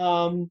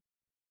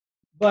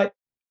 But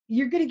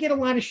you're going to get a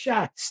lot of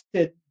shots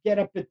to get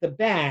up at the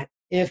bat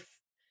if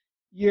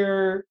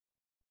you're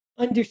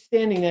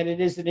understanding that it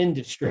is an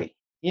industry.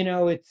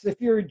 It's, if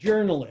you're a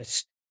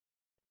journalist,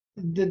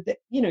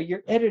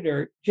 your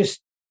editor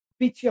just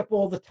beats you up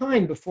all the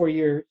time before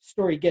your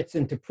story gets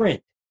into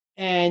print.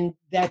 And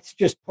that's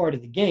just part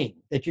of the game,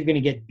 that you're going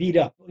to get beat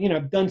up.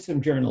 I've done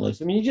some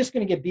journalism, and you're just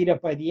going to get beat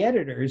up by the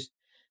editors.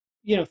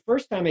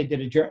 First time I did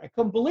a journal, I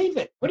couldn't believe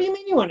it. What do you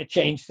mean you want to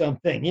change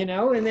something,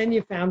 And then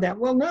you found out,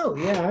 well, no,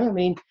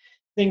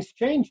 things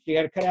changed. You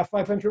got to cut out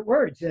 500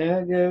 words.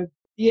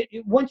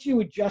 Once you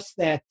adjust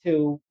that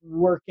to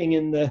working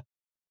in the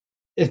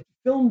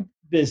film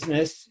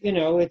business,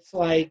 it's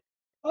like,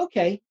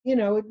 okay,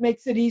 it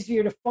makes it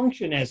easier to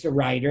function as a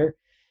writer.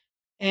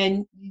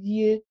 And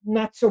you're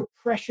not so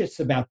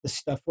precious about the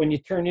stuff when you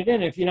turn it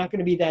in. If you're not going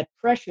to be that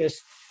precious,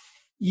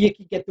 you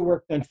can get the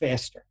work done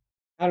faster.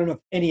 I don't know if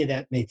any of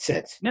that made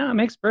sense. No, it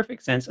makes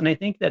perfect sense. And I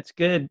think that's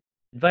good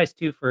advice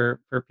too for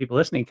people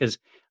listening, because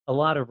a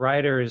lot of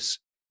writers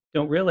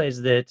don't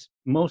realize that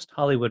most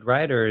Hollywood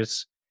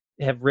writers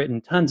have written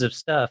tons of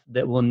stuff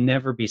that will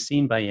never be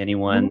seen by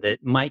anyone, Mhm.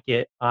 that might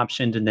get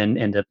optioned and then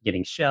end up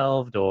getting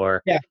shelved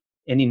or Yeah,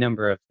 any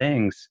number of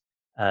things.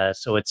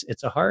 So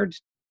it's a hard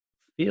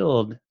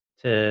field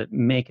to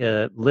make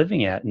a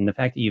living at. And the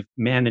fact that you've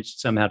managed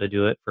somehow to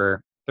do it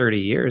for 30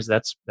 years,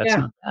 that's yeah,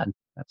 not bad.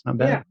 That's not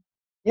bad.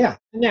 yeah,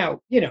 yeah.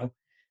 Now,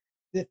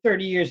 the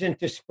 30 years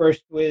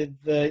interspersed with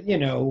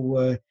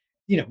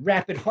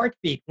rapid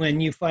heartbeat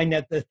when you find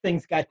that the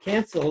things got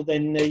canceled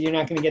and you're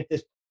not going to get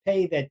this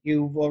pay that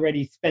you've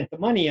already spent the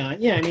money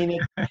on. Yeah, I mean,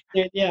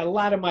 a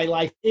lot of my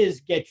life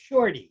is Get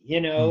Shorty,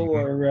 Mhm.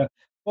 or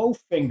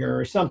Bowfinger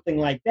or something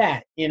like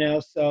that.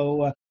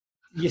 So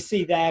you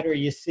see that, or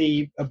you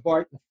see a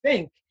Barton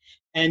Fink,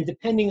 and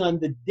depending on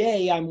the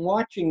day I'm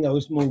watching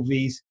those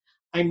movies,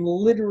 I'm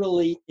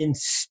literally in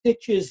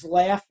stitches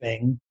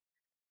laughing,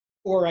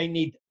 or I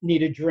need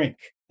a drink.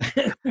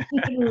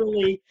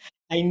 Literally,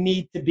 I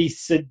need to be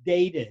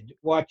sedated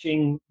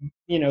watching,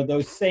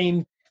 those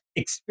same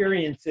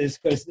experiences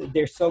because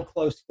they're so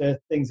close to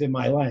things in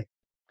my life.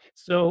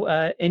 So,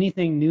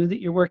 anything new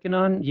that you're working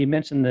on? You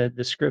mentioned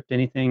the script.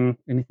 Anything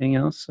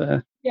else?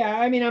 Yeah,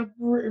 I mean, I'm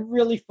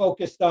really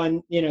focused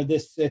on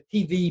this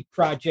TV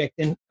project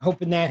and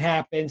hoping that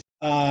happens.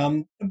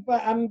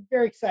 But I'm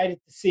very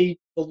excited to see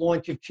the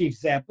launch of Chief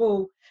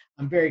Zabu.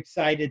 I'm very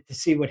excited to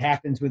see what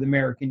happens with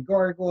American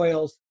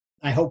Gargoyles.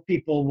 I hope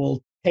people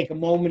will take a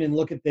moment and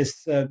look at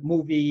this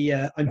movie,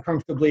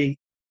 Uncomfortably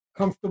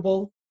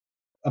Comfortable,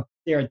 up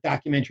there at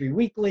Documentary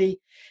Weekly,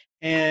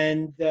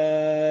 and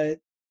yeah,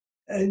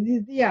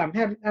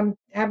 I'm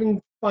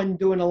having fun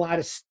doing a lot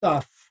of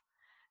stuff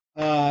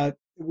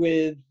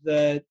with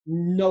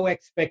no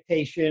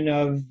expectation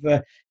of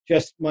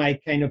just my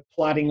kind of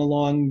plodding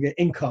along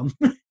income,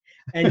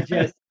 and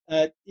just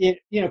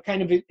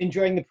kind of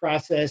enjoying the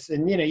process.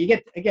 And you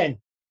get, again,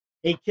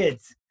 hey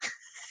kids,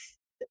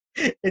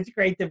 it's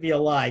great to be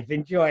alive.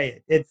 Enjoy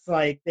it. It's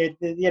like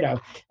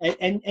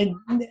and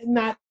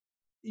not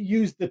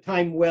use the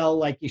time well,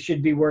 like you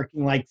should be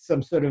working like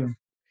some sort of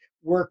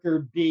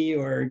worker bee,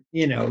 or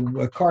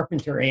a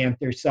carpenter ant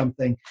or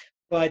something.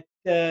 But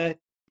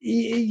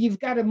you've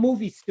got a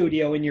movie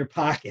studio in your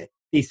pocket,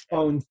 these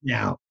phones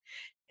now.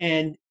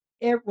 And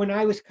when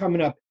I was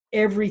coming up,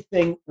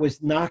 everything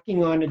was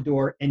knocking on a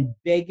door and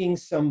begging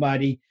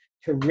somebody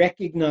to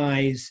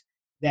recognize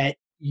that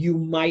you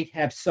might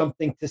have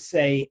something to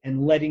say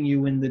and letting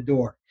you in the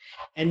door.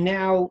 And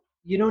now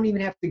you don't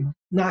even have to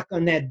knock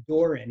on that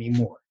door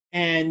anymore.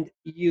 And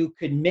you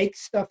could make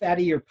stuff out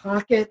of your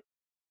pocket,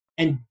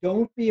 and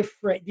don't be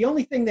afraid. The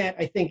only thing that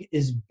I think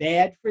is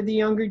bad for the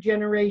younger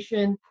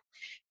generation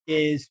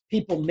is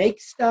people make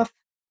stuff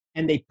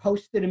and they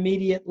post it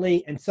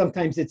immediately, and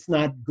sometimes it's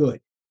not good.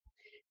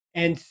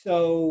 And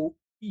so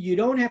you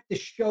don't have to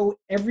show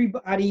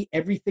everybody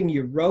everything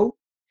you wrote.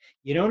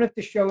 You don't have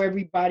to show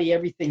everybody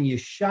everything you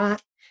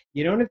shot.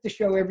 You don't have to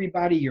show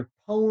everybody your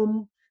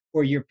poem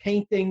or your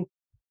painting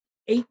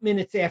 8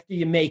 minutes after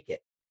you make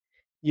it.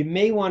 You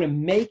may want to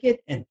make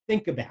it and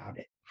think about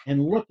it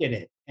and look at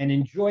it and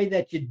enjoy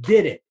that you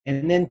did it,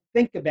 and then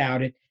think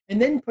about it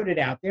and then put it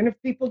out there. And if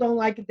people don't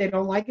like it, they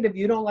don't like it. If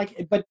you don't like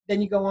it, but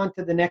then you go on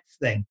to the next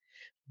thing.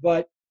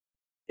 But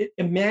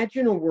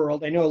imagine a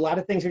world. I know a lot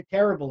of things are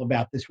terrible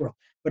about this world,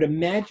 but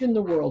imagine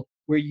the world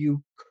where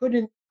you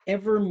couldn't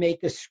ever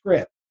make a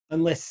script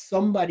unless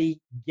somebody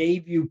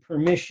gave you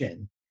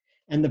permission.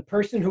 And the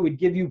person who would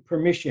give you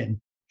permission,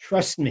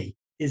 trust me,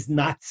 is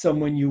not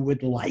someone you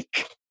would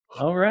like.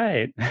 All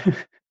right.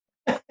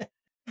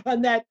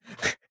 On that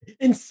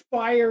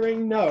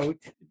inspiring note.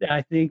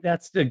 I think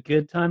that's a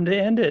good time to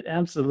end it.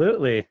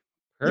 Absolutely.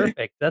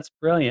 Perfect. That's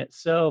brilliant.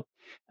 So,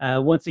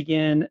 once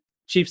again,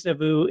 Chief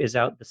Zabu is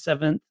out the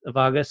 7th of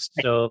August.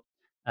 So,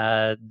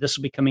 this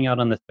will be coming out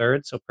on the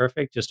 3rd. So,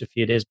 perfect. Just a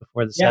few days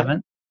before the Yeah.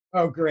 7th.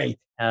 Oh, great.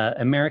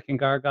 American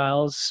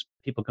Gargoyles,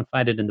 people can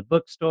find it in the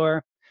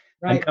bookstore.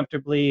 Right.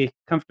 Uncomfortably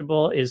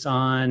Comfortable is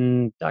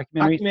on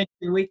Documentary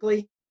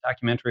Weekly.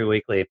 Documentary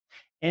Weekly.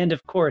 And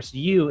of course,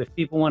 if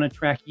people want to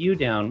track you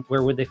down,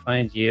 where would they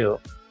find you?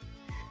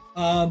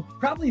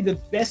 Probably the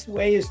best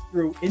way is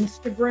through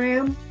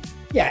Instagram.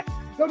 Yeah,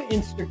 go to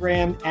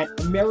Instagram at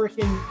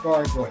American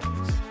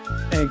Gargoyles.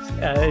 Thanks.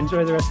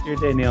 Enjoy the rest of your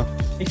day, Neil.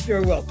 I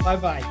sure will. Bye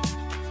bye.